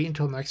can wait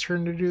until next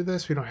turn to do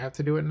this. We don't have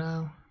to do it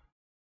now.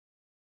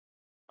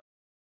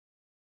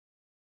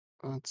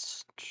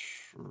 That's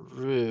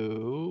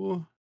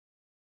true.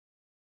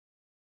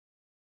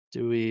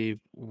 Do we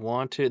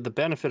want to? The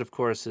benefit, of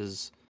course,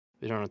 is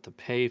we don't have to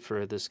pay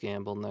for this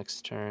gamble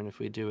next turn if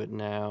we do it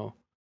now.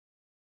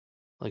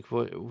 Like,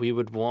 what we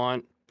would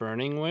want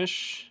Burning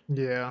Wish.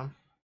 Yeah.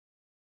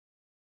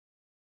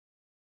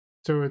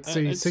 So it's a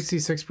I'd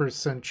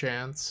 66%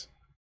 chance.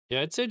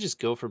 Yeah, I'd say just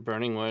go for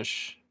Burning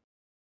Wish.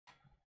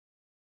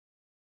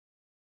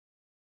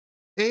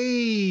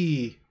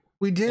 Hey,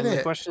 we did And the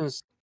it. question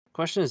is,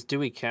 do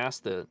we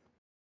cast it?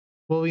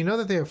 Well, we know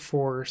that they have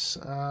force.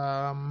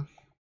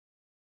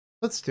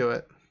 Let's do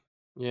it.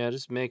 Yeah,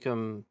 just make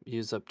them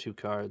use up 2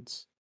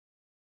 cards.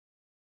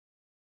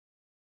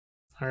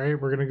 All right,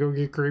 we're gonna go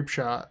get grape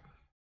shot.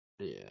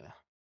 Yeah.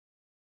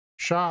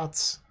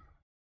 Shots.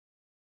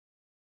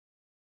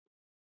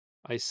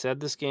 I said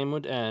this game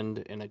would end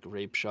in a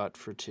grape shot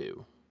for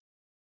 2.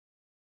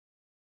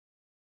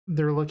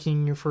 They're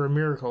looking for a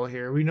miracle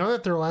here. We know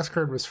that their last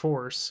card was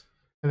force,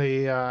 and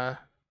they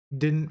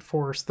didn't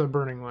force the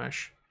Burning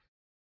Wish.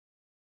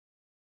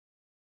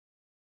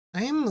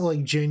 I am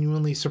like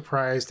genuinely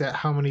surprised at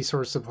how many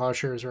Swords to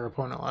Plowshares our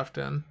opponent left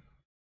in.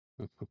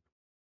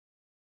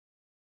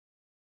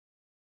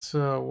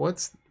 So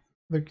what's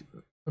the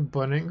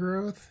abundant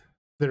growth?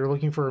 They're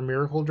looking for a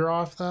miracle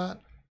draw off that.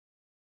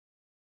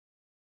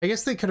 I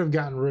guess they could have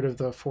gotten rid of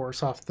the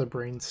force off the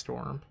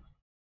brainstorm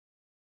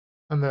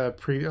on the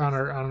on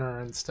our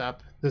end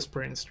step. This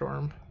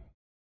brainstorm,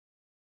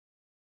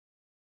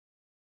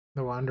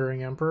 the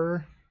Wandering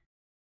Emperor.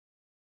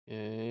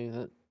 Okay,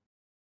 that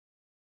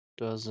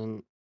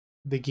doesn't.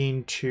 They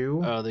gain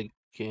 2. Oh, they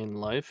gain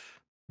life.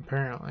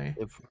 Apparently.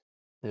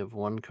 They have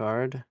 1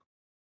 card.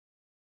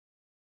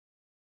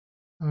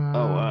 Oh Um,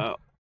 wow.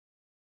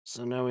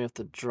 So now we have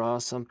to draw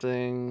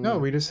something. no,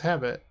 we just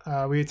have it.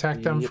 We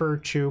attack them Yep. for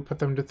 2, put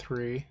them to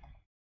 3.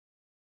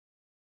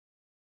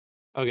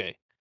 Okay,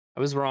 I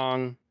was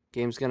wrong.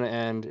 Game's gonna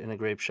end in a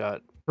grape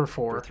shot For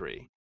for 4.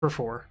 3. For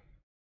 4.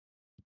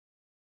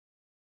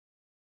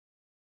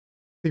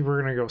 Think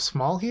we're gonna go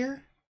small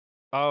here?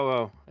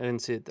 Oh, I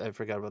didn't see it. I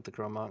forgot about the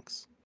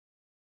Chromox.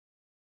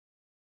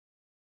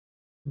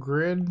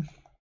 Grid.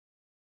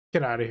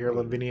 Get out of here, Hmm.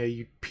 Lavinia,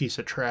 you piece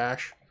of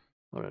trash.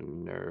 What a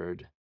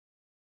nerd.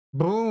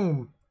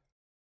 Boom!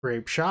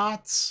 Grape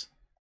shots.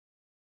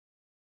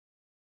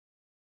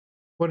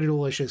 What a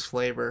delicious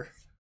flavor.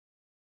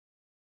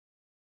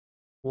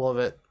 Love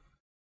it.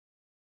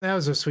 That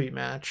was a sweet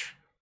match.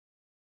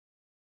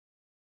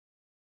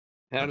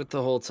 Had it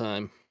the whole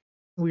time.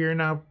 We are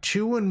now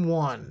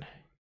 2-1.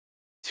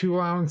 2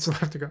 rounds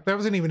left to go. That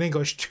wasn't even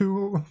English.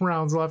 2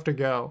 rounds left to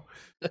go.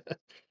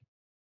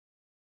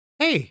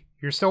 Hey,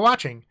 you're still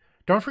watching.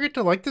 Don't forget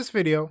to like this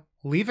video,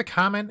 leave a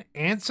comment,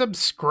 and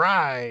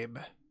subscribe.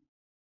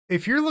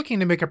 If you're looking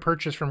to make a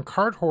purchase from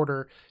Card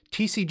Hoarder,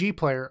 TCG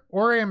Player,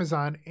 or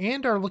Amazon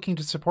and are looking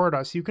to support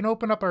us, you can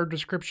open up our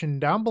description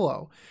down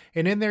below,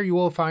 and in there you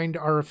will find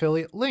our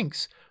affiliate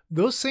links.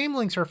 Those same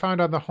links are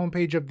found on the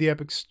homepage of the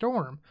Epic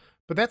Storm.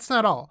 But that's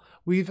not all.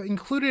 We've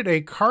included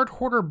a Card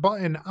Hoarder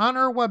button on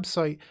our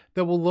website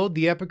that will load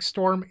the Epic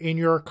Storm in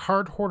your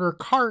Card Hoarder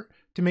cart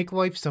to make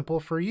life simple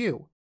for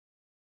you.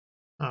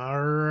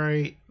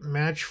 Alright,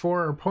 match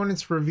 4. Our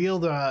opponents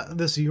revealed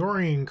this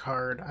Yorion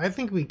card. I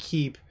think we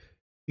keep,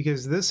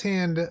 because this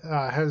hand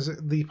has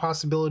the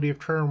possibility of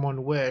turn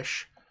 1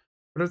 wish,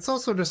 but it's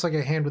also just like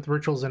a hand with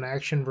rituals in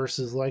action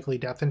versus likely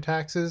death and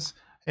taxes,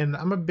 and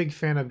I'm a big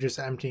fan of just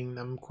emptying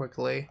them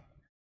quickly.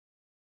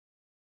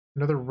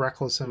 Another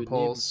Reckless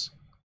Impulse.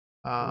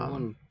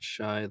 1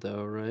 shy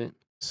though, right?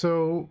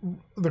 So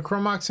the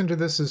Chromox into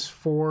this is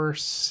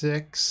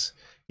 4-6.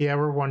 Yeah,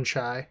 we're 1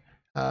 shy.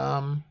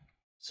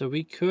 So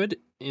we could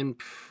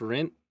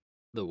imprint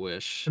the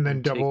wish And then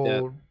take double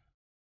that.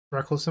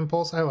 Reckless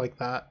Impulse. I like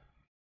that.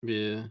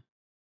 Yeah.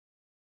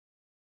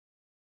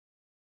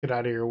 Get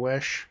out of your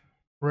wish.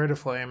 Rite of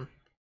Flame.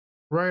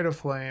 Rite of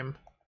Flame.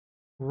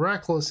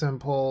 Reckless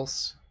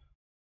Impulse.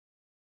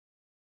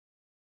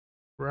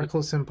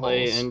 Reckless Impulse.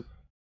 Play and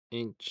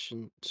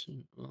ancient.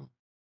 Well,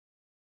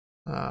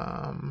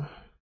 that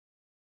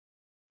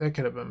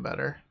could have been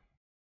better.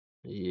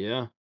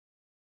 yeah.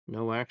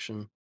 No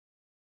action.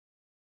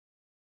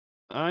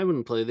 I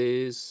wouldn't play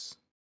these.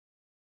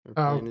 Or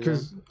play Oh, any of them.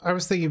 because I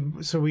was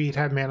thinking, so we'd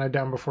have mana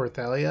down before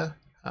Thalia.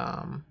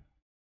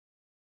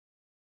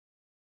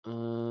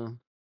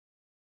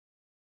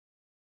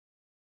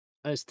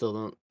 I still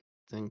don't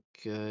think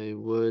I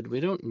would. We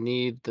don't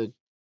need the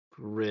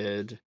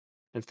grid.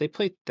 If they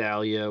play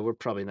Thalia, we're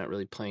probably not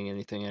really playing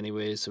anything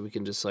anyway, so we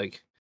can just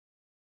like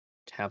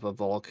tap a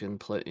Vulcan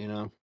play, you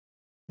know.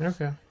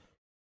 Okay.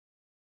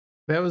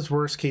 That was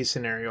worst case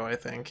scenario, I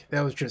think.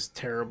 That was just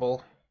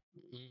terrible.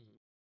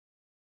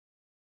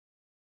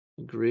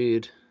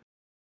 Agreed.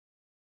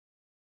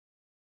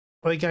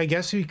 Like, I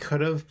guess we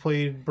could have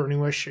played Burning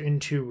Wish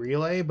into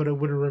Relay, but it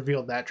would have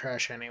revealed that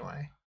trash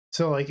anyway.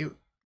 So, like,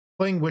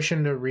 playing Wish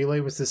into Relay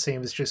was the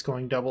same as just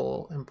going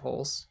double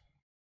Impulse.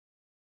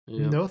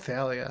 Yeah. No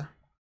Thalia.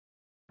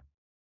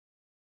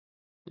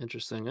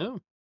 Interesting. Oh.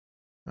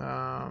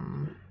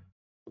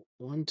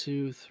 1,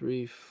 2,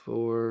 3,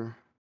 4.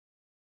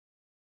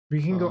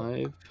 We can 5.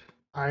 go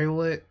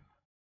Islet,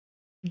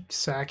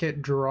 sack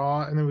it,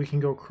 draw, and then we can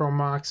go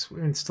Chromox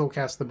and still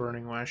cast the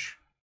Burning Wish.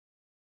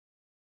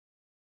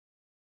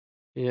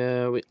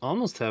 Yeah, we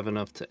almost have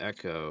enough to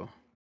echo.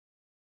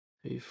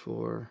 3,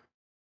 4,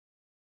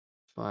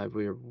 5.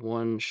 We are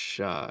 1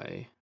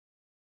 shy.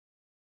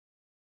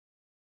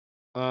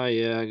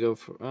 Yeah, go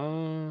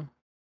for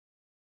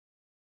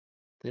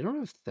they don't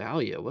have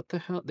Thalia. What the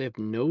hell? They have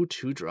no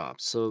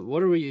 2-drops. So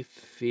what are we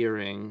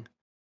fearing?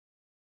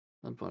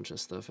 A bunch of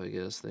stuff, I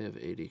guess. They have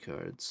 80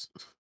 cards.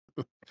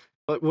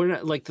 But we're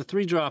not like the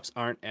 3-drops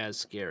aren't as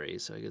scary,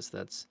 so I guess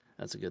that's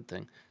a good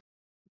thing.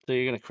 So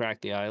you're gonna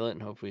crack the Islet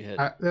and hope we hit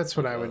That's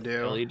what like I would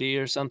do.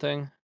 LED or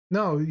something?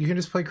 No, you can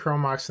just play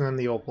Chromox and then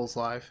the Opal's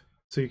live.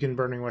 So you can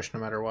Burning Wish no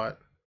matter what.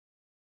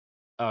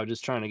 Oh,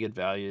 just trying to get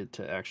value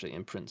to actually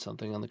imprint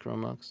something on the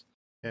Chromox.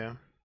 Yeah.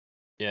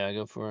 Yeah,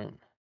 go for it.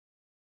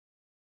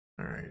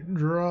 Alright,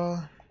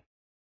 draw.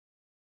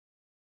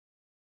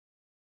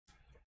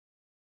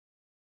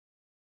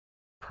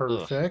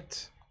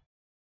 Perfect. Ugh.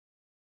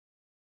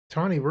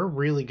 Tony, we're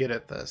really good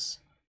at this.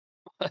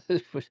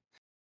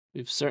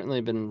 We've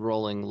certainly been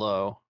rolling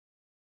low.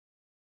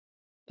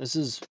 This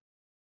is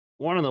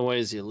one of the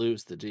ways you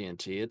lose the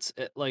D&T. It's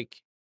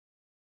like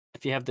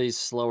if you have these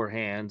slower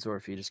hands, or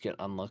if you just get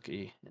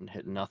unlucky and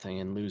hit nothing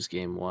and lose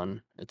game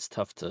 1, it's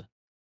tough to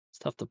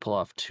pull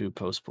off 2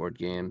 post-board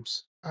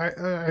games.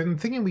 I'm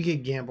thinking we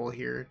get gamble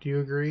here. Do you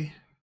agree?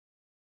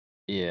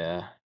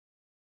 Yeah.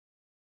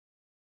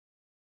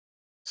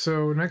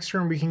 So next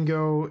turn we can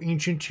go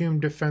Ancient Tomb,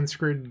 Defense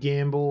Grid,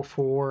 gamble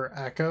for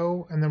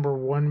Echo, and then we're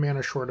 1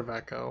 mana short of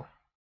Echo.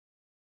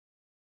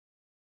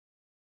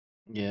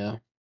 Yeah.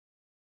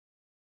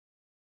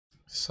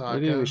 Saga.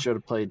 Maybe we should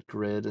have played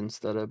Grid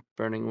instead of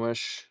Burning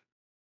Wish.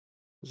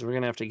 Because we're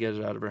going to have to get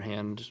it out of our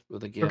hand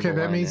with a gamble. Okay,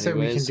 that means anyways. that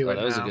we can do it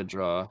that was now. a good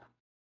draw.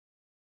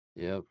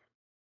 Yep.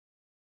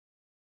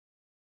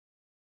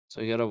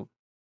 So you gotta...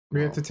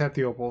 We have to tap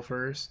the Opal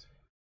first.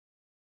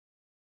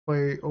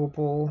 Play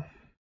Opal.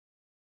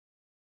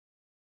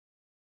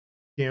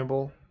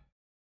 Gamble.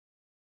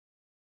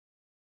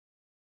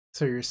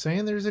 So you're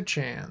saying there's a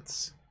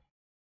chance.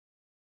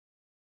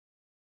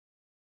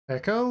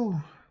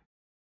 Echo?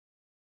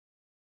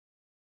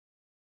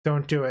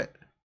 Don't do it.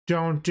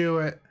 Don't do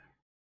it.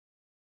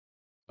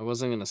 I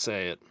wasn't gonna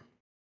say it.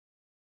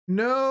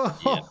 No!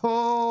 Yeah.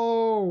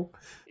 All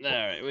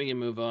right, we can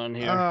move on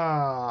here.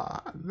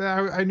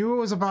 I knew it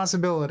was a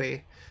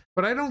possibility.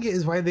 What I don't get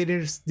is why they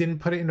just didn't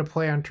put it into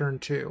play on turn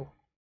 2.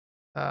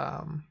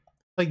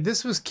 Like,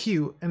 this was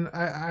cute, and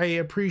I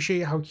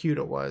appreciate how cute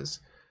it was.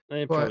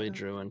 They probably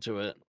drew into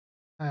it.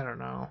 I don't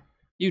know.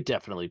 You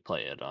definitely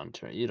play it on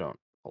turn. You don't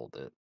hold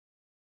it.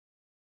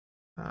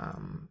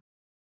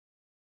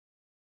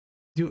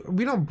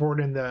 We don't board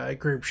in the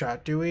Grape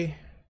Shot, do we?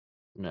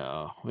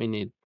 No, we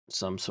need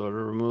some sort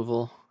of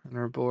removal in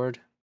our board.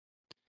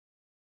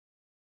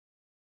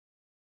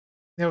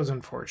 That was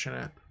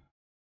unfortunate.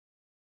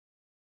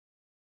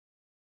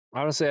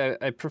 Honestly,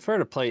 I prefer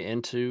to play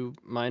into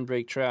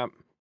Mindbreak Trap.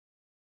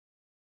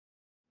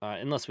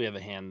 Unless we have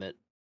a hand that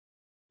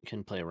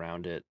can play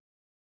around it,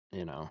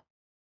 you know.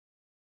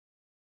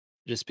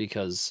 Just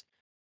because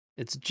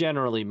it's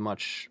generally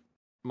much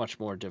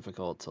more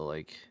difficult to,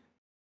 like,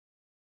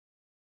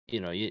 you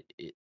know,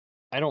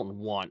 I don't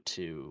want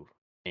to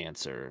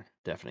answer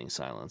Deafening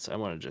Silence. I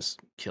want to just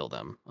kill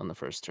them on the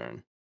first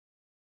turn.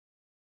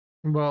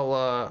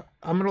 Well,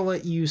 I'm going to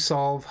let you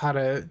solve how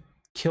to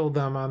kill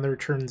them on their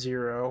turn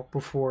 0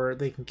 before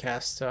they can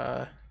cast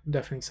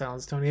Deafening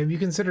Silence, Tony. Have you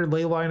considered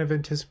Leyline of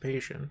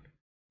Anticipation?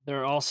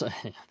 They're also...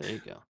 there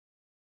you go.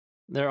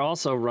 They're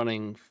also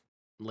running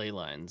ley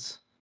lines,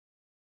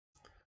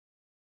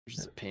 which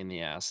is a pain in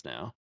the ass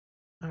now.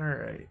 All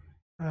right.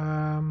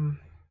 I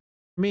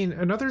mean,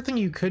 another thing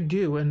you could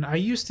do, and I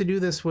used to do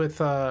this with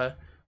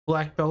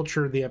Black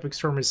Belcher, the Epic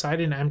Storm, is side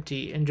and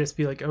empty and just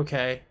be like,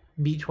 okay,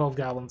 beat 12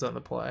 goblins on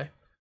the play.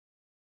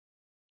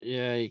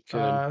 Yeah, you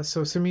could.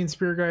 So Simian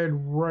Spear Guide,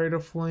 Rite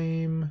of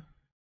Flame,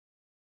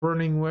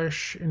 Burning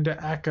Wish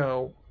into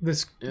Echo.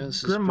 This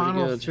Grim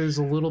Monolith is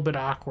a little bit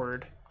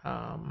awkward.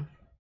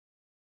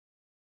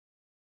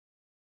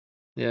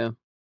 Yeah.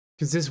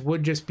 Because this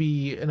would just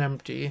be an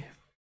empty.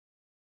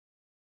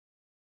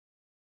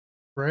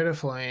 Rite of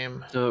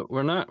Flame. So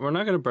we're not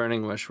gonna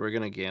Burning Wish, we're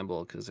gonna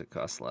gamble because it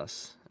costs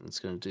less and it's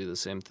gonna do the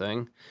same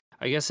thing.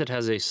 I guess it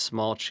has a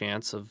small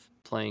chance of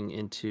playing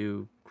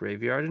into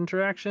graveyard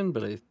interaction,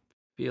 but I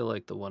feel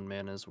like the 1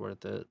 mana is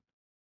worth it.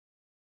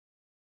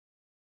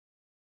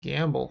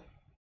 Gamble.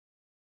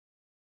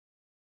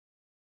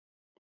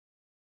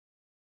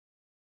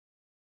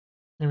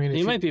 I mean,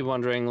 You might be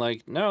wondering,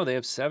 like, no, they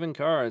have 7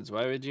 cards.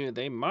 Why would you?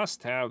 They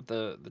must have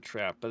the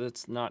trap, but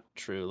it's not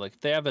true. Like,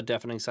 if they have a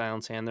Deafening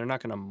Silence hand, they're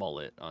not going to mull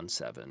it on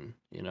 7,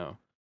 you know?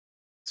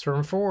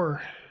 Turn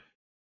 4.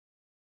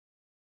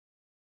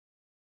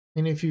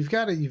 And if you've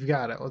got it, you've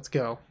got it. Let's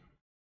go.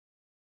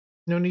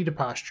 No need to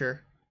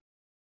posture.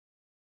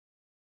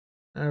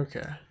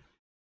 Okay.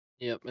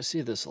 Yep, I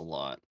see this a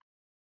lot.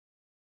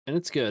 And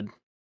it's good.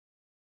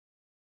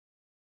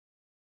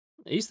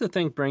 I used to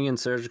think bringing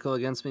Surgical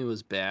against me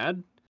was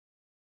bad,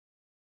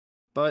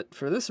 but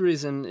for this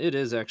reason, it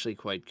is actually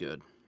quite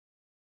good.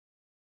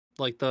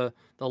 Like, the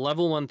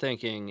level 1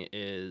 thinking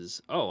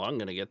is, oh, I'm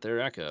going to get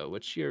their Echo,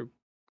 which you're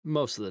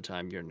most of the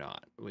time you're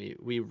not.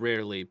 We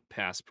rarely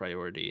pass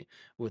priority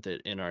with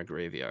it in our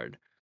graveyard.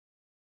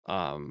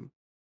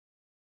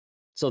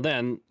 So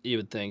then you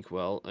would think,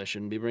 well, I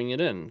shouldn't be bringing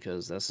it in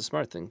because that's the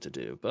smart thing to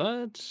do.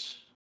 But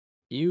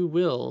you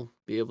will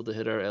be able to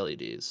hit our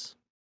LEDs.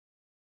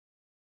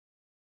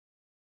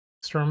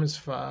 Storm is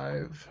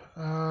 5.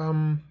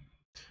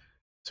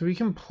 So we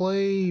can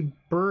play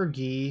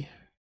Birgi,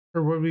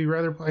 or would we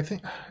rather play? I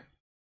think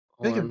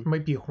it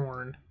might be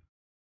Horn.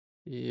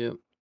 Yep.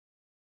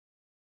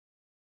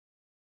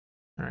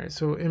 All right,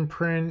 so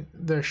imprint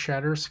the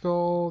Shatter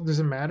Skull. Does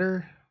it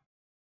matter?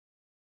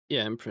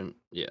 Yeah, imprint.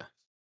 Yeah,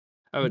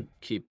 I would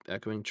keep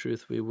Echoing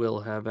Truth. We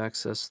will have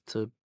access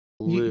to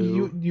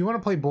blue. You want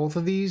to play both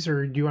of these,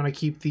 or do you want to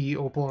keep the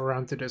Opal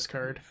around to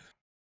discard?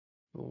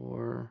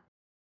 Or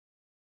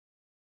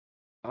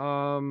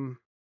I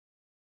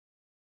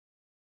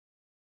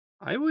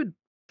would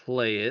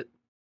play it,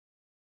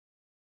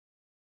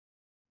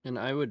 and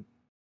I would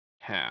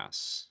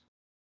pass.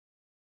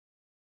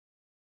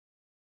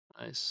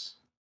 Nice.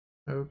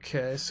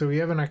 Okay, so we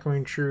have an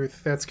Echoing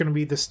Truth. That's going to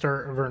be the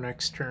start of our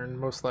next turn,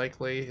 most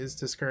likely, is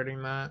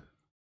discarding that.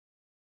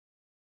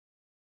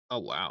 Oh,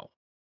 wow.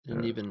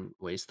 Didn't even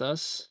waste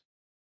us?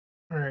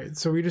 Alright,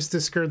 so we just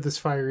discard this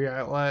Fiery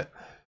Outlet.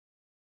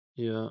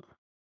 Yeah.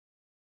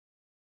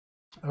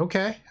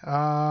 Okay,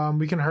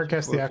 we can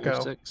hardcast the Echo.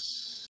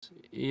 6.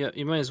 Yeah,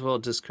 you might as well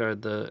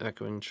discard the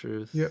Echoing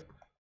Truth. Yep.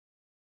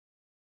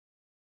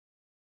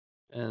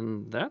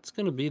 And that's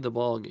going to be the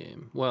ball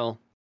game. Well,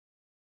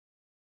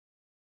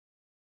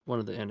 one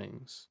of the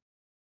innings.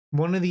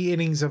 One of the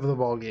innings of the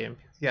ball game.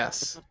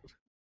 Yes.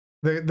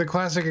 The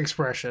classic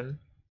expression.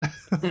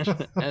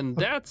 And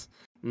that's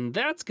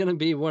going to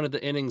be one of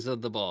the innings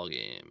of the ball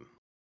game.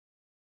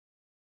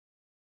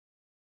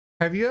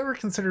 Have you ever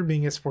considered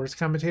being a sports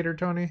commentator,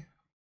 Tony?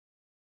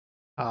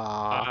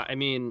 I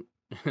mean,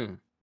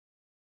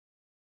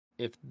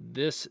 if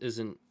this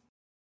isn't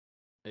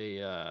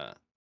a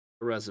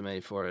resume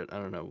for it, I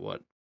don't know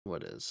what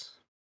is.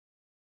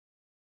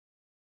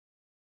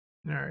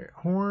 All right,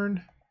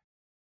 Horn.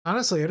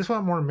 Honestly, I just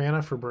want more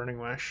mana for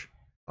Burning Wish.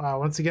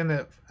 Once again,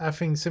 that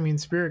effing Simian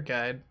Spirit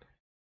Guide.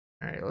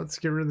 All right, let's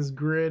get rid of this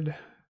grid.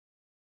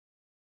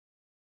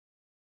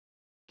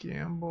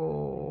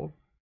 Gamble.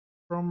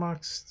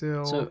 Chromox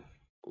still. So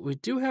we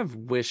do have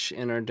Wish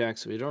in our deck,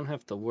 so we don't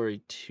have to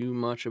worry too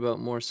much about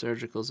more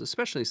Surgicals,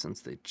 especially since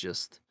they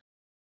just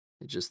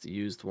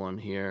used one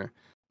here.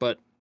 But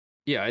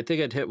yeah, I think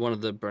I'd hit one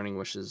of the Burning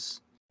Wishes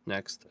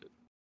next.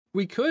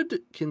 We could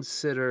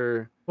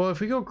consider... Well, if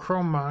we go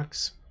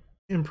Chromox,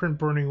 imprint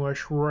Burning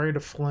Wish, Rite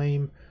of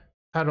Flame,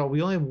 Petal, we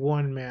only have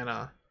 1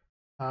 mana.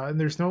 And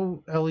there's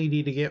no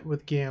LED to get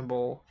with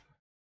Gamble.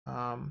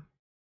 I'm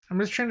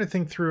just trying to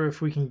think through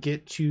if we can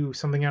get to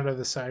something out of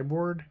the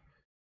sideboard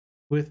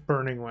with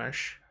Burning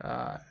Wish.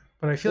 But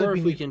I feel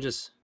like we can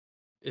just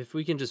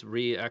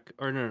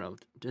or no,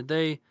 did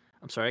they?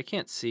 I'm sorry, I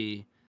can't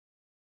see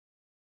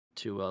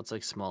too well. It's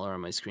like smaller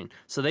on my screen.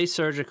 So they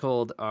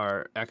surgicaled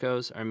our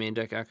echoes, our main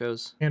deck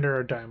echoes, and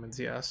our diamonds.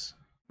 Yes,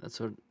 that's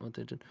what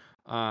they did.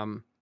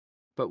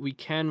 But we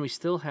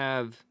still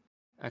have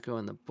echo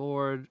on the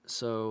board.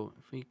 So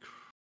if we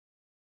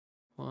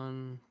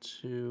 1,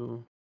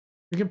 2.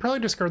 We can probably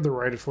discard the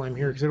Rite of Flame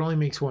here because it only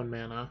makes 1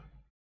 mana.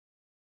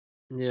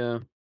 Yeah.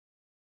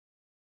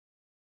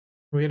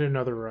 We had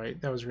another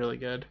Rite. That was really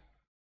good.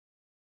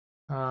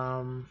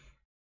 So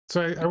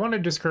I want to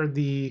discard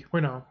the...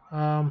 Wait, no.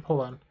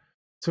 Hold on.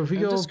 So if we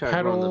go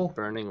Petal...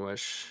 Burning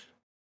Wish.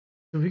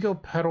 If we go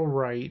Petal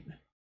Rite,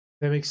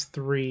 that makes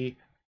 3.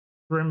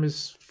 Grim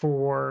is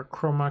 4.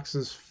 Chromox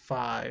is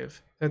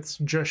 5. That's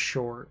just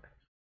short.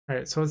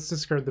 Alright, so let's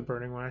discard the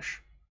Burning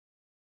Wish.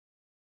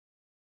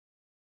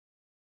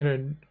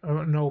 And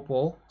an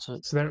Opal. So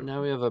that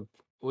now we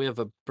have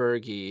a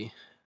Birgi.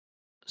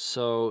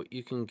 So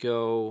you can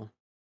go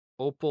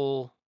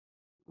Opal,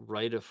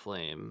 Rite of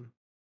Flame,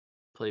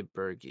 play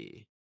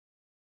Birgi.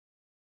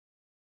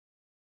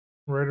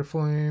 Rite of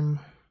Flame.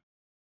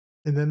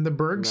 And then the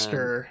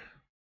Bergster.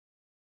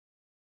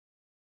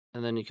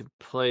 And then you can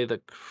play the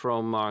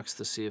Chromox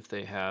to see if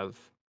they have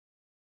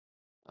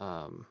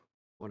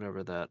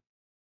whatever that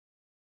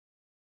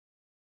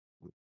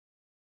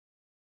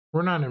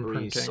We're not 3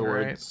 imprinting,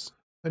 right? swords.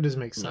 That does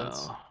make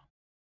sense.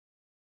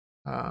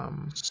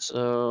 No.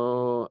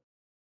 So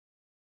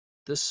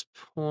this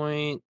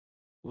point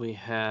we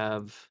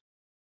have.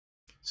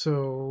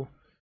 So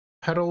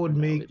Petal would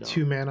No, we make don't.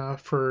 2 mana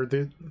for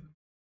the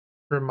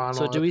monolith.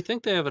 So do we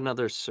think they have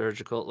another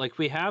surgical? Like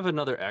we have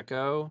another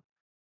echo.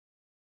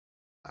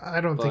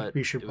 I don't think But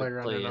we should it play would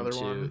around play another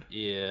into one.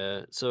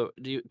 yeah. So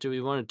do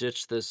we want to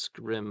ditch this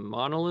Grim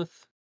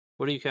Monolith?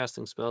 What are you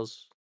casting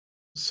spells?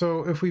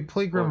 So if we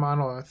play Grim Or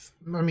Monolith,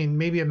 I mean,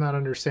 maybe I'm not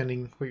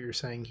understanding what you're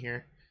saying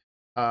here.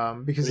 Because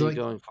what are you like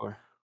going for?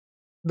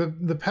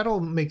 the Petal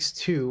makes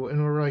 2,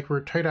 and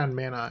we're tight on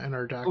mana in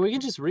our deck. Oh, we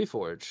can just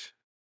reforge.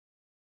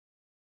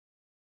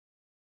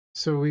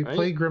 So we Right?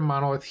 play Grim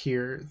Monolith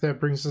here. That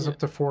brings us Yeah. up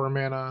to 4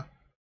 mana.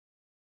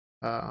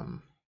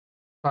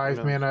 5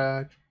 No.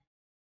 mana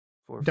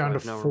 4, down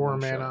 5, to no, 4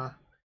 one shot. mana.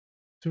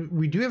 So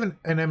we do have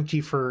an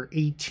empty for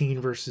 18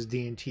 versus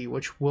D&T,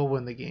 which will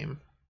win the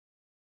game.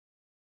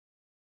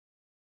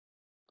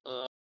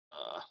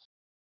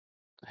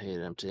 I hate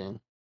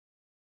emptying.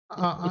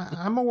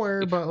 I'm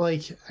aware, but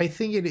like I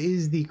think it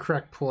is the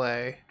correct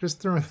play. Just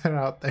throwing that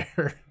out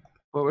there.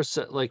 What we're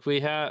like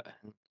we have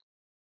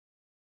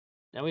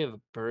now we have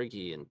a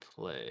Birgi in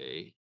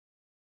play.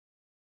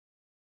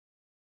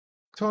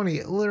 Tony,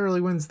 it literally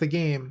wins the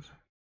game.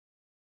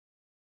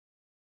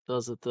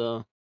 Does it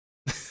though?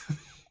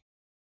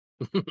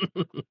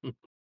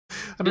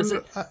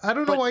 I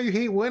don't know why you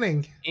hate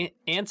winning.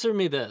 Answer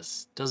me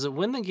this. Does it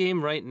win the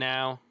game right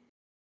now?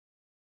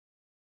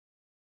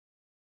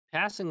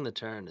 Passing the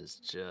turn is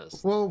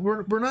just. Well,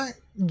 we're not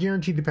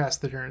guaranteed to pass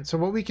the turn. So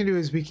what we can do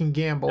is we can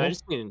gamble. No, I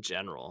just mean in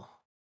general.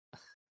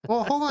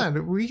 Well, hold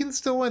on. We can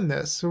still win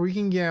this. So we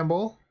can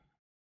gamble.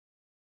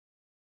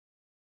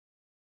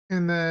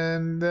 And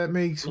then that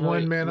makes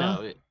 1 mana.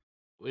 No,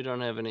 we don't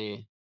have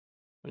any.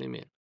 What do you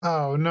mean?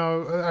 Oh,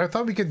 no. I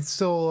thought we could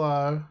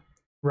still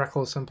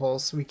Reckless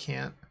Impulse. We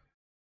can't.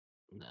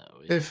 No.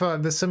 If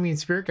the Simian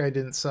Spirit guy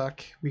didn't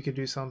suck, we could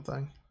do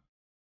something.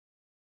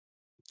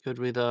 Could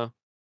we, though?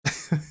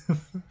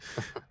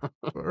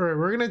 All right,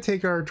 we're going to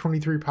take our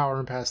 23 power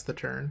and pass the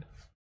turn.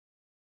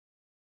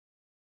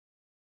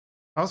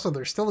 Also,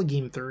 there's still a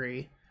game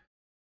 3.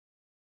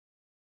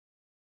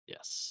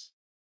 Yes.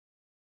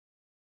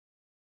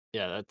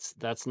 Yeah,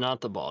 that's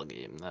not the ball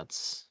game.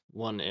 That's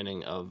 1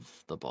 inning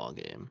of the ball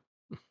game.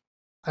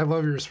 I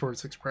love your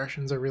sports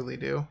expressions. I really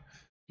do.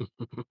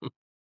 All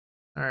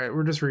right,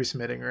 we're just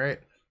resubmitting, right?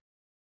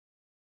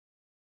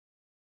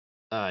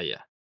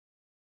 Yeah.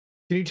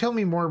 Can you tell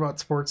me more about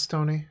sports,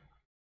 Tony?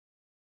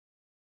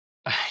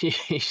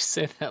 You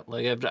say that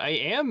like I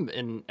am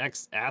an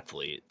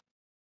ex-athlete.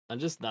 I'm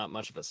just not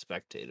much of a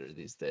spectator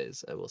these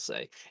days, I will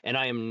say. And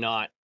I am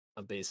not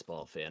a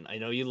baseball fan. I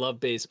know you love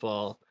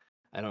baseball.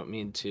 I don't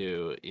mean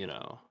to,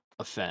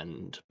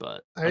 offend,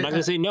 but I'm not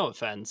going to say no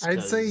offense.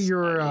 I'd say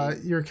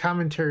your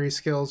commentary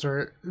skills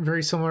are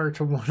very similar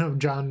to one of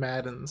John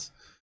Madden's.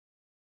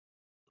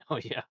 Oh,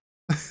 yeah.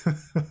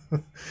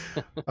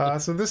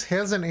 So this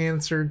hasn't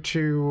answered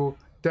to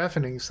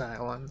Deafening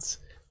Silence,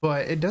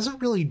 but it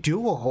doesn't really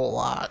do a whole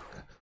lot.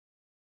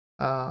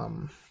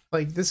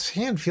 Like, this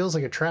hand feels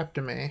like a trap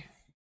to me.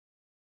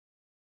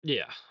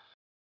 Yeah.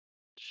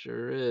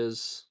 Sure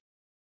is.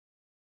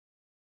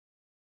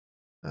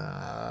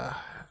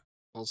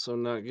 Also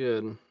not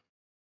good.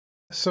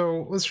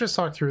 So let's just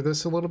talk through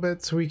this a little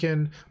bit. So we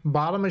can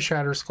bottom a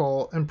Shatter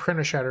Skull and print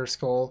a Shatter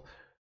Skull.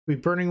 We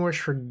Burning Wish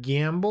for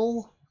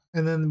Gamble,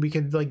 and then we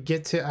could like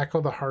get to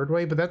Echo the hard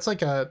way, but that's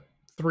like a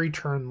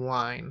 3-turn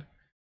line.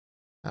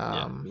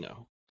 Yeah,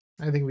 no.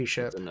 I think we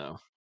ship. No.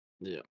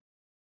 Yeah.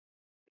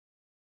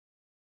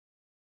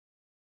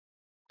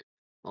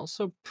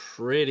 Also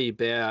pretty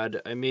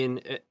bad. I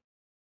mean,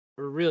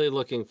 we're really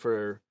looking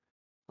for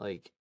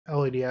like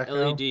LED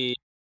Echo. LED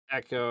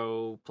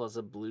Echo plus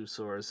a blue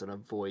source and a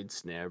void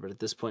snare, but at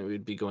this point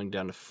we'd be going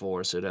down to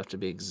 4, so it'd have to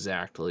be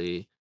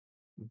exactly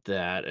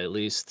that. At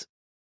least,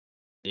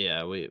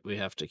 yeah, we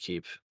have to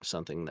keep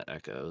something that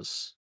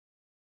echoes.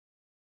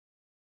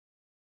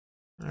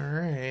 All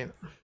right.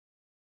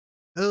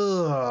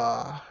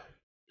 Ugh.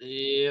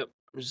 Yep.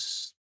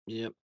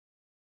 Yep.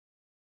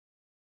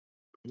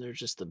 They're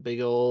just a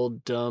big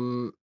old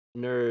dumb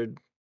nerd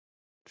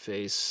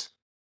face.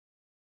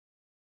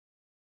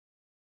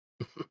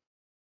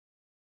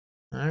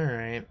 All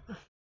right.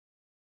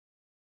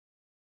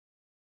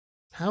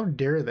 How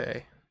dare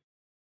they?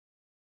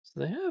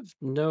 So they have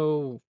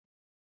no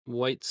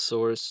white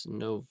source,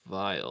 no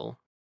vial.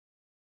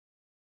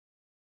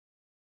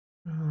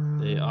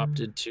 They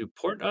opted to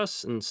port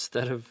us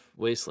instead of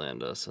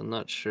wasteland us. I'm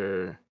not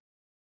sure.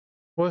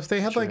 Well, if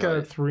they had like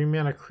a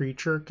 3-mana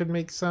creature, it could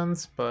make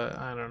sense, but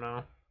I don't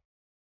know.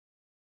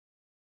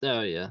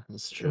 Oh, yeah,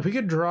 that's true. If we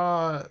could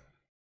draw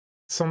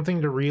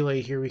something to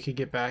relay here, we could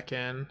get back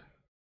in.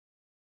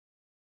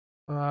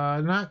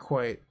 Not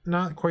quite.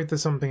 Not quite the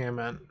something I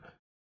meant.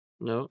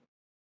 Nope.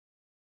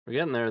 We're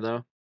getting there,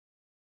 though.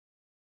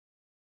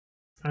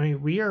 I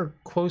mean, we are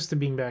close to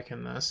being back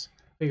in this.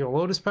 Like a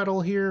Lotus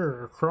Petal here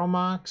or a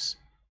Chromox.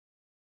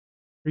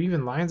 Or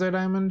even Lion's Eye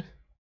Diamond?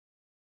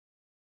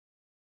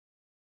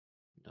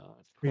 Not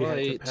We had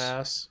to quite.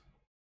 pass.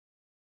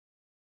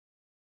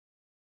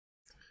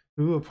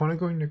 Ooh, opponent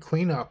going to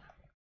clean up.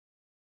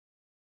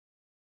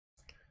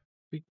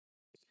 We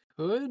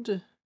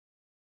could.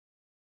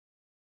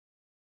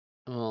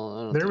 Well,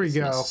 I don't There think we it's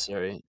go.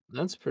 necessary.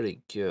 That's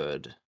pretty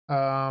good.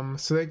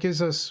 So that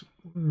gives us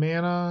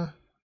mana,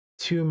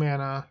 2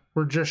 mana.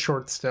 We're just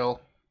short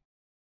still.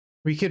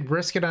 We could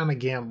risk it on a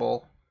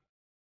gamble.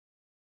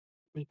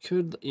 We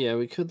could, yeah,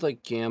 we could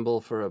like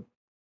gamble for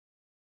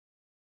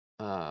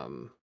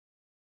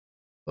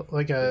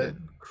Like a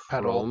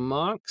pedal.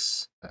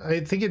 Chromox. I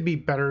think it'd be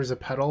better as a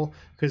pedal,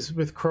 because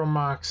with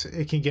Chromox,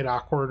 it can get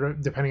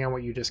awkward depending on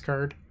what you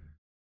discard.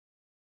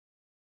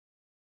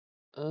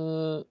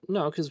 No,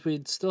 because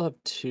we'd still have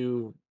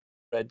 2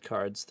 red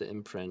cards to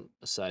imprint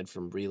aside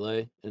from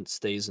Relay, and it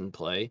stays in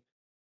play.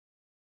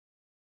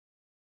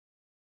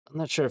 I'm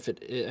not sure if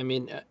I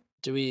mean,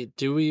 do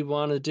we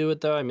want to do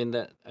it though? I mean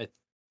that I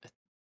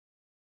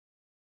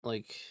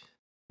like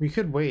We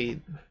could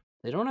wait.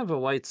 they don't have a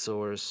white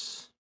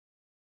source,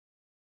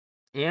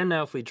 and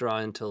now if we draw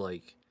into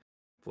like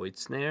Void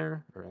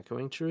Snare or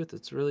Echoing Truth,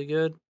 it's really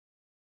good.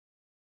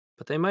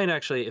 But they might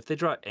actually, if they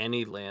draw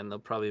any land, they'll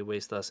probably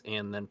waste us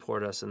and then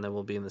port us, and then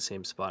we'll be in the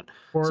same spot.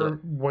 Or So,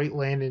 white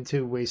land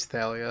into Waste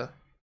Thalia.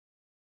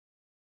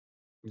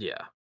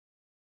 yeah.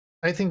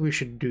 I think we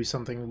should do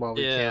something while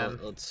we can.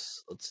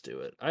 let's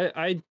do it.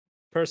 I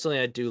personally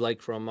I do like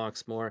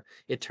Chromox more.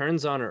 It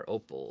turns on our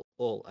Opal.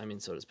 Well, I mean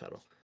so does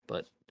Petal,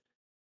 but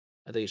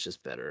I think it's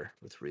just better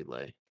with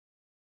Relay.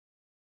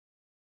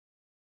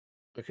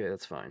 Okay,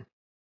 that's fine.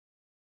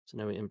 So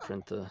now we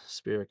imprint the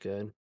Spirit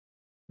Guide.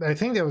 I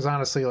think that was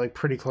honestly like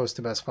pretty close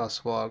to best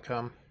possible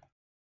outcome.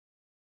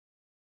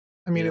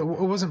 I mean, Yep.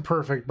 it wasn't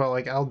perfect, but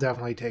like I'll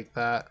definitely take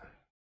that.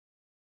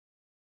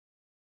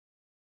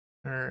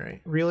 All right,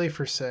 Relay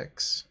for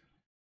 6.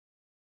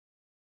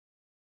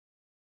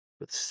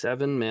 With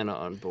 7 mana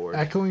on board.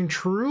 Echoing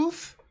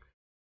Truth?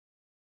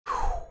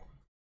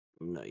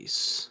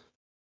 Nice.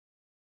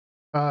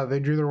 They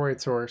drew their white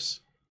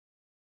source.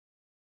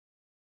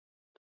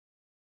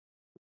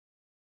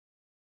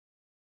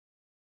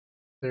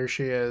 There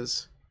she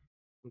is.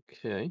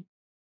 Okay.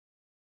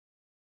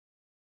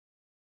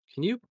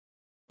 Can you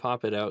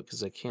pop it out?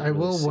 Because I can't. I really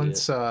will see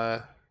once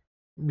it.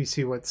 we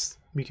see what's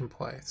we can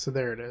play. So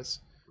there it is.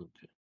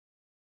 Okay.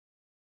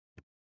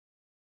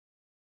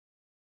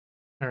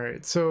 All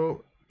right,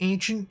 so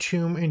Ancient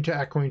Tomb into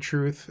Echoing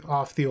Truth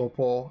off the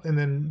Opal, and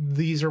then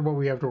these are what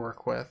we have to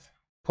work with,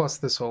 plus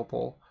this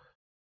Opal.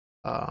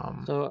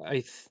 So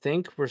I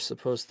think we're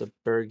supposed to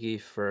Birgi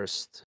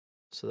first,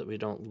 so that we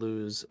don't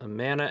lose a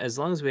mana, as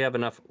long as we have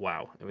enough.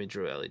 Wow, and we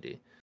drew LED.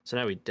 So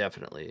now we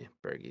definitely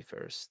Birgi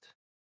first.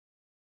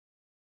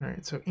 All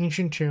right, so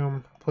Ancient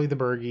Tomb, play the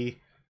Birgi.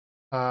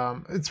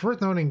 It's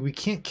worth noting we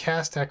can't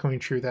cast Echoing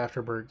Truth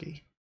after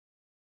Birgi.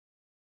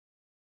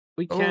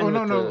 We can.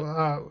 Oh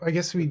no. I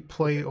guess we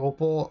play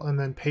Opal and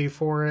then pay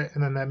for it,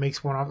 and then that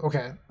makes one off.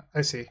 Okay,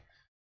 I see.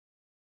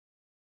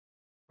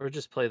 Or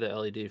just play the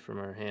LED from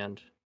our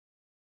hand,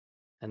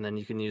 and then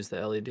you can use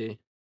the LED.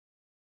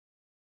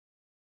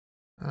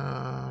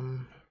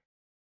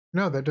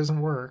 No, that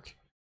doesn't work.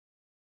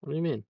 What do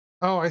you mean?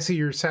 Oh, I see.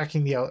 You're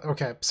sacking the.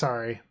 Okay,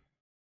 sorry.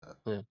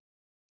 Yeah.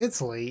 It's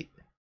late.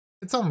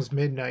 It's almost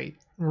midnight.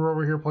 We're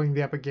over here playing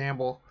the Epic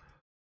Gamble.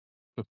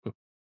 All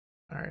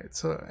right,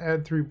 so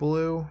add 3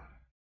 blue.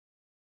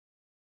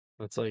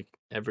 That's like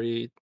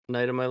every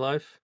night of my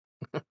life.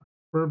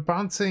 We're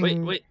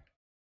bouncing. Wait.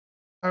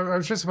 I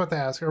was just about to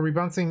ask: are we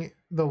bouncing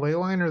the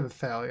Leyline or the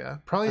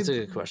Thalia? Probably. That's a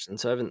good question.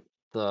 So I haven't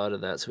thought of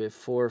that. So we have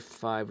 4,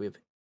 5. We have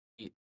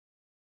 8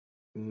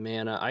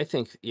 mana. I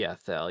think, yeah,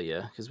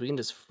 Thalia, because we can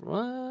just.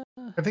 What?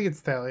 I think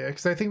it's Thalia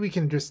because I think we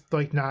can just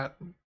like not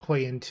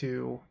play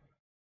into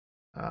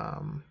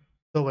the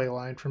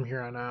Leyline from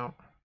here on out.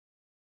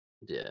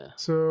 Yeah.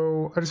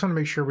 So I just want to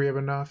make sure we have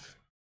enough.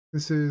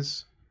 This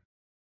is.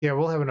 Yeah,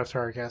 we'll have enough to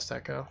hard cast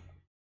Echo.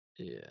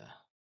 Yeah.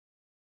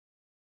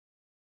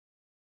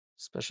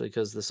 Especially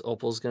because this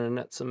Opal's gonna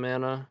net some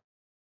mana.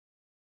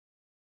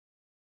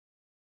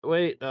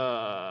 Wait,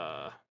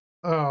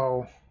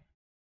 Oh.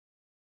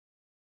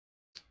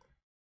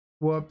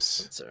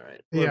 Whoops. That's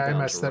alright. Yeah, I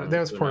messed that. That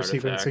was poor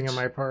sequencing on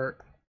my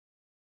part.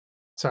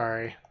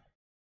 Sorry.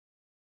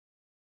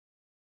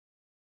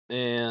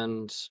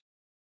 And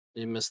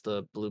you missed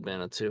the blue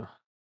mana too.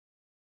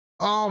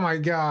 Oh my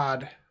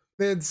god.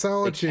 They had They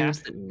Solitude.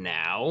 cast it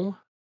now?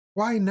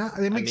 Why not?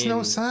 It makes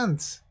no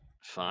sense.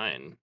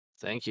 Fine.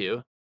 Thank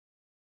you.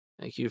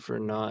 Thank you for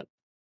not.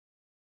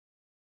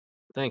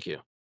 Thank you.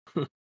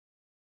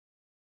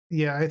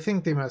 Yeah, I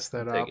think they messed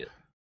that up. Take it.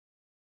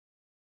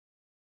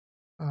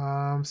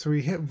 So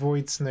we hit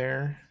Void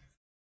Snare.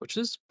 Which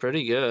is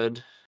pretty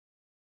good.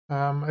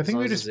 I think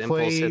we just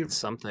play hits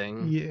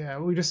something. Yeah,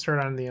 we just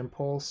start on the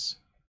Impulse.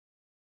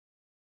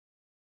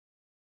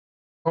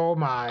 Oh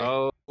my.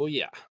 Oh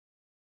yeah.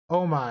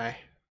 Oh my.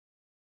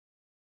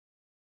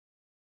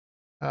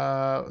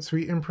 So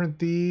we imprint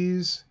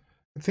these.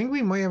 I think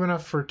we might have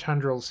enough for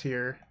Tendrils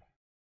here.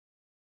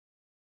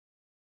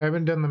 I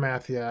haven't done the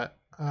math yet.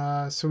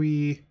 So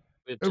we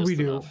We have just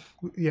do. enough.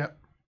 Yep.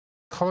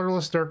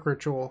 Colorless Dark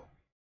Ritual.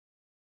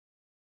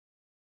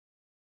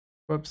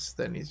 Whoops,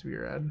 that needs to be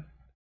red.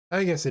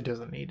 I guess it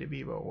doesn't need to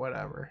be, but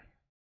whatever.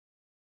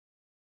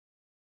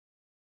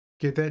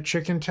 Get that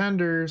chicken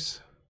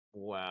tenders.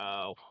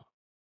 Wow.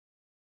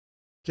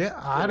 Get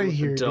out of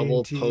here,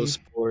 Double Dainty. post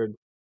board.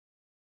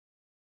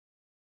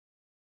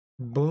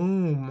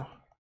 Boom.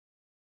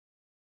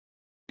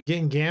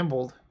 Getting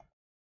gambled.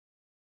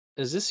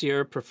 Is this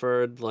your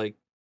preferred like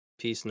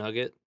piece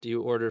nugget? Do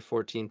you order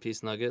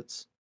 14-piece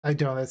nuggets? I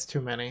don't. That's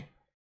too many.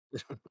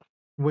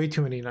 Way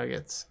too many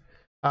nuggets.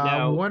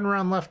 Now, 1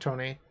 round left,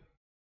 Tony.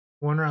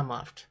 1 round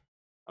left.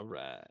 all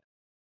right.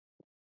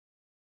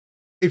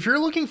 If you're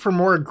looking for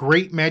more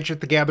great Magic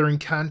the Gathering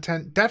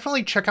content,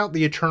 definitely check out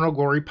the Eternal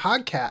Glory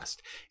podcast.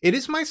 It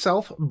is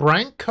myself,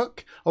 Bryant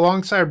Cook,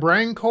 alongside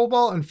Brian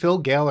Koval and Phil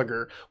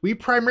Gallagher. We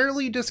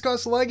primarily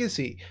discuss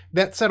Legacy.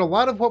 That said, a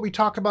lot of what we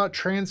talk about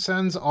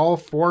transcends all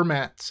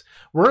formats.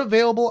 We're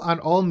available on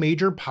all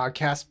major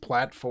podcast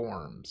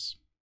platforms.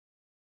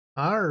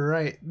 All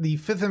right. The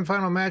 5th and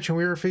final match, and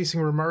we are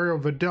facing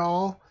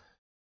romariovidal,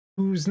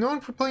 who's known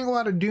for playing a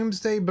lot of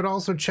Doomsday, but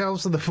also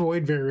Shelves of the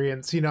Void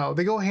variants. You know,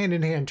 they go hand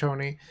in hand,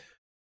 Tony.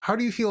 How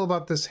do you feel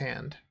about this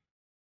hand?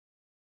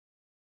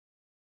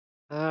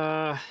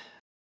 I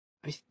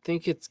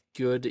think it's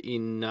good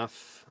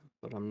enough,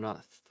 but I'm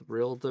not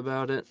thrilled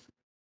about it.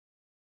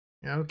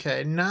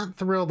 Okay, not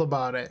thrilled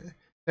about it.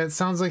 That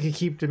sounds like a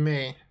keep to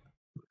me.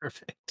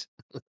 Perfect.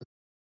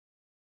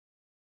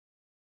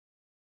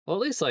 Well,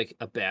 at least like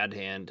a bad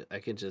hand, I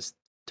can just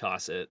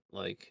toss it.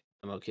 Like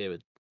I'm okay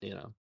with,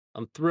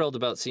 I'm thrilled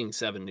about seeing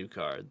 7 new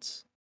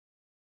cards.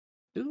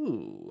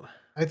 Ooh.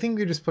 I think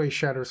we just play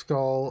Shatter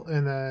Skull,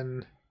 and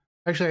then...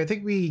 Actually, I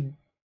think we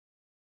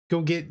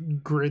go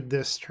get Grid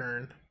this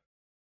turn.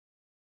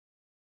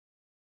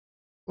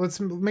 Let's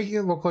make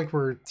it look like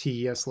we're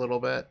TES a little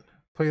bit.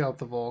 Play out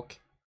the Volk.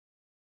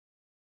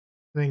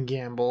 Then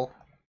gamble.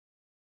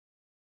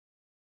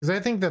 Because I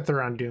think that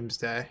they're on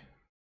Doomsday.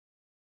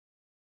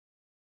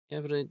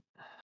 Yeah, but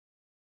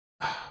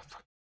I...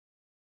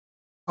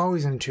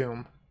 Always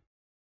Entomb.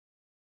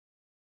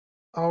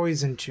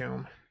 Always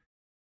Entomb.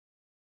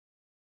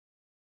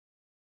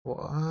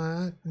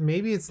 What?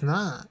 Maybe it's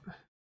not.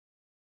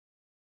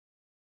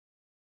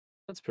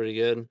 That's pretty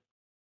good.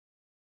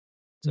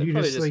 So You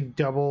just like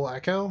double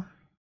echo?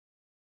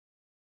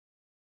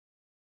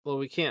 Well,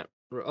 we can't...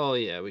 Oh,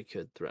 yeah, we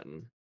could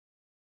threaten.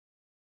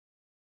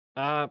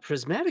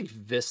 Prismatic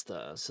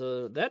Vista.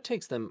 So that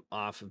takes them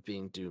off of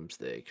being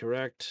Doomsday,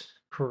 correct?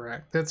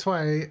 Correct. That's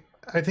why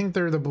I think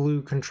they're the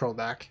blue control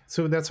deck.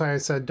 So that's why I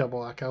said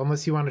double echo,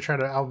 unless you want to try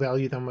to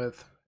outvalue them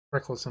with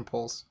Reckless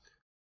Impulse.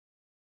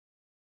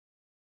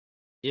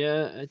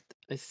 Yeah,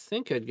 I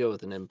think I'd go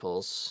with an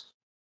Impulse.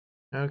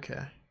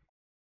 Okay.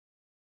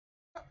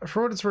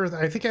 For what it's worth,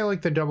 I think I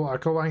like the double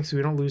echo line so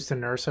we don't lose to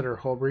Narset or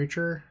Hull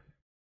Breacher.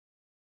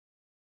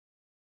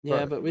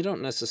 Yeah, but we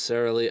don't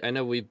necessarily... I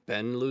know we've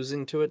been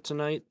losing to it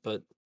tonight,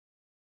 but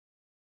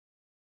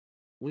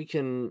we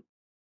can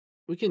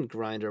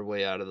grind our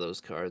way out of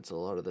those cards a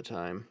lot of the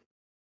time.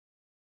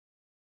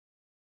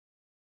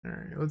 All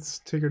right, let's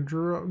take a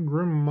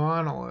Grim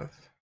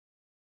Monolith.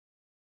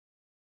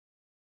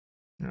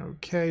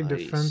 Okay, Nice.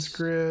 Defense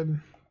Grid.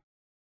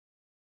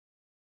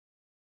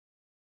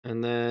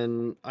 And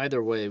then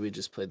either way, we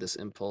just played this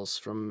Impulse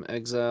from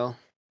Exile.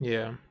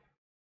 Yeah.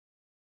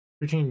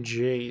 Between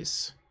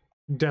Jace.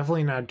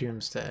 Definitely not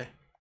Doomsday.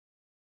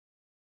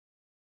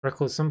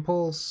 Reckless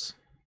Impulse.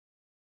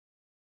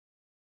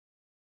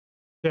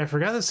 Yeah, I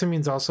forgot that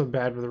Simeon's also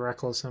bad with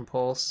Reckless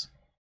Impulse.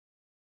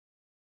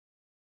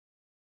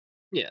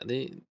 Yeah,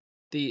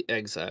 the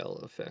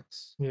Exile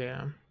effects.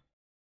 Yeah.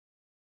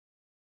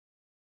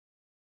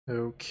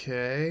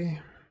 Okay.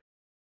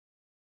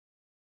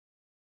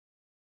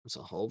 It's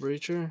a Hull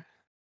Breacher.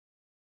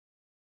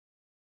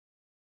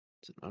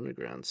 It's an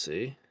Underground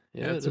Sea.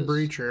 Yeah, it's a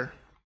Breacher.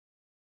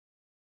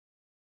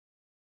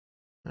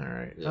 All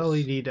right, Yes.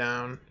 LED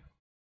down.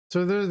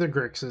 So they're the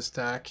Grixis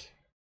deck.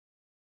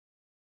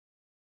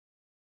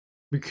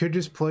 We could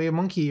just play a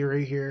monkey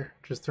right here.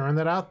 Just throwing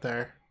that out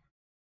there.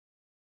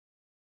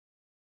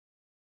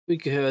 We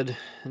could,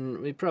 and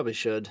we probably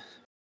should.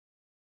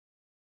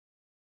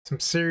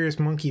 Some serious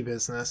monkey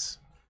business.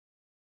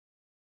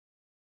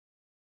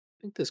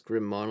 I think this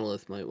Grim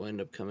Monolith might wind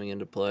up coming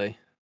into play. I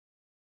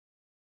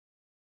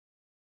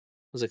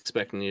was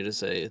expecting you to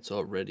say it's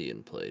already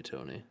in play,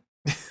 Tony.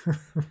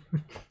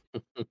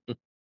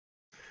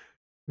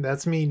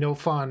 That's me, no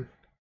fun.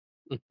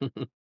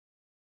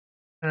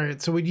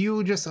 Alright, so would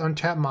you just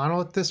untap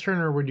Monolith this turn,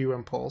 or would you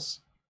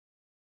Impulse?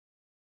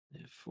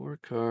 4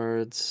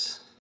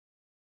 cards.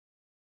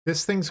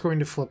 This thing's going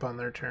to flip on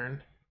their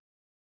turn.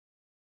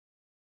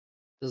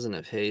 Doesn't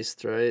have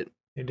haste, right?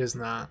 It does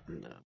not.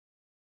 No.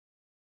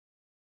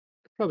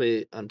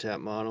 Probably untap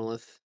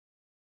Monolith.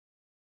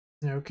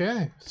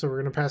 Okay, so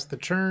we're going to pass the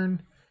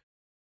turn.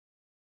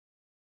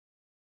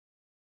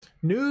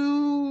 No!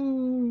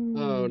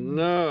 Oh,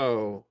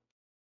 no.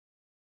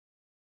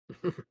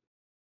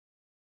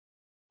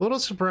 A little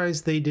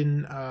surprised they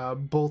didn't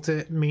bolt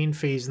it main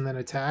phase and then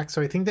attack.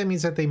 So I think that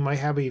means that they might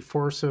have a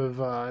force of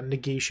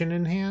negation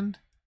in hand.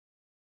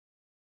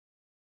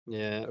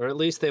 Yeah, or at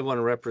least they want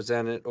to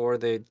represent it, or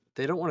they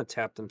don't want to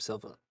tap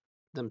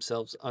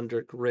themselves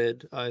under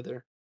grid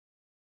either.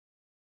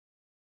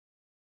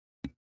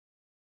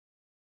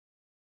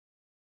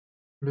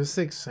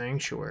 Mystic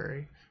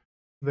Sanctuary.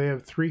 They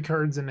have 3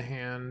 cards in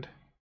hand.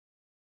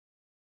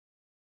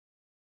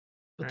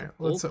 But All the right,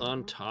 bolt let's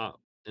on top,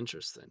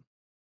 interesting.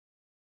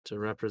 To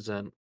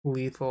represent.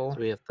 lethal. So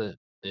we have to,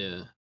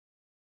 yeah.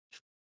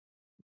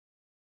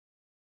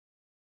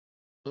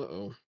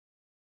 Uh-oh.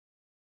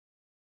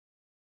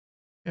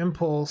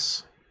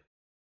 Impulse.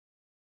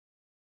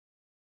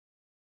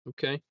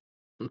 Okay.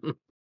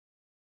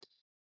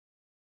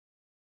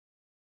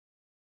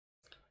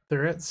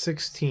 They're at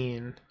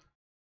 16.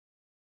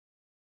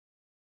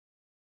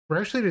 We're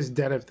actually just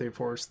dead if they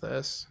force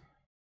this.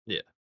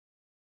 Yeah.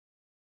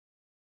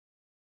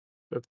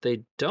 But if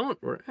they don't,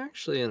 we're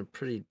actually in a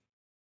pretty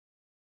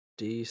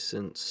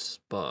decent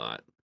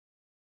spot.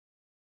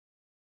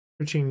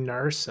 Switching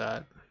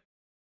Narset.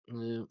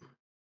 Yeah.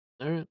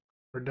 All right.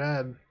 We're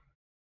dead.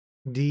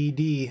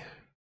 DD.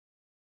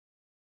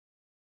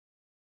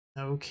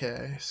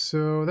 Okay,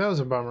 so that was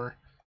a bummer.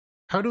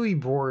 How do we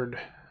board?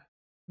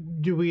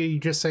 Do we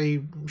just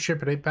say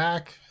ship it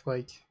back?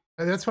 Like,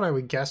 that's what I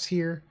would guess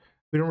here.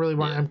 We don't really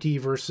want empty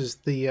versus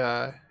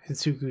the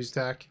Hitsuku's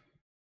deck.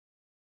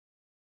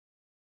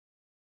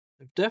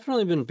 I've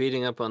definitely been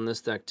beating up on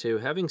this deck too.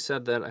 Having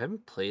said that, I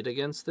haven't played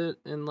against it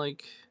in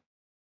like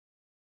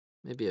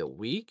maybe a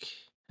week.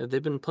 Have they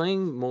been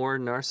playing more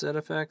Narset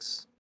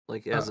effects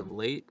like as of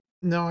late?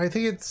 No, I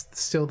think it's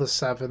still the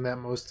 7 that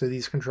most of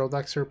these control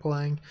decks are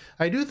playing.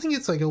 I do think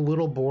it's like a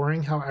little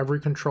boring how every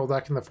control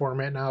deck in the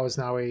format now is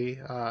now a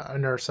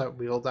Narset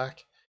wheel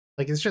deck.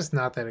 Like, it's just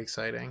not that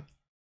exciting.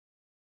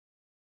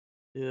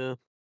 Yeah.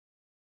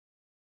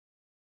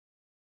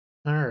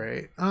 All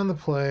right, on the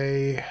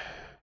play.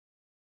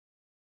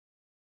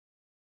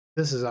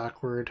 This is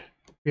awkward.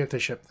 We have to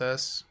ship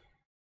this.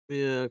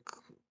 Yeah,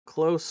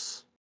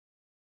 close.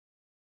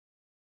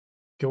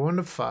 Going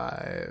to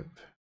 5.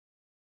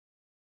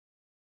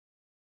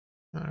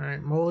 All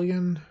right,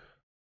 mulligan.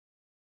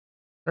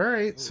 All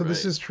right, so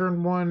this is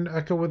turn 1,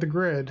 Echo with the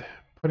Grid,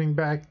 putting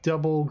back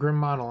double Grim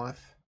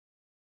Monolith.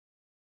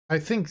 I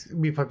think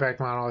we put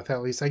back Monolith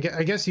at least. I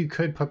guess you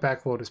could put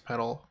back Lotus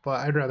Petal, but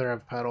I'd rather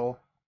have Petal.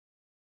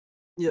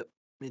 Yep,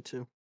 me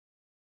too.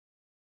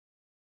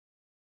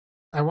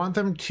 I want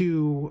them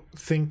to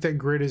think that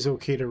Grid is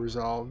okay to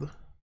resolve.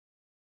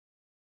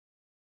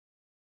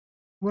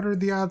 What are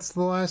the odds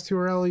the last 2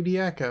 are LED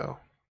Echo?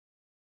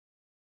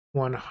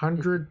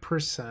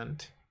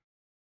 100%.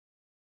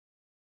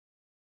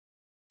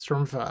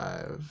 Storm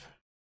 5.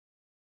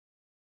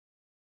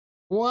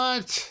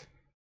 What?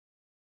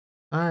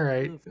 All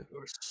right.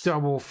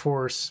 Double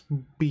force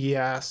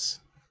BS.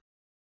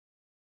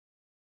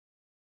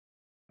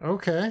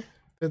 Okay.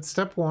 That's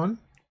step 1.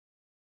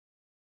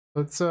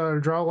 Let's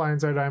draw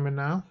Lion's Eye Diamond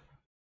now.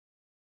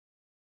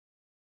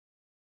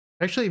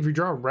 Actually, if you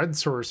draw a red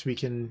source, we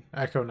can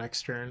Echo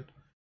next turn.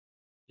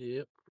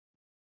 Yep.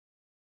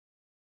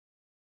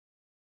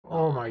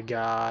 Oh my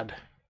god.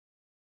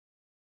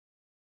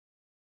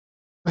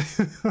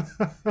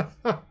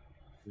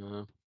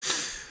 Yeah.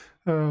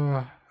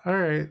 All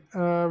right.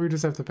 We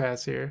just have to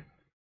pass here.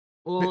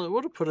 Well, it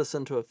would have put us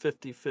into a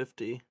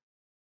 50-50.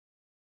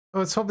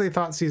 Let's hope they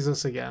thought sees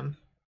us again.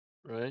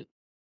 Right?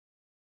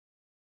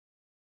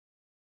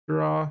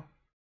 Draw.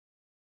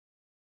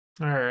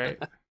 All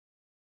right.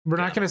 We're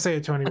not going to say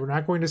it, Tony. We're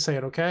not going to say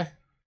it, okay?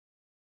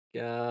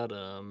 Got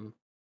him.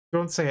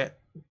 Don't say it.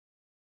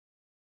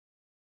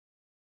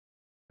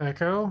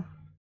 Echo.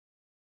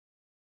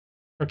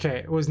 Okay,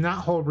 it was not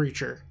Hull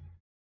Breacher.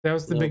 That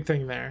was the big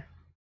thing there.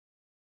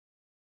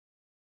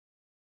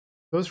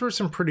 Those were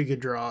some pretty good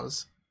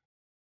draws.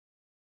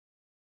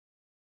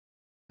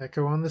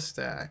 Echo on the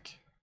stack.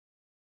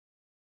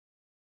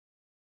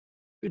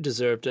 We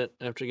deserved it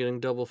after getting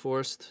double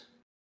forced.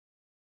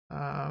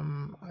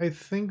 I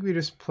think we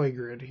just play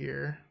Grid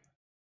here.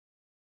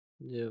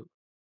 Yep.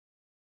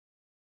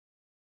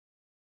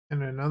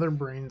 And another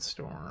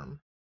Brainstorm.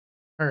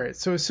 Alright,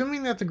 so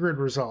assuming that the Grid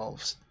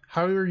resolves,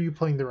 how are you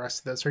playing the rest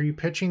of this? Are you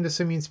pitching the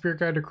Simian Spirit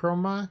Guide to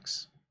Chrome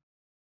Mox?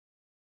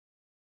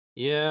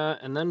 Yeah,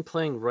 and then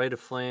playing Rite of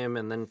Flame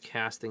and then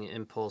casting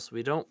Impulse.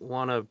 We don't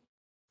want to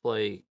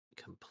play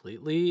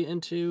completely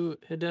into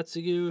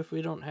Hidetsugu if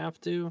we don't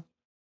have to.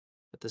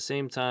 At the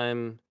same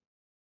time,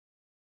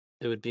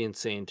 it would be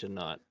insane to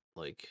not,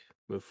 like,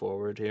 move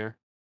forward here.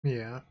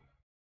 Yeah.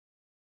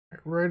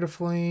 Rite of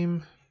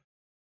Flame.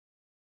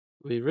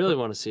 We really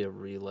want to see a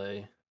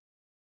relay.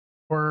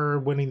 Or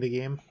winning the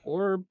game.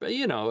 Or,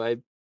 you know, I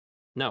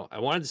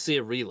wanted to see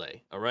a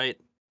relay, all right?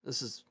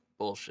 This is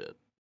bullshit.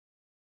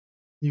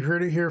 You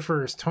heard it here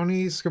first.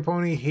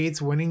 TonyScapone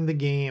hates winning the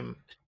game.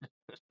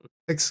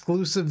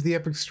 Exclusive The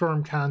Epic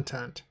Storm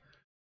content.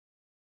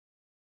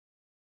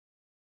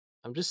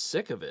 I'm just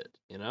sick of it,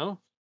 you know?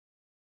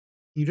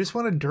 You just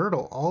want to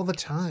dirtle all the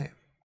time.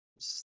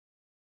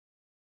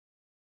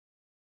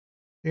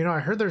 You know, I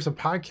heard there's a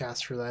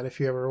podcast for that if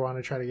you ever want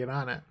to try to get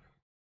on it.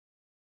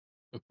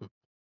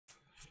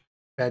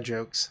 Bad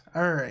jokes.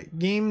 All right,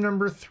 game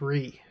number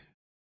 3.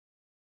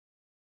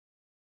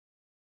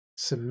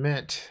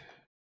 Submit.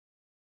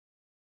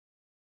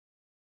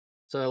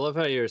 So I love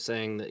how you're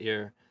saying that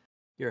you're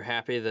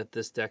happy that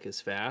this deck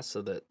is fast,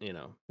 so that, you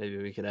know, maybe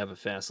we could have a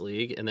fast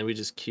league, and then we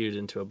just queued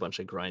into a bunch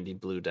of grindy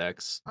blue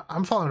decks.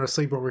 I'm falling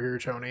asleep over here,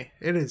 Tony.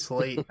 It is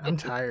late. I'm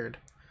tired.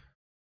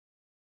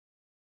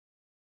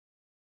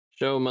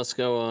 Show must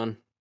go on.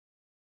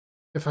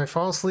 If I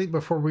fall asleep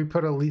before we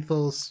put a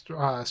lethal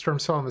storm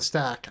spell on the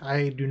stack,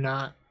 I do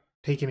not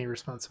take any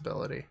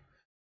responsibility.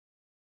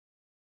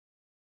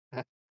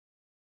 You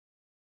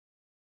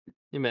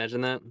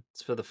imagine that?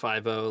 It's for the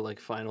 5-0 like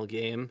final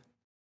game.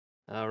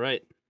 All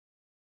right.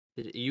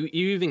 You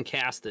even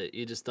cast it.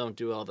 You just don't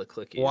do all the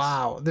clickies.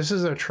 Wow, this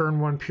is a turn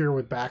 1 pure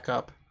with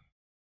backup.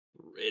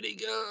 Pretty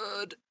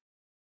good.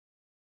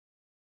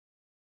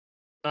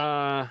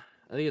 I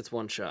think it's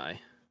 1 shy.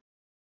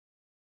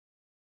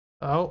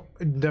 Oh,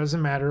 it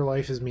doesn't matter.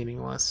 Life is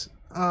meaningless.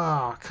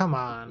 Oh, come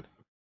on.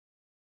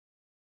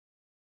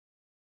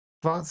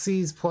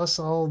 Thoughtseize plus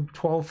all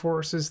 12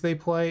 forces they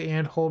play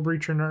and Hull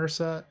Breacher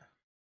Narset.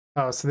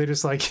 Oh, so they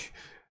just like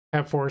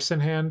have force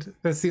in hand?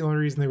 That's the only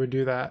reason they would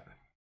do that.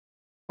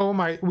 Oh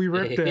my, we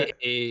ripped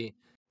it.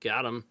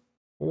 Got him.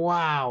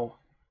 Wow.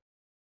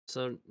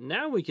 So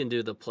now we can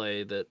do the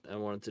play that I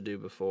wanted to do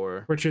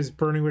before. Which is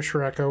Burning Wish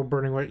for Echo,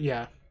 Burning Wish,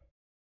 yeah.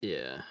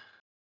 Yeah.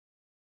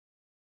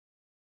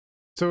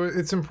 So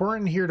it's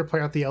important here to play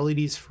out the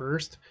LEDs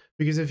first,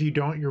 because if you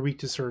don't, you're weak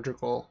to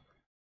Surgical.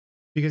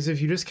 Because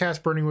if you just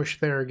cast Burning Wish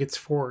there, it gets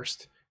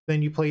forced.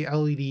 Then you play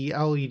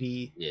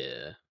LED,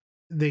 Yeah.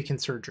 they can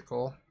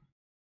Surgical.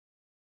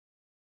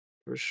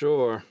 For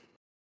sure.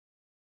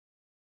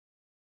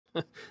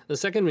 The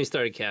second we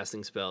started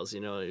casting spells, you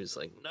know, he was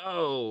like,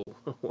 no!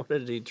 What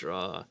did he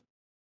draw?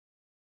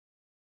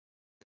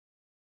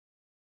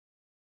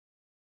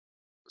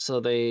 So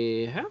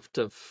they have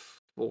to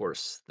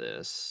force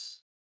this.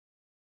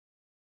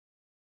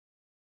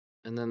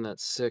 And then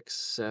that's 6,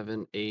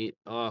 7, 8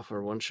 off,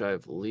 or 1 shy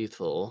of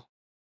lethal.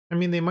 I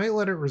mean, they might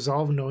let it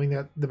resolve knowing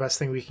that the best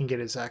thing we can get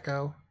is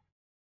Echo.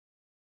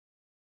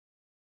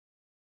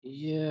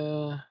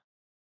 Yeah.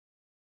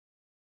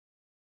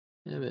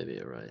 Yeah, maybe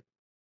you're right.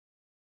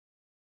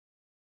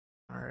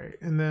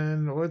 Alright, and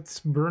then let's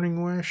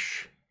Burning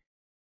Wish.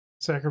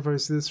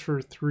 Sacrifice this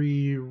for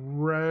 3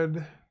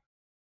 red.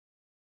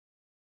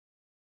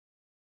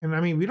 And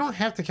I mean, we don't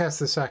have to cast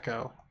this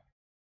Echo.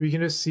 We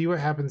can just see what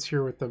happens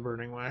here with the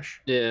Burning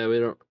Wish. Yeah, we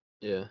don't...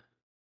 Yeah.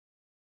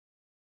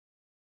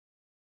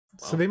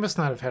 So they must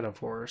not have had a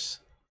force.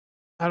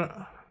 I don't...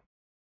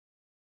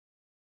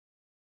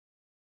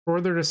 Or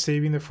they're just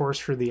saving the force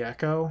for the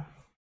Echo.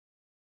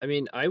 I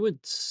mean, I would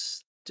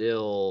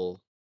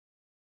still...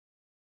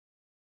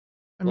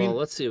 I mean, well,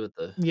 let's see what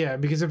the... Yeah,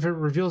 because if it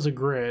reveals a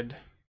grid...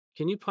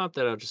 Can you pop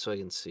that out just so I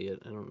can see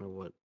it? I don't know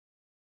what...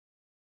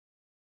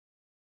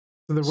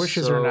 So the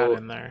wishes are not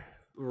in there.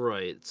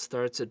 Right. It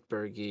starts at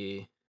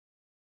Birgi.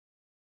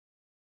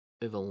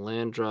 We have a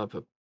land drop.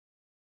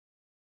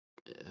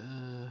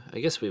 I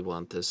guess we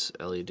want this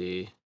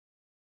LED.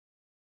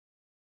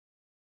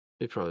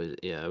 We probably...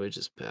 Yeah, we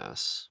just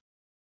pass.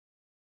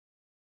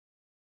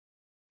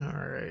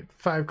 Alright.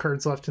 5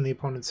 cards left in the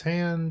opponent's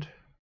hand.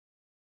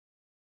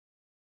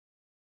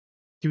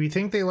 Do we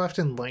think they left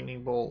in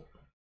Lightning Bolt?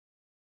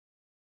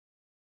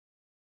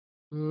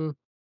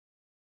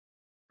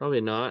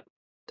 Probably not.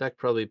 Deck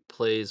probably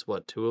plays,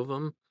 what, 2 of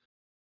them?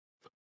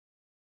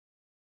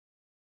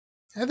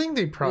 I think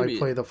they probably Maybe.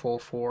 play the full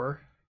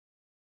 4.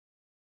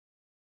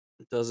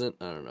 It doesn't?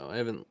 I don't know. I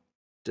haven't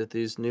did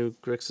these new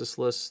Grixis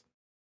lists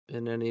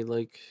in any,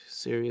 like,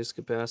 serious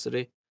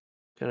capacity.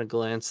 Kind of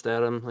glanced at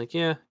them, like,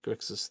 yeah,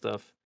 Grixis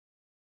stuff.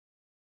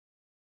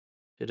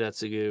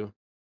 Hidetsugu.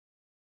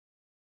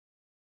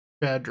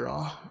 Bad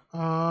draw.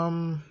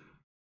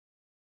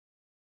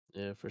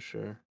 Yeah, for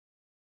sure.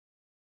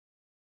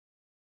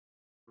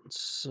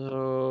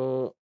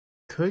 So...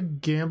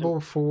 Could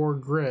gamble for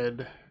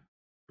grid.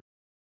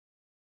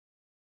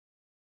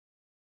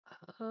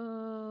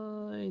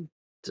 I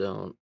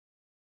don't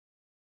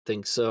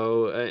think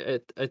so.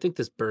 I think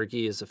this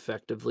Birgi is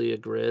effectively a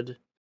grid.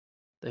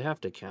 They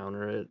have to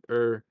counter it.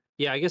 Or,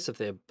 yeah, I guess if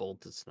they have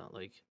Bolt, it's not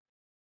like...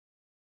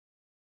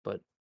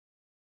 But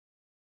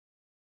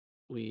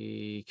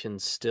we can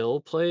still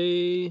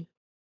play...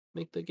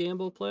 Make the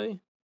gamble play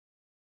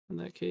in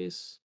that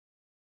case.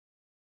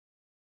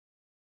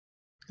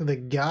 The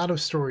god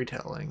of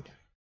storytelling.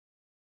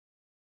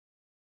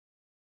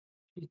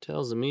 He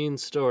tells a mean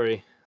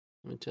story.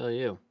 Let me tell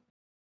you.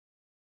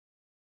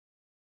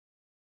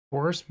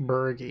 Force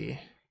Birgi.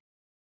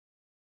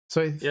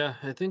 So yeah,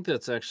 I think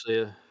that's actually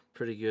a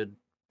pretty good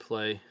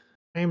play.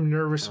 I am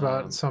nervous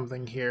about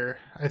something here.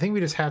 I think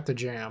we just have to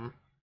jam.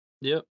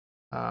 Yep.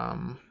 I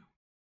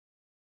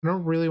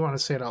don't really want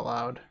to say it out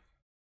loud.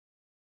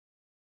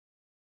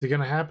 Is it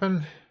gonna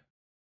happen?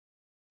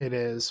 It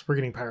is. We're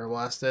getting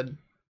pyroblasted.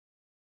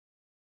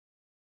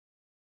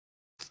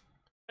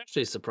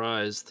 Actually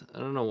surprised. I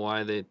don't know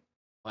why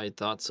he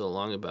thought so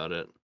long about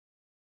it.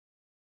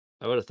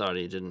 I would have thought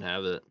he didn't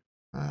have it.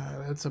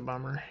 That's a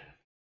bummer.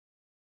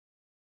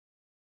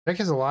 Deck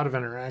has a lot of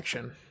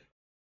interaction.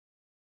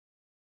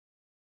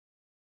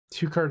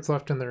 2 cards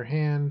left in their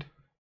hand.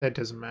 That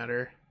doesn't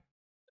matter.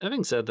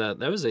 Having said that,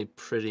 that was a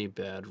pretty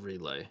bad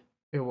relay.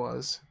 It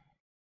was.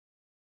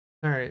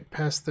 Alright,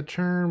 pass the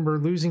turn. We're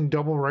losing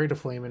double Right of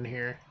Flame in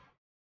here.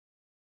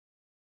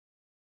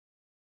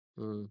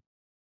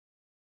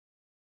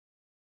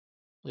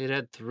 It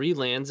had 3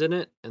 lands in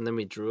it, and then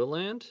we drew a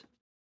land?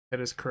 That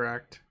is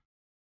correct.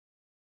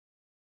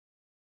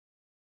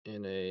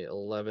 In a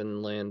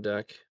 11 land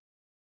deck.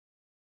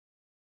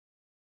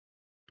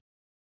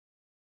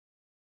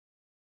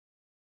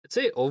 I'd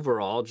say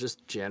overall,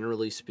 just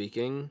generally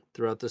speaking,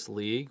 throughout this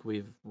league,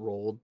 we've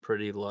rolled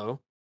pretty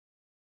low.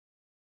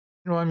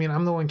 Well, I mean,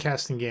 I'm the one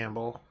casting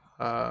Gamble.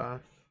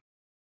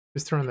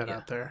 Just throwing that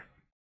out there.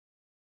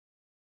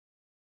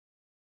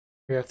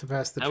 We have to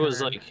pass the turn. I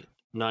was like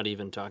not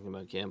even talking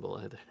about Gamble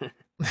either.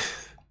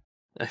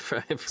 I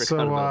forgot so,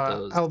 about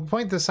those. I'll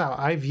point this out.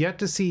 I've yet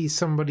to see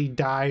somebody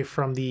die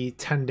from the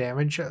 10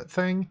 damage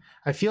thing.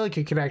 I feel like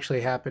it could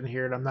actually happen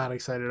here, and I'm not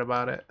excited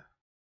about it.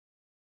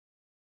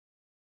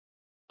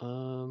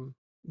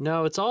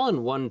 No, it's all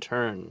in one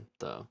turn,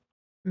 though.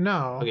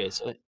 No. Okay,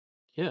 so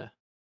yeah.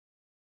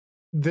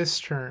 This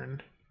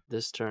turn.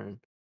 This turn.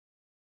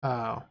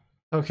 Oh.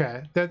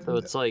 Okay. So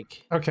it's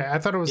like okay, I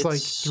thought it was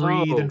like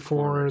 3, then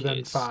 4,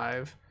 then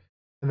 5.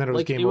 And then it was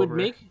like, game over.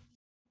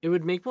 It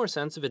would make more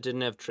sense if it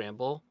didn't have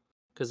trample,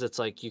 because it's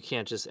like you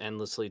can't just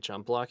endlessly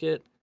jump block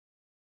it.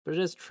 But it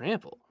has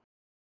trample.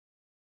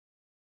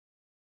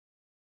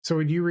 So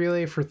would you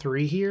relay for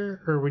 3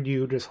 here, or would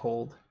you just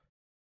hold?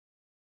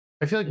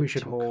 I feel like we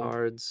should 2 hold.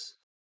 Cards.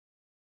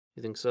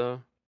 You think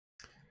so?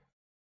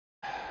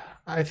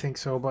 I think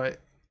so,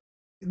 but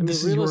I mean,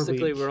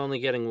 realistically, we're only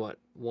getting what,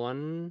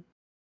 1,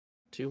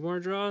 2 more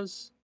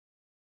draws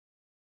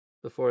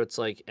before it's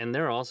like, and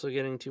they're also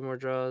getting 2 more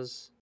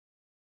draws.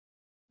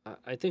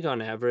 I think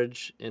on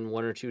average, in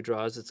 1 or 2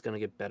 draws, it's going to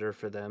get better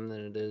for them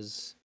than it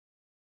is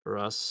for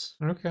us.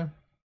 Okay.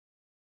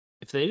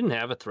 If they didn't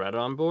have a threat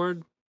on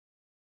board,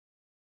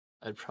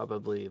 I'd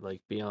probably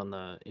like be on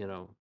the,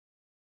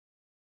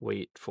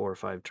 wait 4 or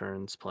 5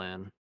 turns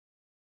plan.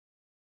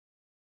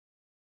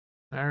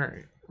 All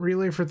right,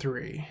 relay for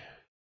 3.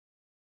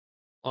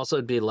 Also,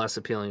 it'd be less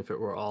appealing if it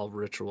were all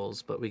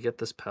rituals, but we get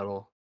this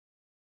pedal.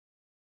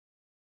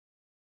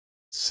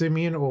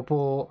 Simian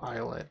Opal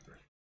Islet.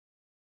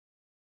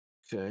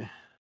 Okay.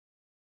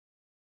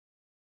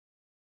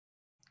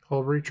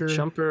 Hull Breacher.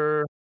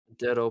 Jumper,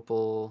 Dead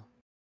Opal.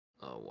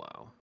 Oh,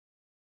 wow.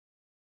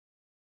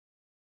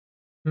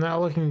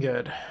 Not looking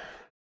good.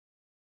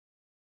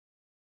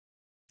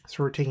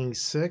 So we're taking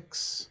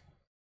 6.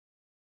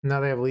 Now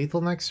they have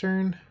lethal next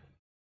turn.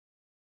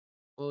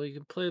 Well, you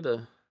can play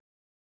the...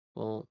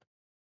 Well...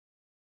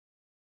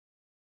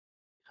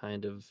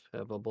 kind of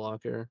have a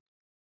blocker.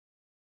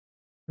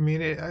 I mean,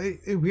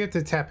 we have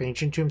to tap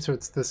Ancient Tomb, so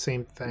it's the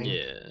same thing.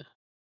 Yeah.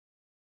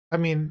 I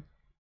mean,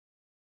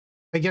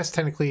 I guess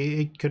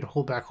technically it could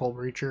hold back Hull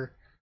Breacher.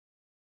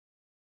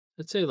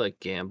 I'd say like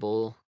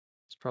Gamble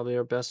is probably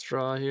our best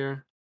draw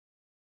here.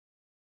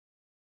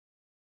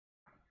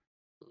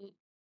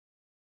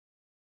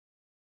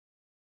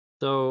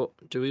 So,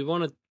 do we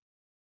want to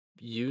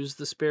use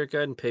the Spirit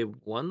Guide and pay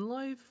 1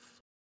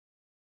 life?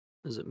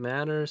 Does it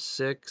matter?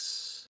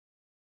 6?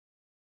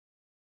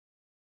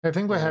 I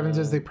think what happens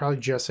is they probably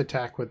just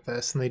attack with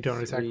this, and they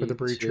don't attack with the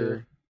Breacher.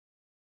 2.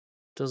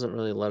 Doesn't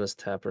really let us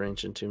tap our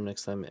Ancient Tomb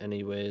next time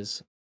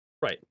anyways.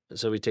 Right,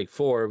 so we take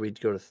 4, we'd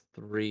go to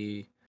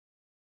 3.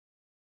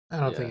 I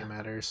don't think it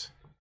matters.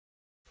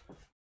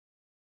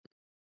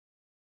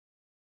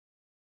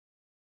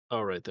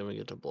 Oh, right, then we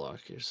get to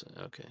block here. So,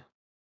 okay.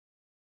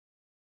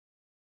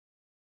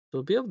 So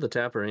we'll be able to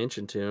tap our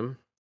Ancient Tomb.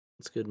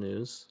 That's good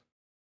news.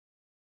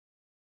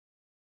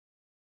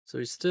 So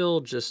we still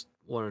just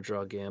want to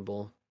draw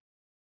Gamble.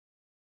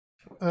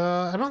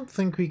 I don't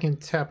think we can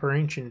tap our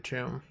Ancient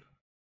Tomb.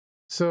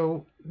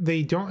 So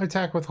they don't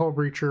attack with Hull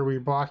Breacher. We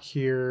block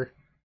here.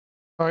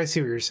 Oh, I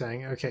see what you're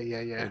saying. Okay,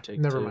 yeah.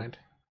 Never mind.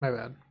 My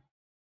bad.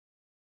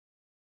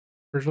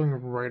 Originally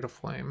Right of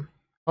Flame.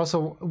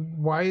 Also,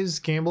 why is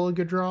Gamble a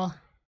good draw?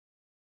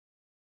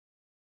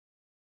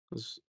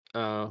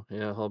 Oh,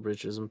 yeah, Hull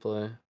Breacher's in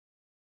play.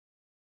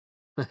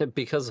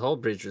 Because Hull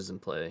Breacher's in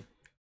play.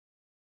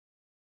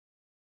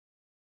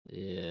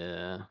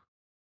 Yeah.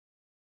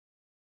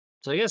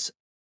 So I guess...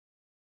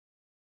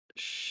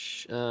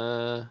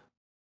 1,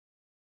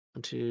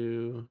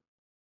 2...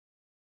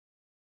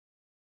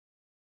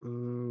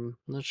 I'm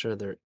not sure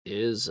there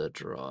is a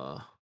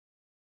draw.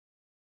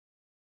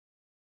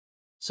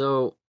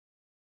 So...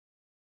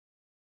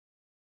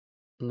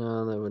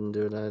 No, that wouldn't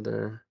do it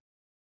either.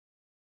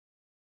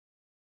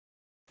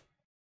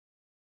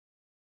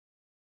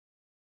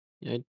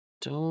 I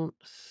don't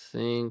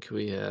think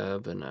we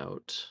have an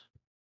out.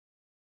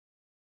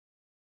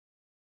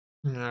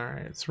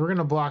 Alright, so we're going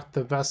to block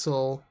the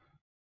Vessel.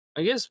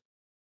 I guess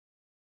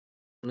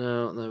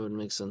No, that wouldn't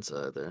make sense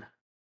either.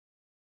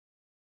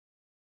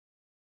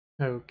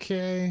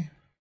 Okay.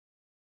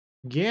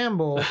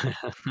 Gamble.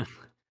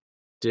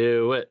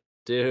 Do it.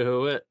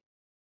 Do it.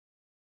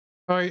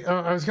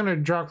 I was gonna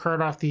draw a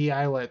card off the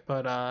eyelet,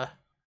 but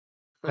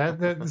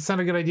that's not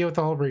a good idea with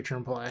the whole breacher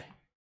in play.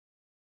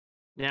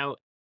 Now,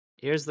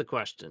 here's the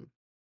question.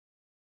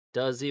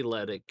 Does he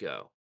let it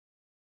go?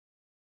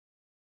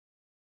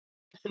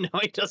 No,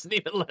 he doesn't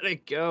even let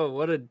it go.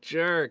 What a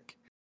jerk.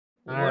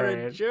 What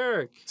a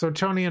jerk. So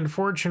Tony,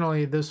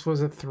 unfortunately, this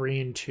was a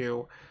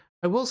 3-2.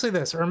 I will say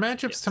this: our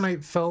matchups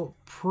tonight felt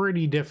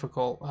pretty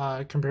difficult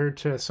compared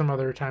to some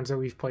other times that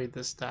we've played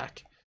this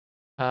deck.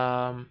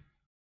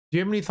 Do you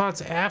have any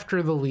thoughts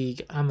after the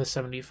league on the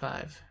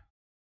 75?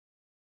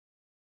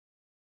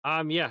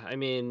 Yeah, I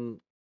mean,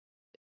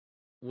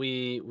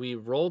 we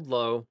rolled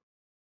low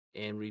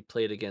and we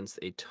played against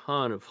a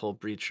ton of Hull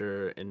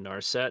Breacher and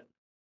Narset.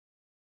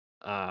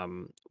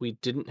 We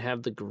didn't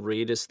have the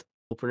greatest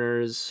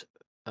openers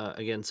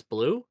against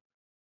blue,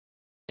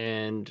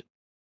 and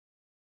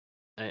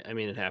I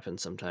mean, it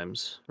happens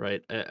sometimes,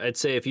 right? I'd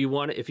say if you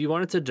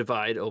wanted to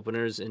divide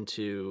openers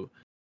into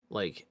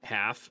like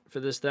half for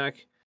this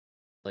deck,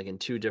 like in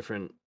two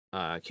different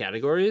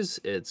categories,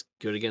 it's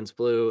good against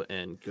blue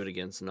and good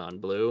against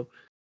non-blue,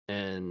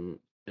 and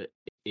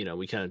you know,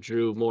 we kind of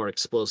drew more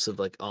explosive,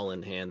 like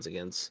all-in hands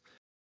against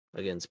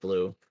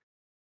blue.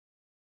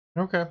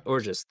 Okay. Or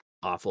just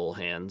awful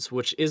hands,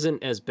 which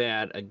isn't as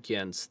bad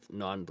against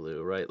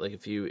non-blue, right? Like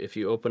if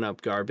you open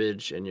up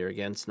garbage and you're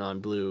against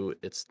non-blue,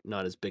 it's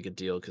not as big a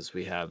deal because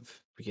we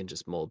can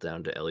just mold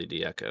down to LED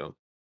Echo.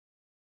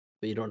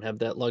 But you don't have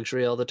that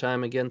luxury all the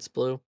time against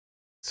blue.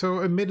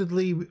 So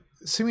admittedly,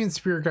 Simian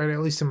Spirit Guide,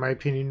 at least in my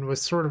opinion,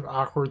 was sort of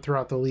awkward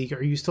throughout the league.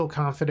 Are you still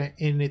confident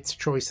in its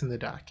choice in the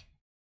deck?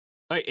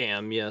 I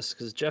am, yes,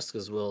 because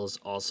Jessica's Will is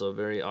also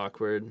very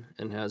awkward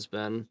and has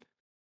been.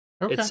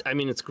 Okay. I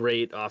mean, it's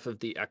great off of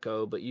the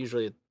Echo, but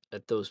usually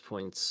at those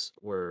points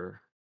we're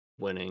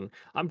winning.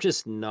 I'm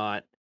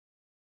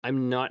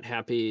not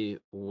happy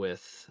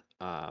with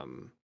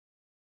 10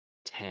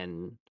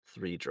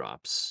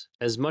 3-drops.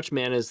 As much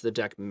mana as the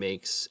deck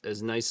makes,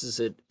 as nice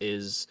as it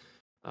is,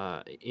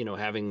 you know,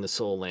 having the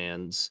soul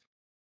lands,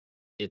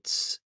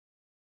 it's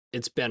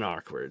been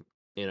awkward.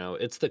 You know,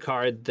 it's the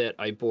card that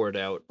I board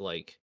out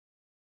like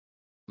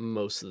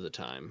most of the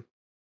time.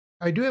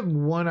 I do have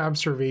one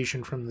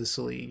observation from this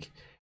league,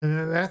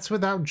 and that's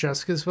without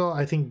Jessica's Will,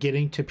 I think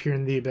getting to Peer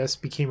in the Abyss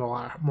became a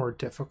lot more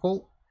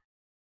difficult.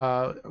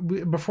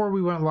 Before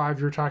we went live,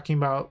 you were talking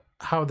about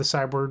how the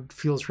sideboard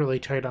feels really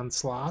tight on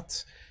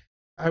slots.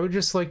 I would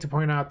just like to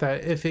point out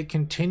that if it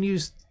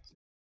continues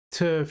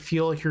to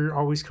feel like you're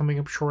always coming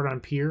up short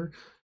on Peer,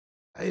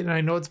 and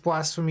I know it's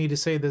blasphemy to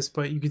say this,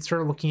 but you could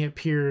start looking at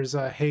Peers,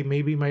 hey,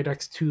 maybe my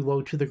deck's too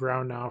low to the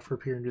ground now for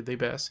Peer into the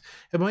Abyss.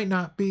 It might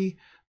not be,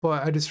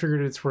 but I just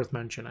figured it's worth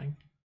mentioning.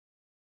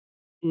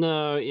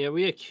 No, yeah,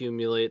 we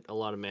accumulate a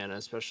lot of mana,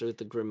 especially with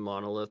the Grim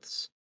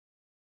Monoliths.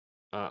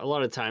 A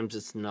lot of times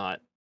it's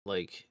not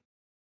like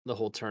the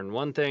whole turn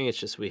one thing, it's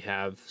just we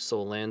have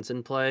soul lands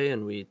in play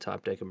and we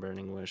top deck a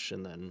Burning Wish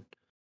and then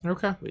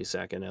we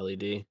sack an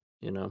LED,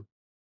 you know?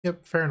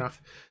 Yep, fair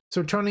enough.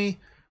 So Tony,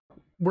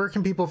 where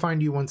can people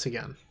find you once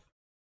again?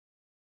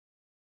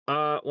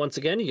 Once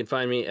again, you can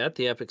find me at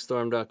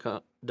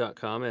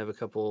theepicstorm.com. I have a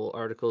couple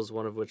articles,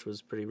 one of which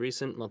was pretty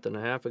recent, month and a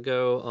half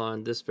ago,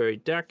 on this very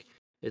deck.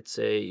 It's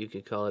you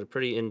could call it a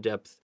pretty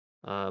in-depth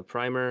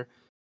primer.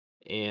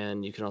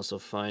 And you can also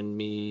find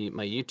me,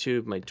 my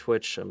YouTube, my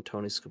Twitch. I'm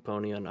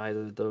TonyScapone on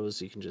either of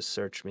those. You can just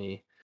search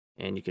me,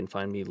 and you can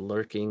find me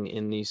lurking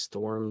in the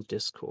Storm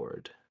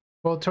Discord.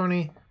 Well,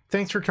 Tony,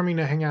 thanks for coming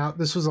to hang out.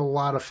 This was a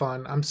lot of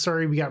fun. I'm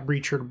sorry we got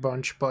breachered a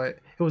bunch, but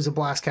it was a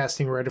blast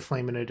casting Red of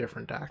Flame in a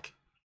different deck.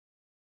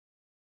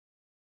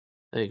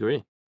 I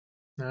agree.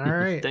 All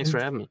right. Thanks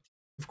for having me.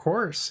 Of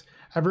course.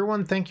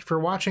 Everyone, thank you for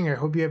watching. I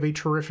hope you have a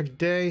terrific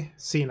day.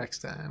 See you next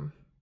time.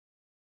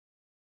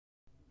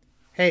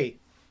 Hey,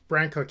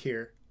 Bryant Cook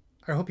here.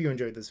 I hope you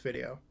enjoyed this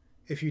video.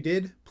 If you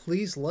did,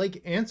 please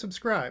like and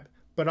subscribe,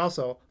 but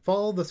also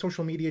follow the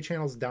social media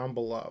channels down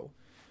below.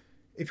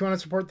 If you want to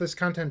support this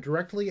content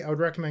directly, I would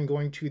recommend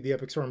going to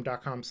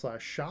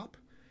theepicstorm.com/shop.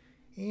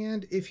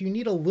 And if you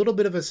need a little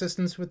bit of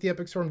assistance with the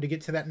Epic Storm to get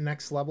to that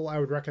next level, I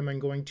would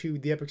recommend going to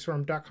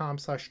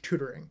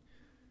theepicstorm.com/tutoring.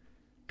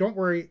 Don't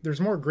worry,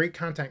 there's more great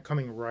content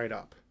coming right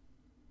up.